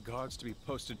expected guards to be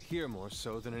posted here more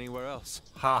so than anywhere else.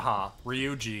 Haha,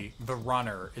 Ryuji, the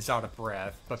runner, is out of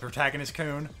breath, but protagonist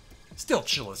Kun, still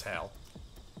chill as hell.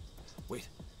 Wait,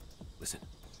 listen.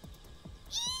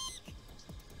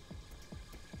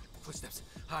 Footsteps,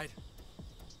 hide.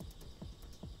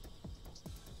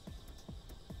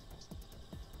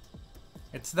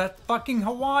 It's that fucking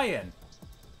Hawaiian.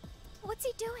 What's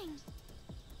he doing?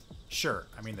 Sure,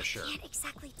 I mean the sure. Can't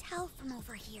exactly tell from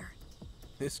over here.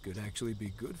 This could actually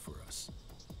be good for us.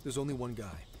 There's only one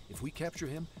guy. If we capture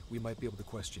him, we might be able to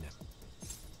question him.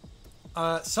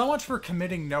 So much for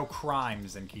committing no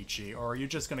crimes, Zenkichi, or are you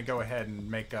just gonna go ahead and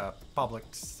make a public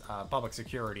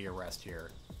security arrest here?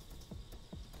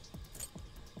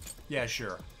 Yeah,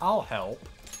 sure. I'll help.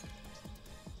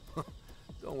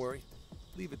 Don't worry.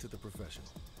 Leave it to the professional.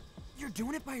 You're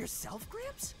doing it by yourself,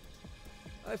 Gramps?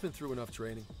 I've been through enough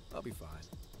training. I'll be fine.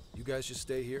 You guys just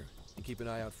stay here and keep an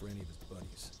eye out for any of his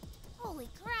buddies. Holy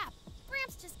crap!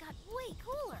 Gramps just got way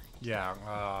cooler. Yeah,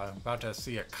 about to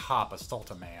see a cop assault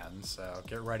a man, so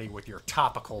get ready with your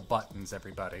topical buttons,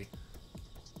 everybody.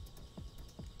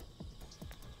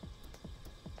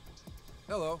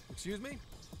 Hello, excuse me?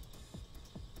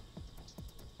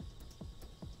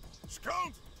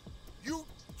 Scout! You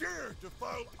dare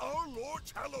defile our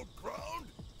Lord's hallowed ground?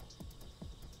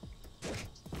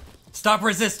 Stop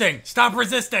resisting! Stop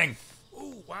resisting!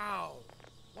 Oh, wow.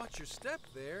 Watch your step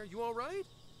there. You all right?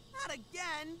 Not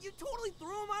again! You totally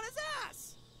threw him on his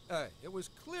ass! Hey, it was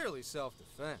clearly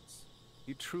self-defense.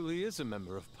 He truly is a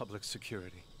member of public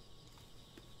security.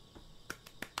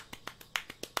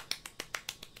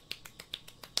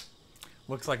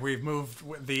 Looks like we've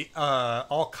moved the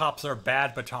all cops are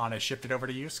bad baton has shifted over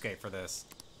to Yusuke for this.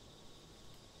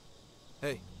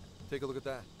 Hey, take a look at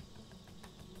that.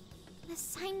 The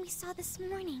sign we saw this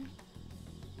morning.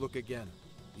 Look again.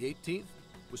 The 18th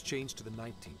was changed to the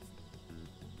 19th.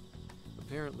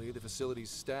 Apparently, the facility's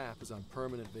staff is on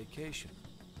permanent vacation,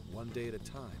 one day at a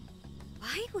time.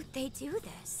 Why would they do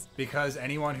this? Because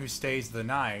anyone who stays the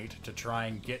night to try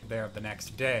and get there the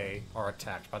next day are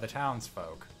attacked by the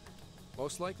townsfolk.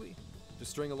 Most likely, to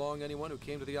string along anyone who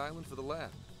came to the island for the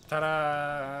lab.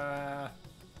 Ta-da!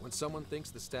 When someone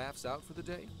thinks the staff's out for the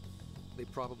day, they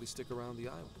probably stick around the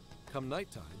island. Come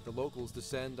nighttime, the locals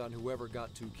descend on whoever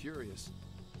got too curious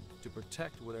to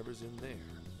protect whatever's in there.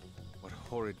 What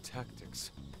horrid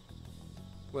tactics.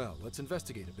 Well, let's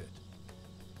investigate a bit.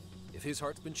 If his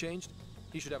heart's been changed,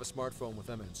 he should have a smartphone with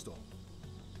Emma installed.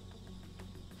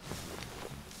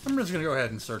 I'm just gonna go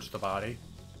ahead and search the body.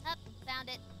 Up, found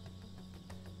it.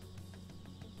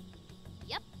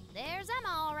 Yep, there's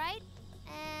Emma, all right.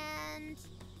 And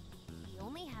he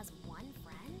only has one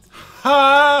friend?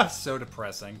 Ha! So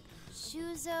depressing.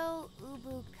 Shuzo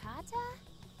Ubukata?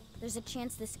 There's a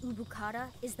chance this Ubukata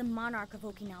is the monarch of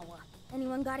Okinawa.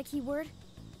 Anyone got a keyword?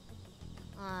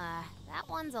 That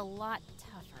one's a lot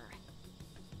tougher.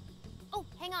 Oh,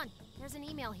 hang on. There's an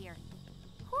email here.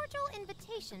 Cordial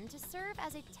invitation to serve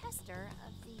as a tester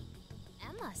of the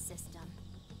Emma system.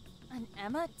 An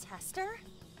Emma tester?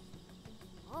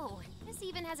 Oh, this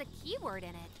even has a keyword in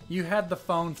it. You had the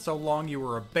phone so long you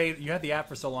were a beta. You had the app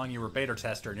for so long you were a beta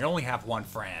tester, and you only have one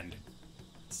friend.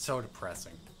 It's so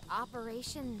depressing.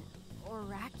 Operation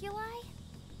Oraculi?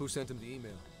 Who sent him the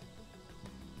email?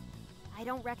 I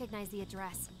don't recognize the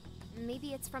address.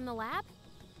 Maybe it's from the lab?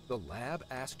 The lab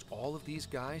asked all of these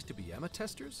guys to be Emma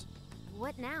testers?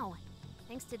 What now?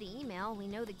 Thanks to the email, we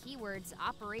know the keywords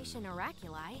Operation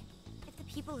Oraculi. If the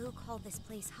people who called this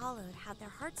place Hallowed had their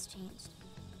hearts changed,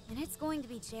 then it's going to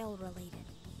be jail-related,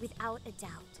 without a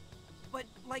doubt. But,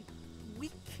 like, we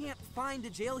can't find a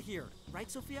jail here,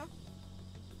 right, Sophia?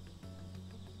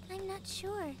 I'm not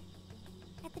sure.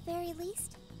 At the very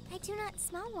least, I do not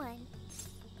smell one.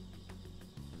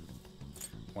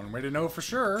 One way to know for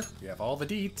sure, you have all the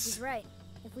deets. He's right.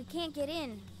 If we can't get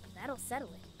in, that'll settle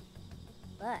it.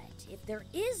 But if there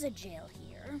is a jail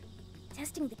here,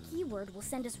 testing the keyword will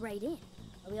send us right in.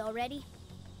 Are we all ready?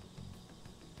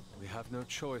 We have no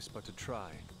choice but to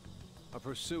try. Our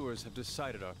pursuers have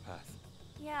decided our path.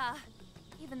 Yeah.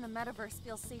 Even the metaverse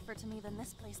feels safer to me than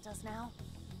this place does now.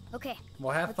 Okay.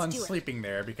 We'll have fun sleeping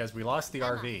there because we lost the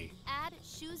Emma, RV. Add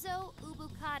Shuzo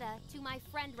Ubukata to my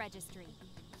friend registry.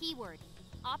 Keyword,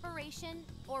 Operation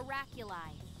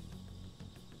Oraculi.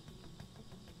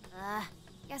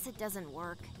 Guess it doesn't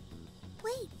work.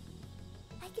 Wait,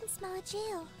 I can smell a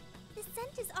jail. The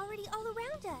scent is already all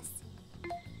around us.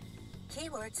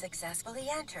 Keyword successfully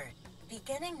entered.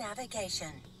 Beginning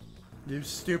navigation. You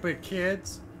stupid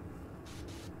kids.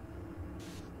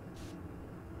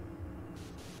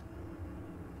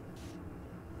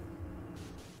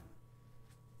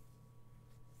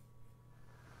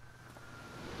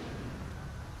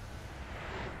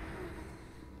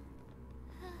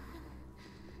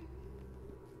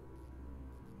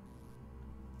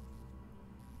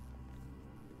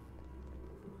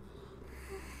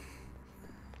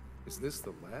 Is this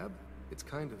the lab? It's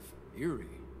kind of eerie.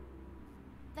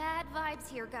 Bad vibes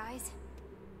here, guys.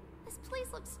 This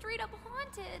place looks straight up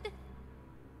haunted.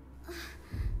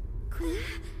 Queen,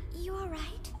 you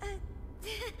alright?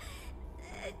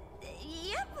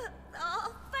 Yep,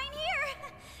 all fine here.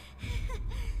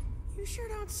 You sure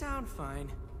don't sound fine.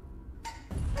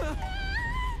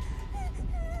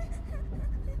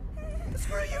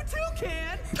 Screw you too,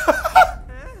 Can!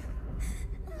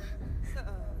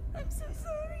 I'm so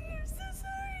sorry, I'm so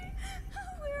sorry.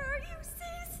 Where are you,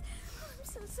 sis? I'm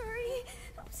so sorry.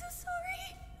 I'm so sorry.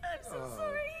 I'm so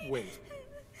sorry. Wait.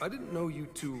 I didn't know you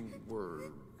two were...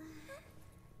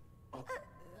 No.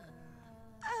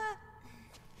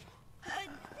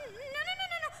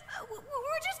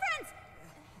 We're just friends.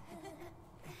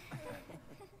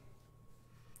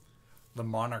 The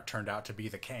monarch turned out to be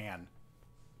the can.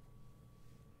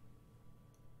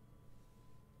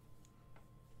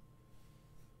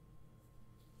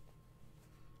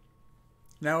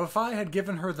 Now, if I had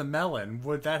given her the melon,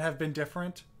 would that have been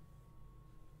different?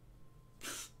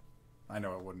 I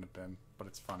know it wouldn't have been, but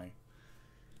it's funny.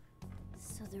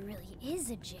 So there really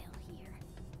is a jail here.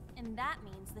 And that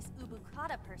means this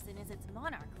Ubukata person is its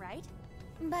monarch, right?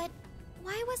 But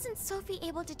why wasn't Sophie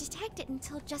able to detect it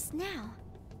until just now?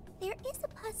 There is a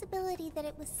possibility that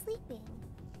it was sleeping.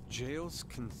 Jails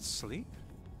can sleep?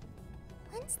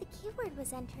 Once the keyword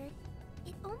was entered,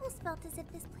 it almost felt as if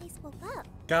this place woke up.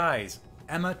 Guys,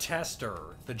 Emma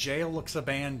Tester. The jail looks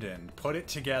abandoned. Put it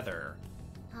together.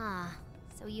 Huh.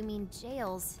 So you mean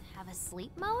jails have a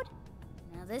sleep mode?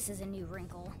 Now this is a new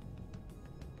wrinkle.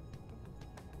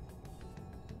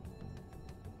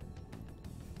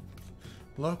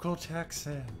 Local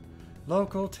Texan.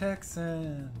 Local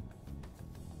Texan.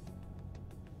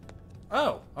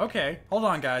 Oh, okay. Hold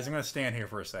on, guys. I'm going to stand here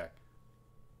for a sec.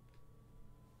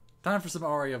 Time for some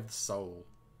Aria of the Soul.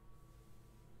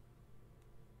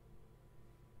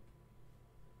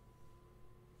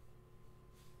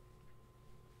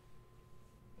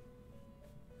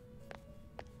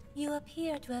 You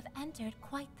appear to have entered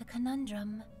quite the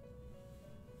conundrum.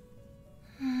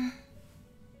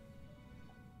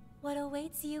 What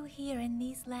awaits you here in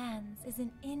these lands is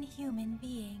an inhuman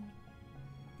being.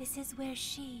 This is where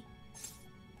she...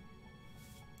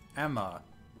 Emma,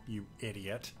 you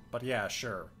idiot. But yeah,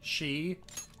 sure. She...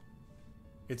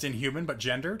 It's inhuman, but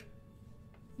gendered?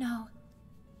 No.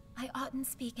 I oughtn't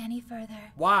speak any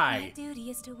further. Why? My duty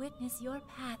is to witness your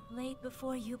path laid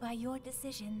before you by your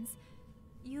decisions.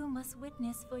 You must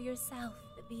witness for yourself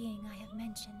the being I have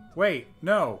mentioned. Wait,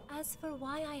 no. As for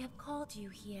why I have called you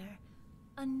here,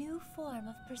 a new form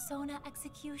of persona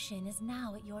execution is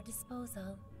now at your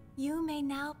disposal. You may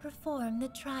now perform the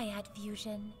Triad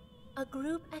Fusion, a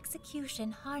group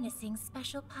execution harnessing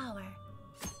special power.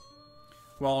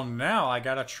 Well, now I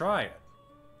gotta try it.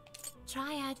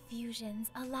 Triad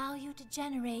fusions allow you to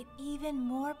generate even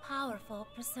more powerful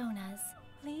personas.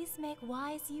 Please make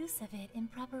wise use of it in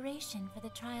preparation for the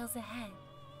trials ahead.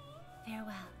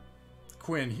 Farewell.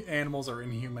 Quinn, animals are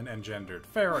inhuman and gendered.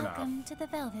 Fair enough. Welcome to the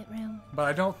Velvet Room. But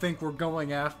I don't think we're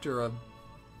going after a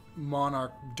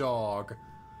monarch dog.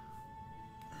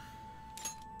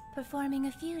 Performing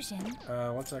a fusion.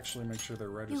 Let's actually make sure they're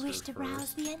registered. You wish to browse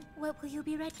first. the end? What will you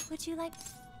be ready? Would you like?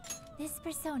 This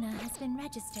persona has been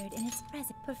registered in its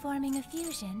present. Performing a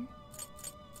fusion.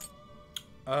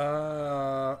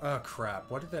 Oh crap.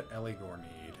 What did that Eligor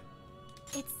need?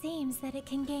 It seems that it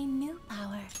can gain new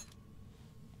power.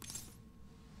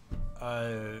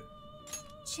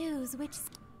 Choose which.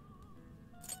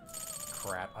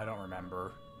 Crap, I don't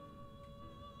remember.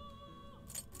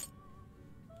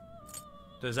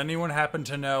 Does anyone happen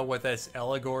to know what this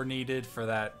Eligor needed for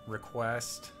that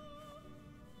request?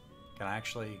 Can I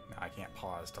actually... No, I can't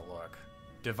pause to look.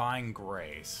 Divine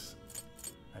Grace.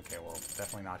 Okay, well,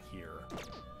 definitely not here.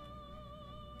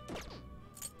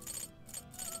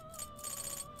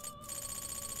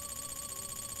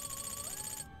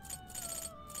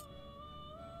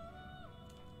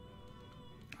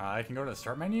 I can go to the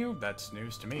start menu? That's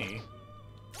news to me.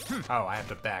 Oh, I have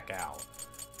to back out.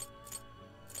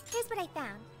 Here's what I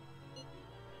found.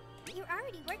 You're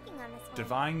already working on this one.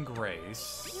 Divine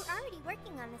Grace. You're already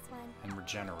working on this one. And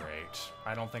Regenerate.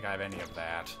 I don't think I have any of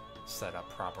that set up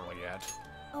properly yet.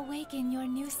 Awaken your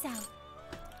new self.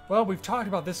 Well, we've talked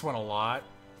about this one a lot,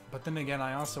 but then again,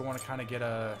 I also want to kind of get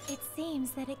a... It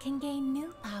seems that it can gain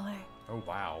new power. Oh,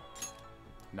 wow.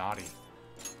 Naughty.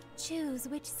 Choose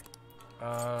which...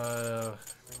 Yeah,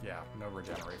 no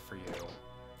Regenerate for you.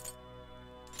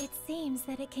 It seems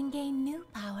that it can gain new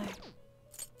power.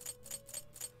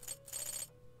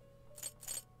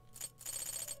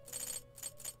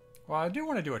 Well, I do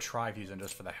want to do a Tri-Fusion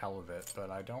just for the hell of it,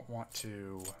 but I don't want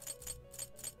to...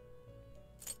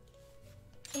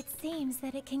 It seems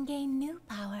that it can gain new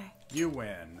power. You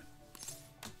win.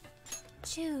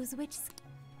 Choose which...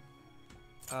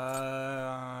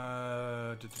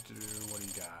 What do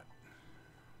you got?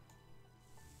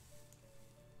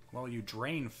 Well, you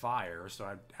drain fire,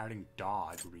 so adding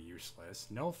dodge would be useless.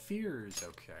 No fears,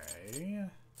 okay.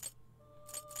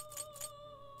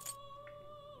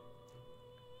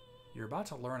 You're about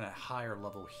to learn a higher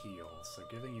level heal, so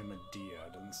giving you Medea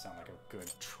doesn't sound like a good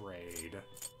trade.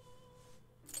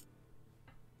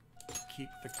 Keep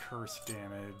the curse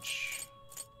damage.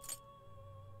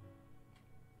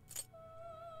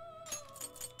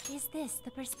 Is this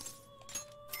the person?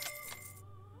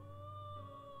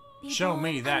 Show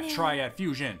me that Triad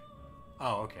Fusion!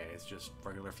 Oh, okay, it's just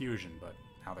regular fusion, but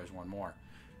now there's one more.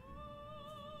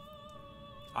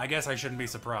 I guess I shouldn't be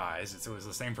surprised. It was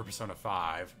the same for Persona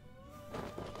 5.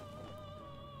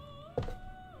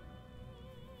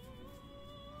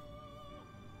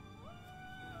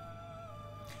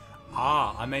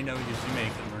 Ah, I may know this you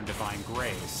make and learn Divine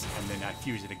Grace, and then I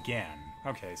fuse it again.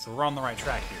 Okay, so we're on the right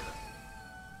track here.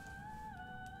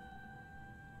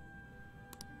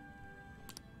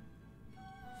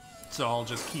 So I'll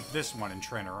just keep this one and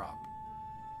train her up.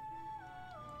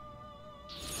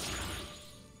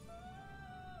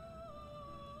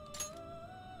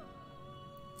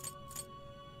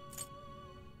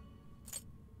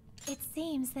 It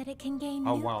seems that it can gain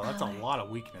Oh new wow, that's a power. lot of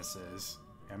weaknesses.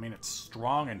 I mean, it's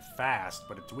strong and fast,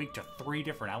 but it's weak to 3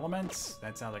 different elements?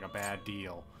 That sounds like a bad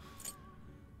deal.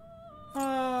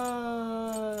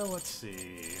 Let's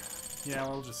see. Yeah,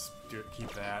 we'll just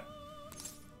keep that.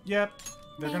 Yep,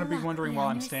 they're gonna be wondering while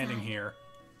I'm standing here.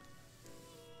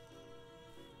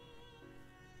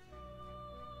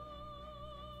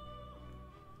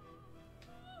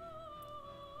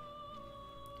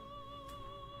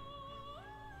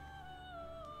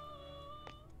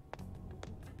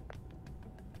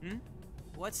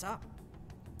 What's up?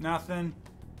 Nothing.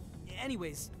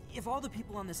 Anyways, if all the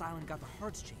people on this island got the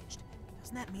hearts changed,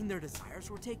 doesn't that mean their desires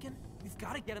were taken? We've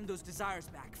got to get them those desires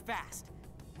back, fast.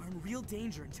 We're in real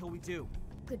danger until we do.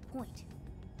 Good point.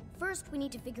 First, we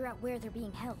need to figure out where they're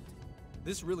being held.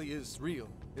 This really is real,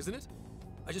 isn't it?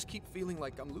 I just keep feeling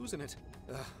like I'm losing it.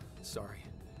 Sorry.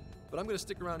 But I'm gonna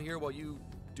stick around here while you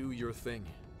do your thing.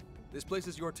 This place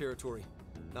is your territory,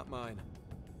 not mine.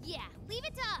 Yeah, leave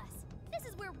it to us. This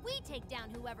is where we take down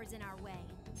whoever's in our way.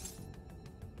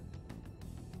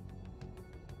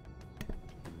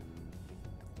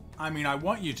 I mean, I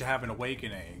want you to have an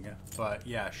awakening, but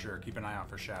yeah, sure, keep an eye out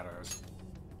for shadows.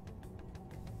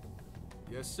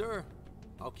 Yes, sir.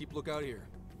 I'll keep lookout here.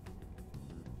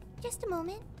 Just a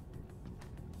moment.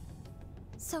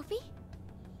 Sophie?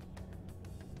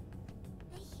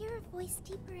 I hear a voice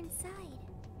deeper inside.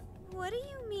 What do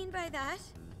you mean by that?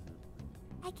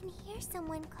 I can hear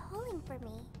someone calling for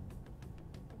me.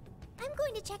 I'm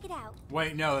going to check it out.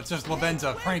 Wait, no, it's just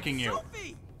Lavenza pranking you.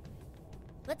 Sophie!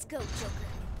 Let's go, Joker.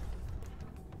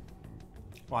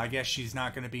 Well, I guess she's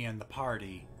not going to be in the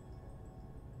party.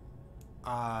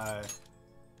 Oh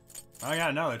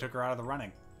yeah, no, they took her out of the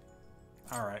running.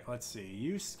 Alright, let's see.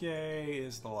 Yusuke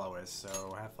is the lowest,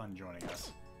 so have fun joining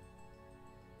us.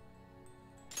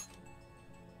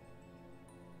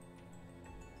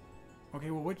 Okay,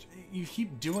 well, which you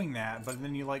keep doing that, but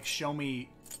then you, like, show me...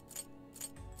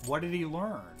 What did he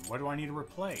learn? What do I need to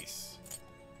replace?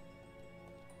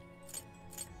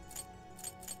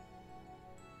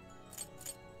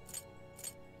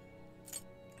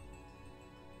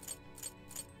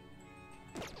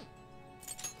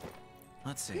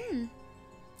 Let's see.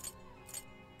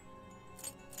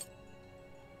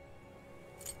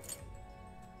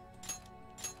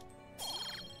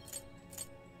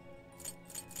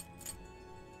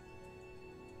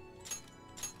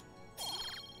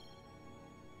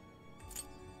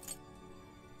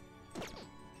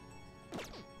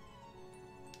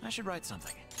 I should write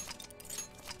something.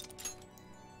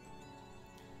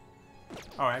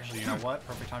 Oh, actually, you know what?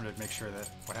 Perfect time to make sure that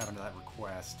what happened to that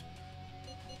request.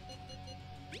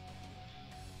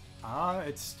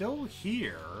 It's still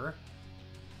here.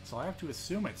 So I have to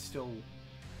assume it's still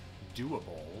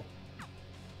doable.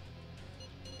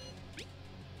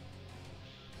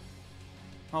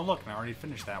 Oh, look, I already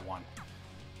finished that one.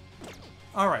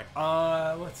 Alright,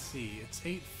 let's see. It's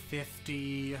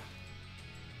 8:50.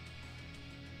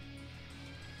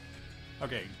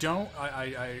 Okay,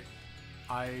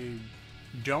 I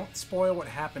don't spoil what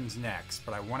happens next,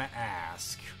 but I want to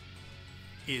ask,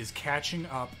 is catching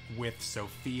up with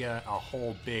Sophia a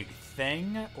whole big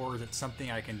thing, or is it something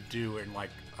I can do in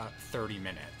like 30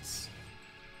 minutes?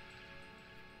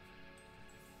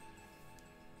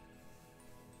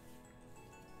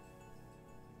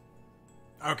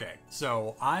 Okay,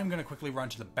 so I'm going to quickly run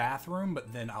to the bathroom,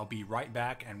 but then I'll be right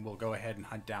back and we'll go ahead and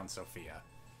hunt down Sophia.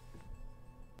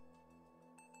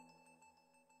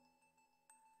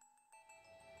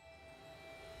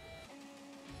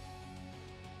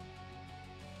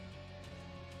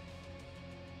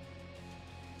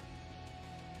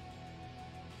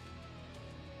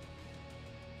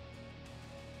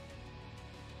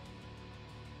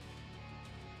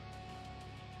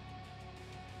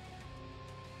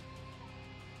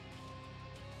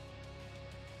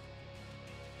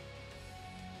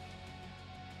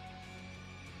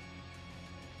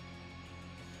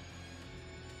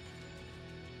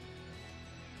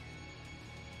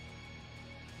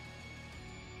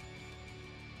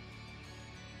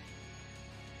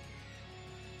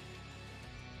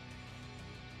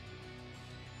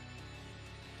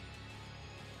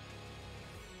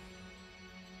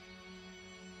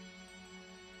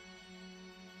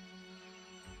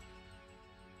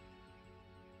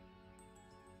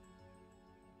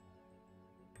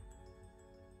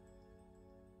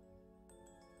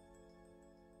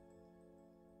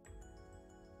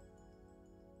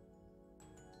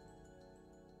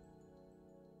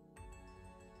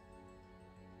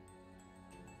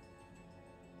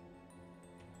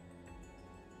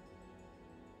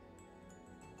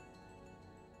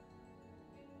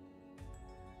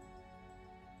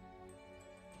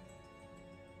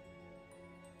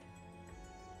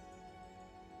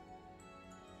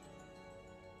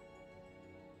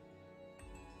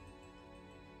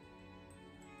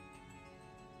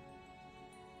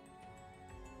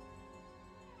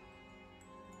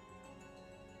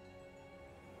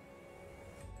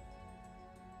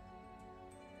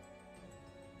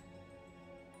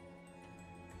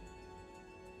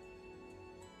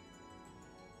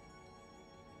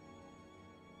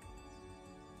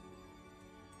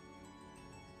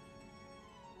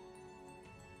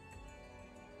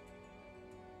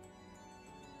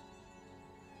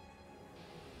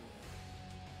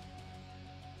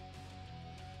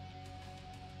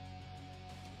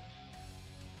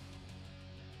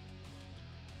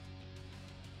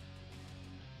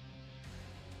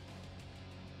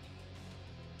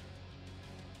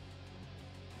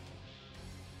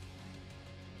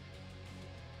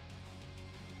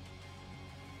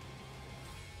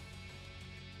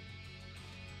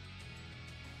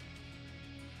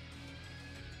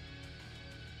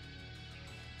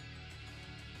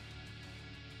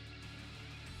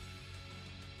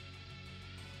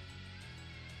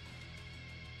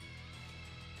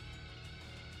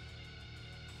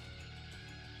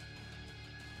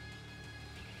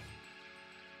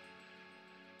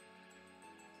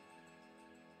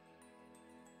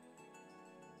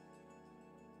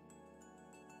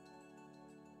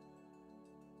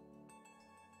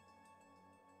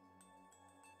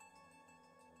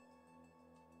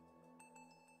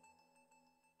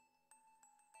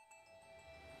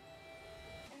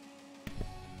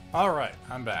 Alright,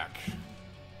 I'm back.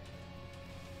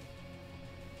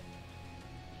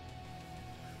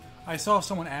 I saw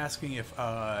someone asking if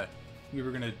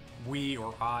we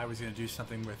or I was gonna do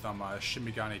something with Shin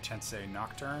Megami Tensei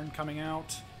Nocturne coming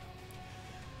out.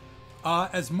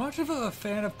 As much of a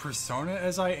fan of Persona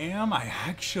as I am, I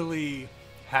actually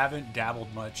haven't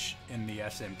dabbled much in the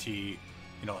SMT,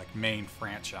 like main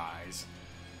franchise.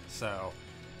 So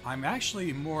I'm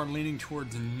actually more leaning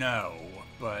towards no,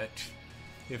 but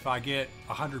if I get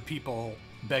 100 people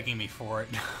begging me for it,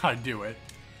 I'd do it.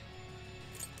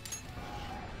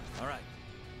 All right.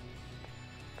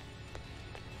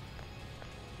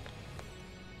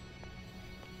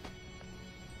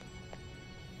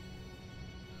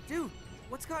 Dude,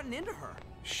 what's gotten into her?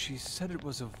 She said it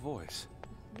was a voice.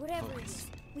 Whatever it is,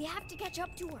 we have to catch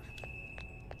up to her.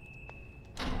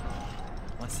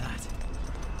 What's that?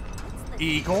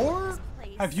 Igor?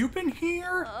 Have you been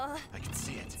here? I can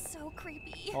see it. So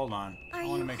creepy. Hold on. I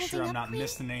want to make sure I'm not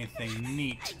missing anything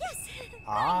neat. Yes!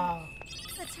 Ah.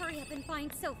 Let's hurry up and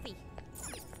find Sophie.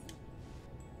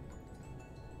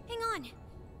 Hang on.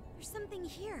 There's something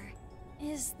here.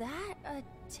 Is that a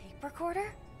tape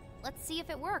recorder? Let's see if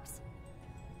it works.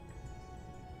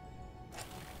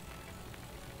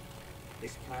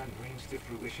 This plan brings to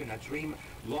fruition a dream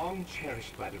long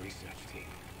cherished by the research team.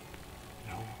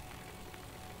 No,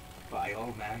 by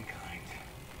all mankind.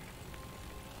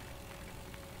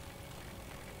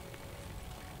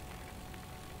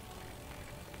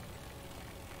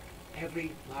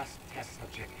 Every last test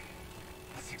subject,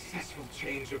 a successful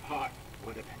change of heart.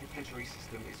 When the penitentiary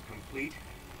system is complete,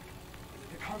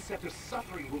 the concept of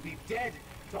suffering will be dead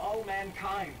to all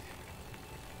mankind.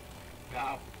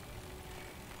 Now,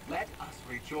 let us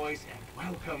rejoice and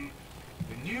welcome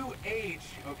the new age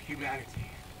of humanity.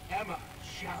 Emma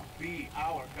shall be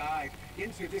our guide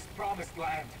into this promised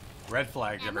land. Red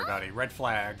flags, everybody. Red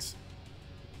flags.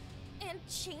 And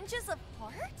changes of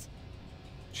heart?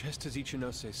 Just as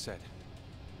Ichinose said,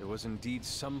 there was indeed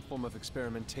some form of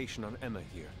experimentation on Emma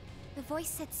here. The voice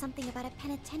said something about a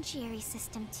penitentiary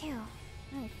system, too.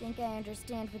 I think I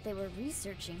understand what they were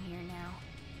researching here now.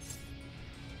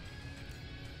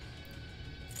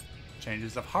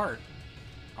 Changes of heart.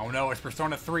 Oh no, it's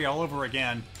Persona 3 all over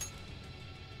again.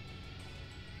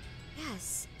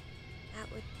 Yes,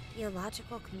 that would be a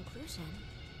logical conclusion.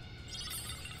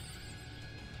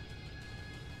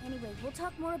 Anyway, we'll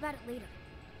talk more about it later.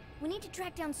 We need to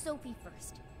track down Sophie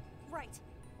first. Right.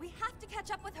 We have to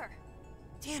catch up with her.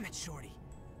 Damn it, Shorty.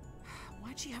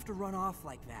 Why'd she have to run off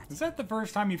like that? Is that the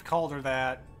first time you've called her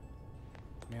that?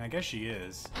 I mean, I guess she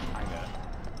is. Kinda.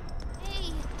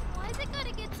 Hey, why is it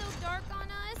gotta get so dark on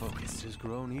us? Focus has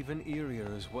grown even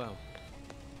eerier as well.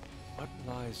 What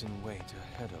lies in wait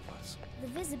ahead of us? The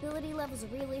visibility level's a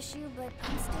real issue, but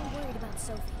I'm still worried about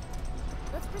Sophie.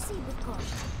 Let's proceed with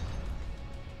caution.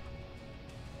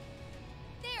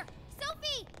 There!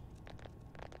 Sophie!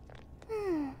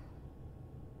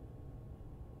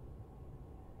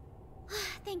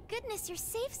 Thank goodness you're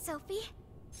safe, Sophie.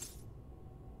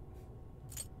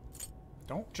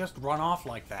 Don't just run off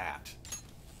like that.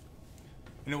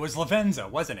 And it was Lavenza,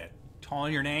 wasn't it?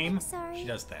 Calling your name? I'm sorry. She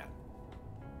does that.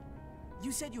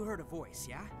 You said you heard a voice,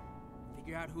 yeah?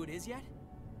 Figure out who it is yet?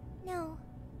 No.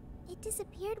 It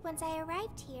disappeared once I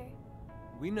arrived here.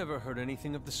 We never heard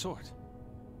anything of the sort.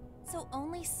 So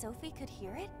only Sophie could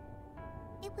hear it?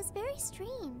 It was very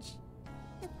strange.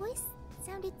 The voice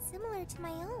sounded similar to my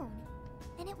own,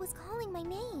 and it was calling my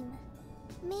name.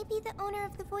 Maybe the owner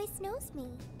of the voice knows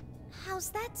me. How's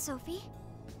that, Sophie?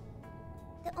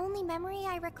 The only memory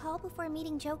I recall before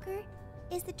meeting Joker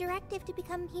is the directive to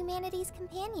become humanity's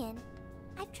companion.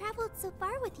 I've traveled so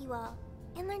far with you all,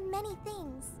 and learned many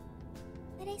things,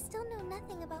 but I still know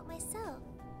nothing about myself.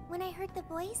 When I heard the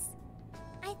voice,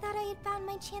 I thought I had found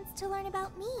my chance to learn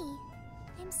about me.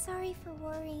 I'm sorry for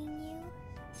worrying you.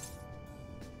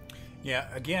 Yeah,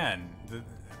 again,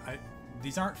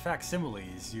 these aren't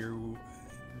facsimiles.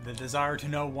 The desire to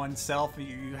know oneself,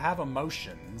 you have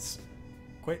emotions.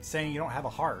 Quit saying you don't have a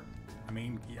heart. I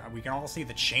mean, we can all see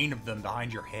the chain of them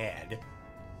behind your head.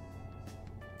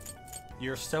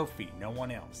 You're Sophie, no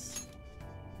one else.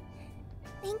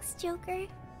 Thanks, Joker.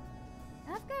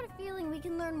 I've got a feeling we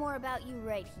can learn more about you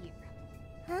right here.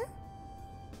 Huh?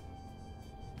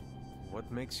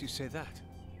 What makes you say that?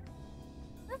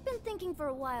 I've been thinking for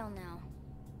a while now.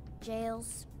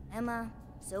 Jails, Emma,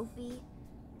 Sophie.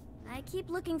 I keep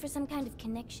looking for some kind of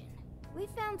connection. We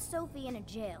found Sophie in a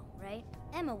jail, right?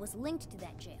 Emma was linked to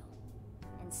that jail.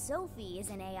 And Sophie is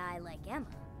an AI like Emma.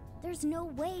 There's no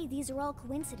way these are all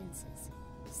coincidences.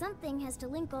 Something has to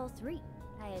link all three.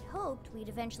 I had hoped we'd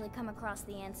eventually come across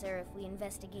the answer if we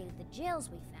investigated the jails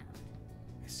we found.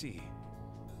 I see.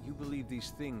 You believe these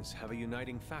things have a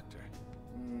uniting factor.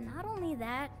 Not only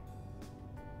that,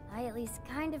 I at least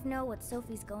kind of know what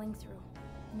Sophie's going through.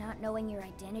 Not knowing your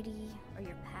identity or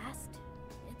your past,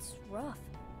 it's rough.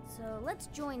 So let's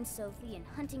join Sophie in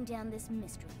hunting down this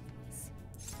mystery voice.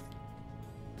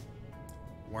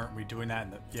 Weren't we doing that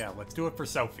in the... Yeah, let's do it for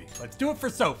Sophie. Let's do it for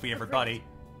Sophie, everybody.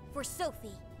 For Sophie.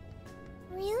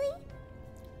 Really?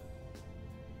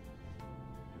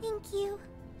 Thank you.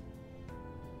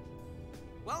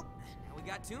 Well, now we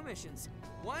got two missions.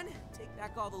 One, take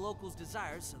back all the locals'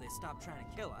 desires so they stop trying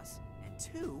to kill us. And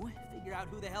two, figure out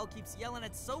who the hell keeps yelling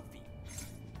at Sophie.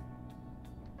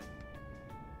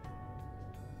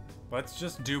 Let's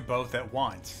just do both at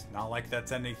once. Not like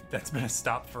that's been a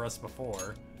stop for us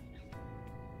before.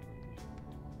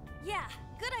 Yeah,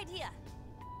 good idea.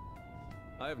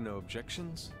 I have no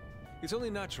objections. It's only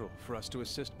natural for us to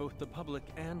assist both the public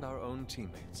and our own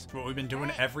teammates. It's what we've been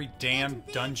doing every damn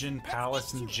dungeon,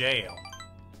 palace, and jail.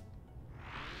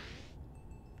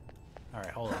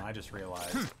 Alright, hold on. I just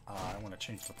realized I want to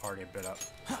change the party a bit up.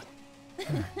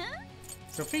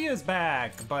 Sophia's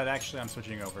back, but actually I'm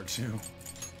switching over to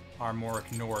our more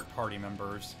ignored party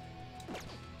members.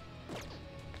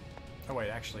 Oh wait,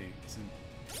 actually,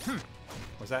 isn't...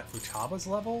 Was that Futaba's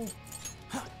level?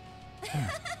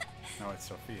 No, it's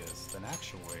Sophia's. Then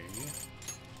actually...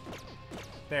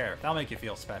 There, that'll make you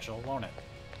feel special, won't it?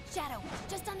 Shadow,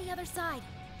 just on the other side.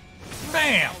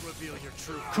 BAM! I'll reveal your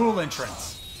truth. Cool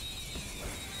entrance.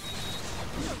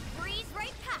 Breeze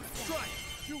right past them. Strike!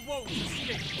 You won't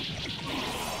escape!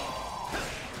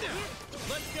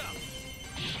 Let's go!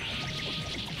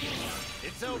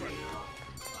 It's over.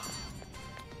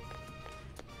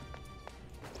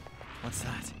 What's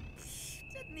that?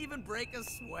 Didn't even break a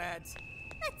sweat.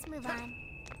 Let's move on.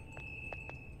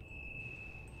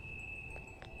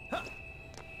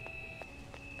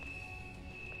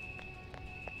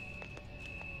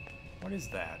 What is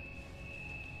that?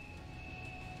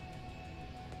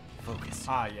 Focus.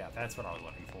 Ah, yeah, that's what I was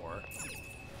looking for.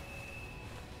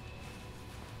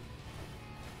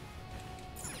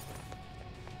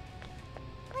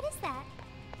 What is that?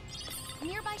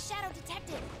 Nearby shadow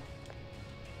detected.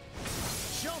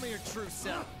 Show me your true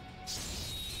self.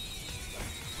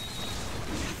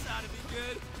 This ought to be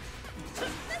good.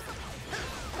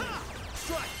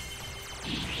 Strike!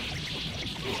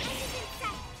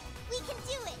 We can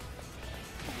do it.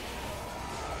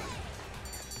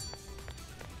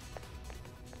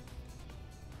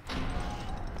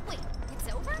 Wait, it's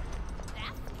over?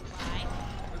 That's why.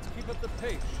 Let's keep up the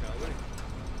pace, shall we?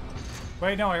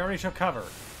 Wait, no, I already took cover.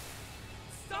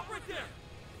 Stop right there!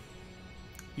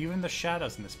 Even the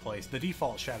shadows in this place, the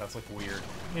default shadows look weird.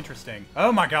 Interesting.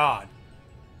 Oh my god!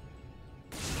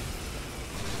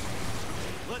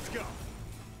 Let's go.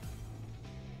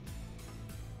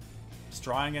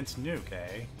 Strong against Nuke,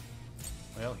 eh?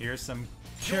 Well, here's some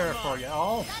cheer for you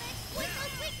all. Got it. Wait,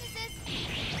 those weaknesses.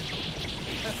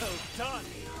 Well done.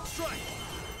 Strike.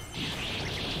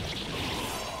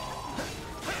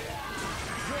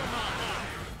 You're mine.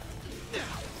 It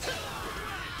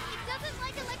doesn't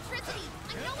like electricity.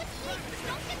 I know it's weak, but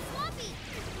don't get swampy.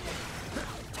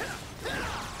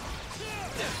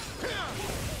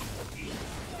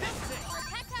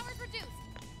 Attack power's reduced.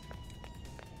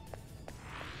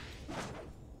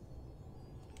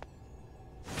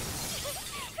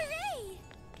 Hooray!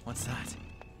 What's that?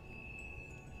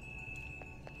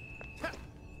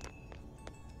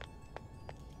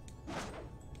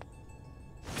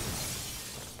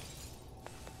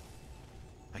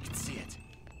 I can see it.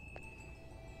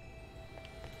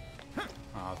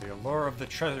 Ah, the allure of the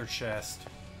treasure chest.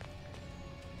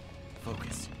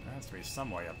 Focus. There has to be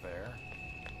some way up there.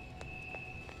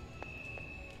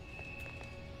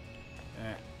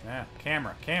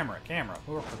 Camera.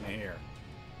 Work with me here.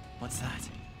 What's that?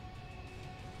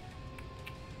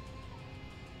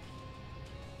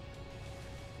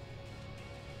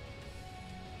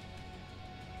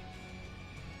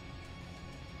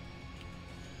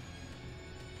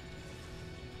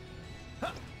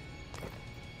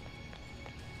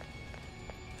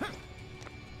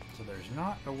 So there's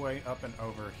not a way up and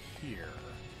over here.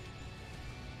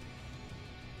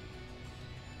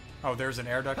 Oh, there's an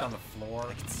air duct on the floor.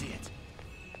 I can see it.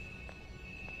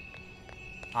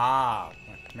 Ah,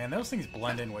 man, those things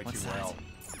blend in way What's too that? well.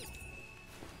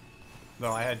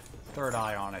 Though I had third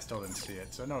eye on, I still didn't see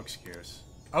it, so no excuse.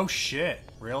 Oh shit,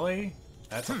 really?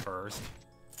 That's a first.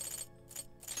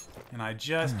 And I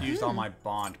just used all my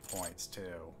bond points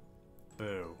too.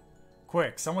 Boo.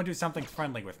 Quick, someone do something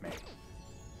friendly with me.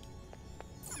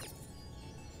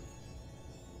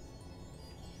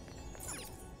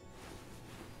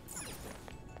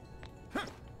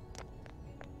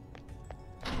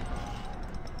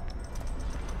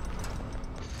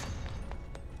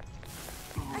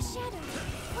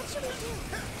 should we do?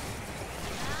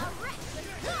 Alright, let's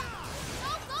go!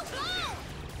 Go, go,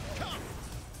 go!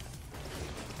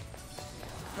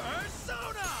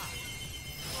 Persona!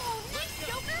 Oh, nice,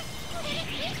 Joker! You hit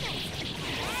his weakness!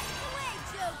 That's the way,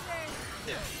 Joker!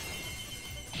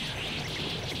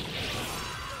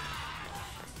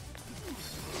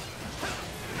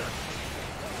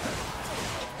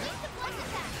 It's the blood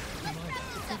attack! Let's wrap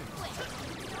this up quick!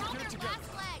 They're on their last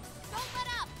legs! Don't let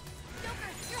up!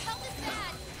 Joker, your health is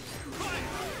bad!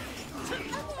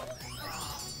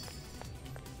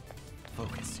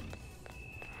 Focus.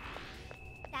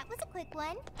 That was a quick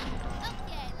one.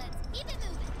 Okay, let's keep it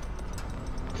moving.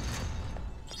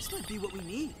 This might be what we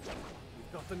need.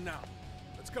 We've got them now.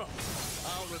 Let's go.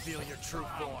 I'll reveal your true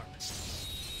form.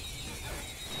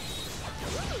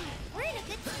 Ooh, we're in a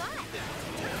good spot.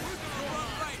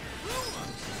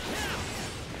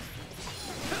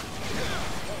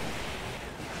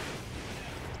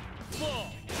 Fall!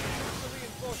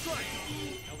 Reinforced right!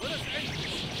 Now let us end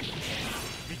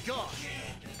this! Be gone!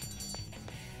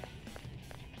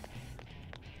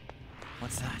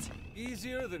 What's that?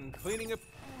 Easier than cleaning up.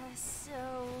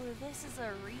 So this is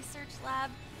a research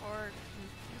lab for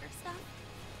computer stuff?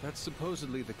 That's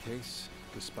supposedly the case,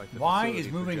 despite the Why facility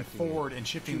is moving projecting forward and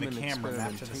shifting the human camera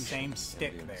back to the same experimentation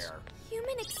stick aliens. there?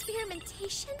 Human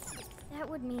experimentation? That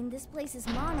would mean this place's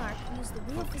monarch used the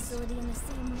real facility in the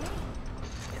same way.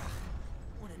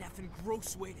 What an effing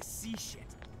gross way to see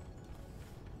shit.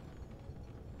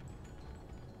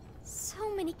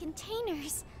 So many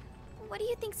containers. What do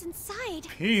you think's inside?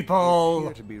 People!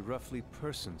 Appear to be roughly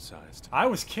person-sized. I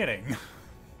was kidding.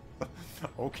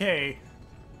 Okay.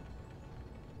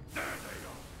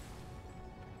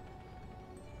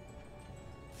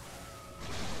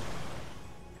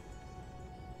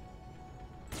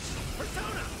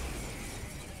 Persona!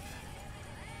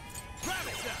 Grab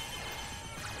it, Zap!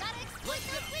 Gotta exploit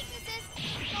those weaknesses.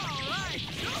 Alright,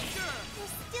 Joker!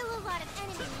 There's still a lot of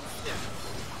enemies.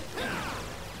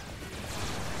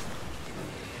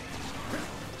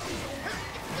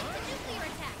 It's the nuclear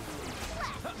attack.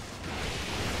 Left.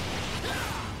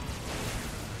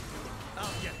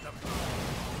 I'll get them.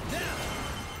 Now!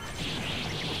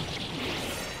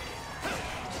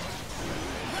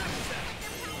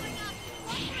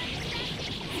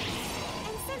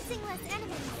 I'm sensing less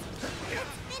enemies.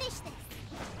 Let's finish this.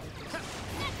 That's the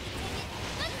ticket.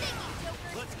 Good thinking,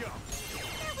 Joker. Let's go.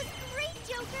 That was great,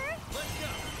 Joker. Let's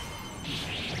go.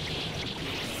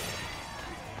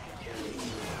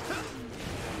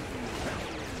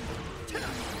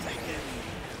 Take it.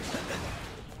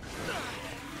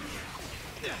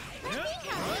 Let me help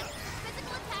you.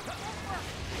 Physical attacks won't work.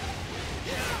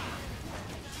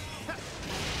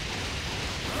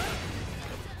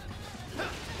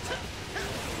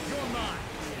 You're mine.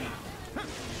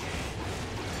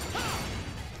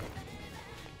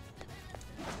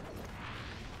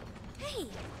 Hey,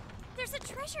 there's a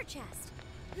treasure chest.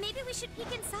 Maybe we should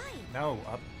peek inside. No,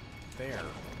 up there.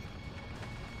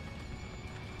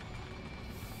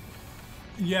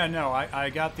 Yeah, no, I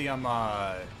got the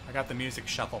I got the music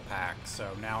shuffle pack,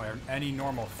 so now any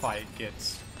normal fight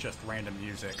gets just random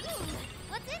music.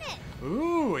 What's in it?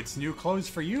 Ooh, it's new clothes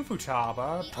for you,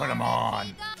 Futaba. Put them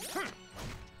on.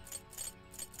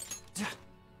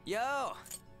 Yo!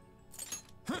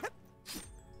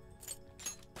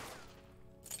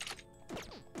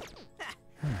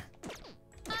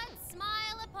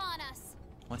 Smile upon us.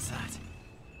 What's that?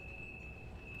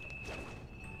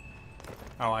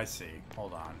 Oh, I see.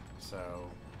 Hold on.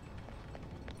 So,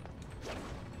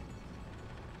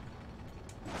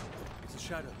 It's a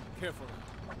shadow. Careful.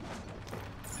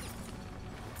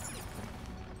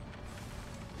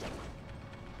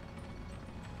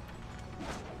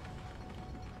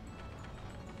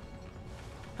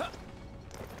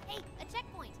 Hey, a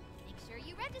checkpoint. Make sure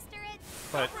you register it.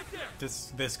 but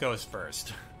this goes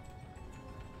first.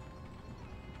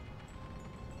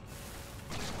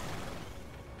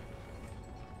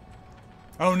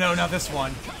 Oh no, not this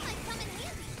one. That might come in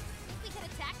handy. We can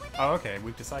attack with it. Oh, okay,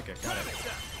 weak to psychic. Got it.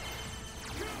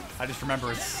 I just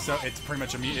remember it's pretty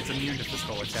much immune. It's immune to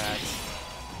physical attacks.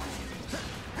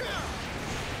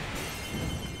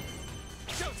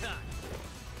 Showtime!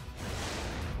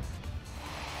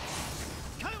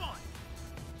 Come on!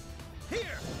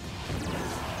 Here!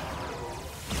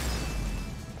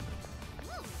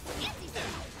 Ooh, fancy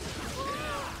stuff.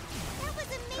 Whoa, that was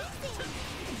amazing.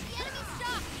 The enemy's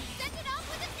shocked. Send it off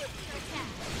with a nuclear attack.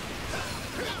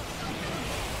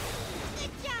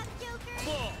 Good job, Joker.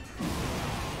 Ball!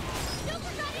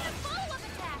 Joker got in a follow-up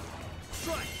attack.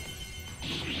 Strike!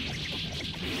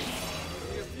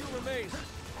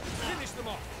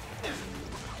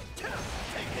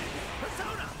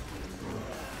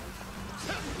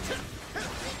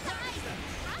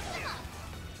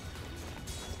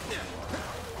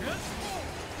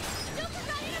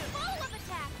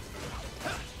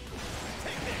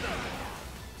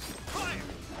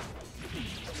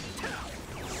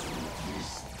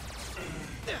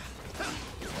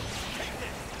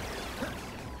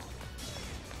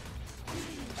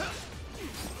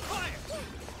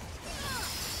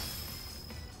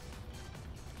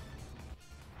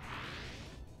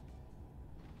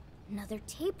 their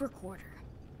tape recorder.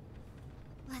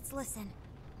 Let's listen.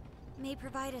 May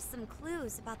provide us some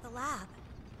clues about the lab.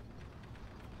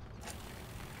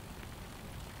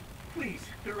 Please,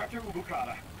 Director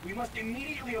Ubukata, we must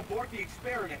immediately abort the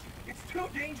experiment. It's too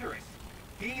dangerous.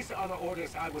 These are the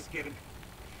orders I was given.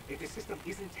 If the system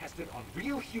isn't tested on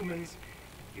real humans,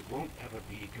 it won't ever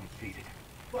be completed.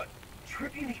 But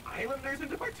tricking the islanders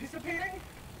into participating?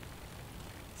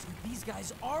 So these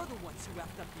guys are the ones who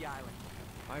effed up the island.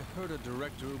 I heard a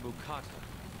Director Ubukata.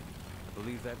 I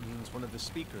believe that means one of the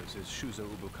speakers is Shuzo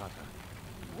Ubukata.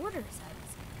 Orders, I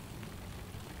was.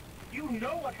 You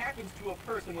know what happens to a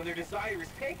person when their desire is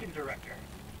taken, Director.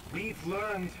 We've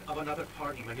learned of another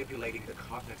party manipulating the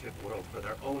cognitive world for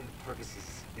their own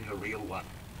purposes in the real one.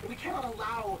 But we cannot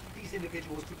allow these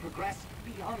individuals to progress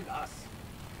beyond us.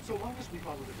 So long as we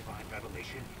follow the divine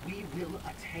revelation, we will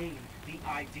attain the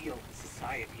ideal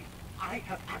society. I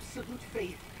have absolute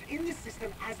faith in the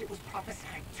system as it was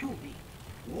prophesied to me.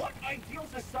 What ideal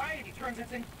society turns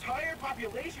its entire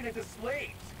population into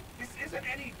slaves? This isn't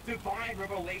any divine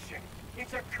revelation.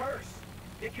 It's a curse.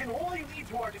 It can only lead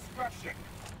to our destruction.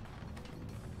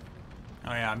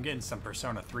 Oh yeah, I'm getting some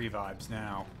Persona 3 vibes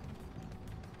now.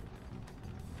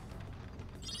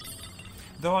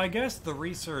 Though I guess the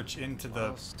research into the...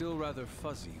 While still rather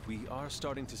fuzzy, we are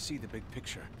starting to see the big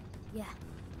picture. Yeah.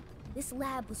 This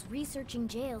lab was researching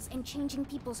jails and changing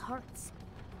people's hearts.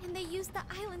 And they used the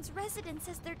island's residents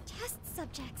as their test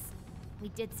subjects. We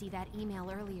did see that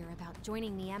email earlier about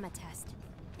joining the Emma test.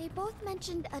 They both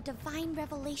mentioned a divine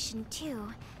revelation, too.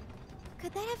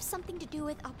 Could that have something to do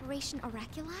with Operation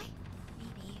Oraculi?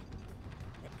 Maybe.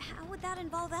 But how would that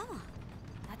involve Emma?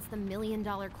 That's the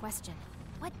million-dollar question.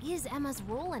 What is Emma's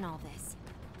role in all this?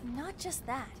 Not just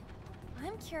that.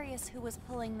 I'm curious who was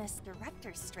pulling this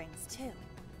director's strings, too.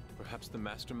 Perhaps the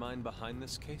mastermind behind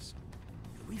this case?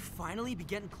 Could we finally be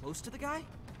getting close to the guy?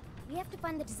 We have to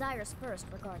find the desires first,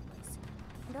 regardless.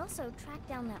 And also track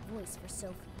down that voice for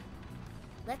Sophie.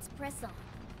 Let's press on.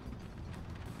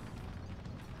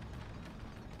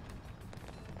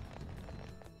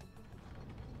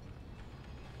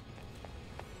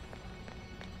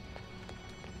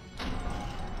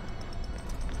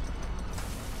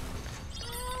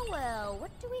 Oh, well,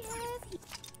 what do we have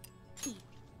here?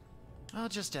 I'll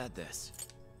just add this.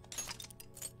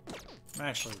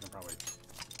 Actually, we can probably...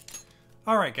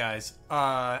 Alright guys,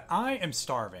 I am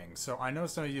starving, so I know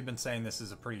some of you have been saying this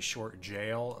is a pretty short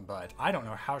jail, but I don't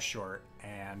know how short,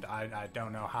 and I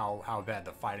don't know how bad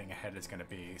the fighting ahead is going to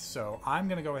be, so I'm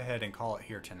going to go ahead and call it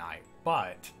here tonight.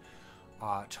 But,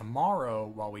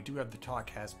 tomorrow, while we do have the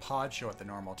TalkCast pod show at the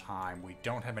normal time, we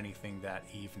don't have anything that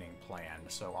evening planned,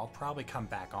 so I'll probably come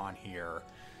back on here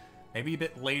maybe a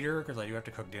bit later, because I do have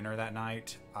to cook dinner that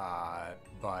night,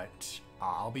 but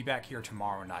I'll be back here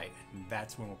tomorrow night, and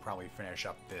that's when we'll probably finish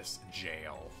up this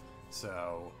jail.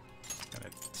 So, I'm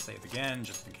going to save again,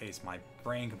 just in case my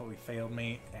brain completely failed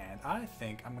me, and I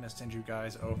think I'm going to send you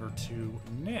guys over to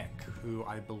Nick, who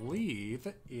I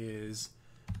believe is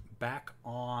back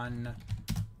on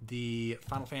the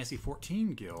Final Fantasy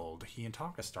XIV guild he and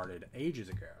Taka started ages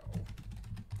ago.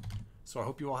 So I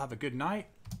hope you all have a good night.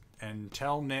 And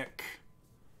tell Nick...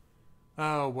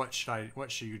 Oh, what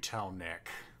should you tell Nick?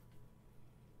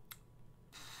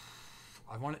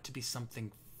 I want it to be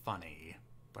something funny,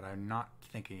 but I'm not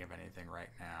thinking of anything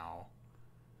right now.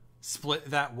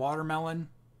 Split that watermelon?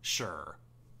 Sure.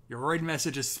 Your raid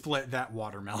message is split that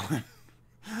watermelon.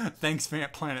 Thanks,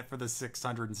 Fant Planet, for the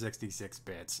 666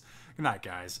 bits. Good night,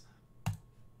 guys.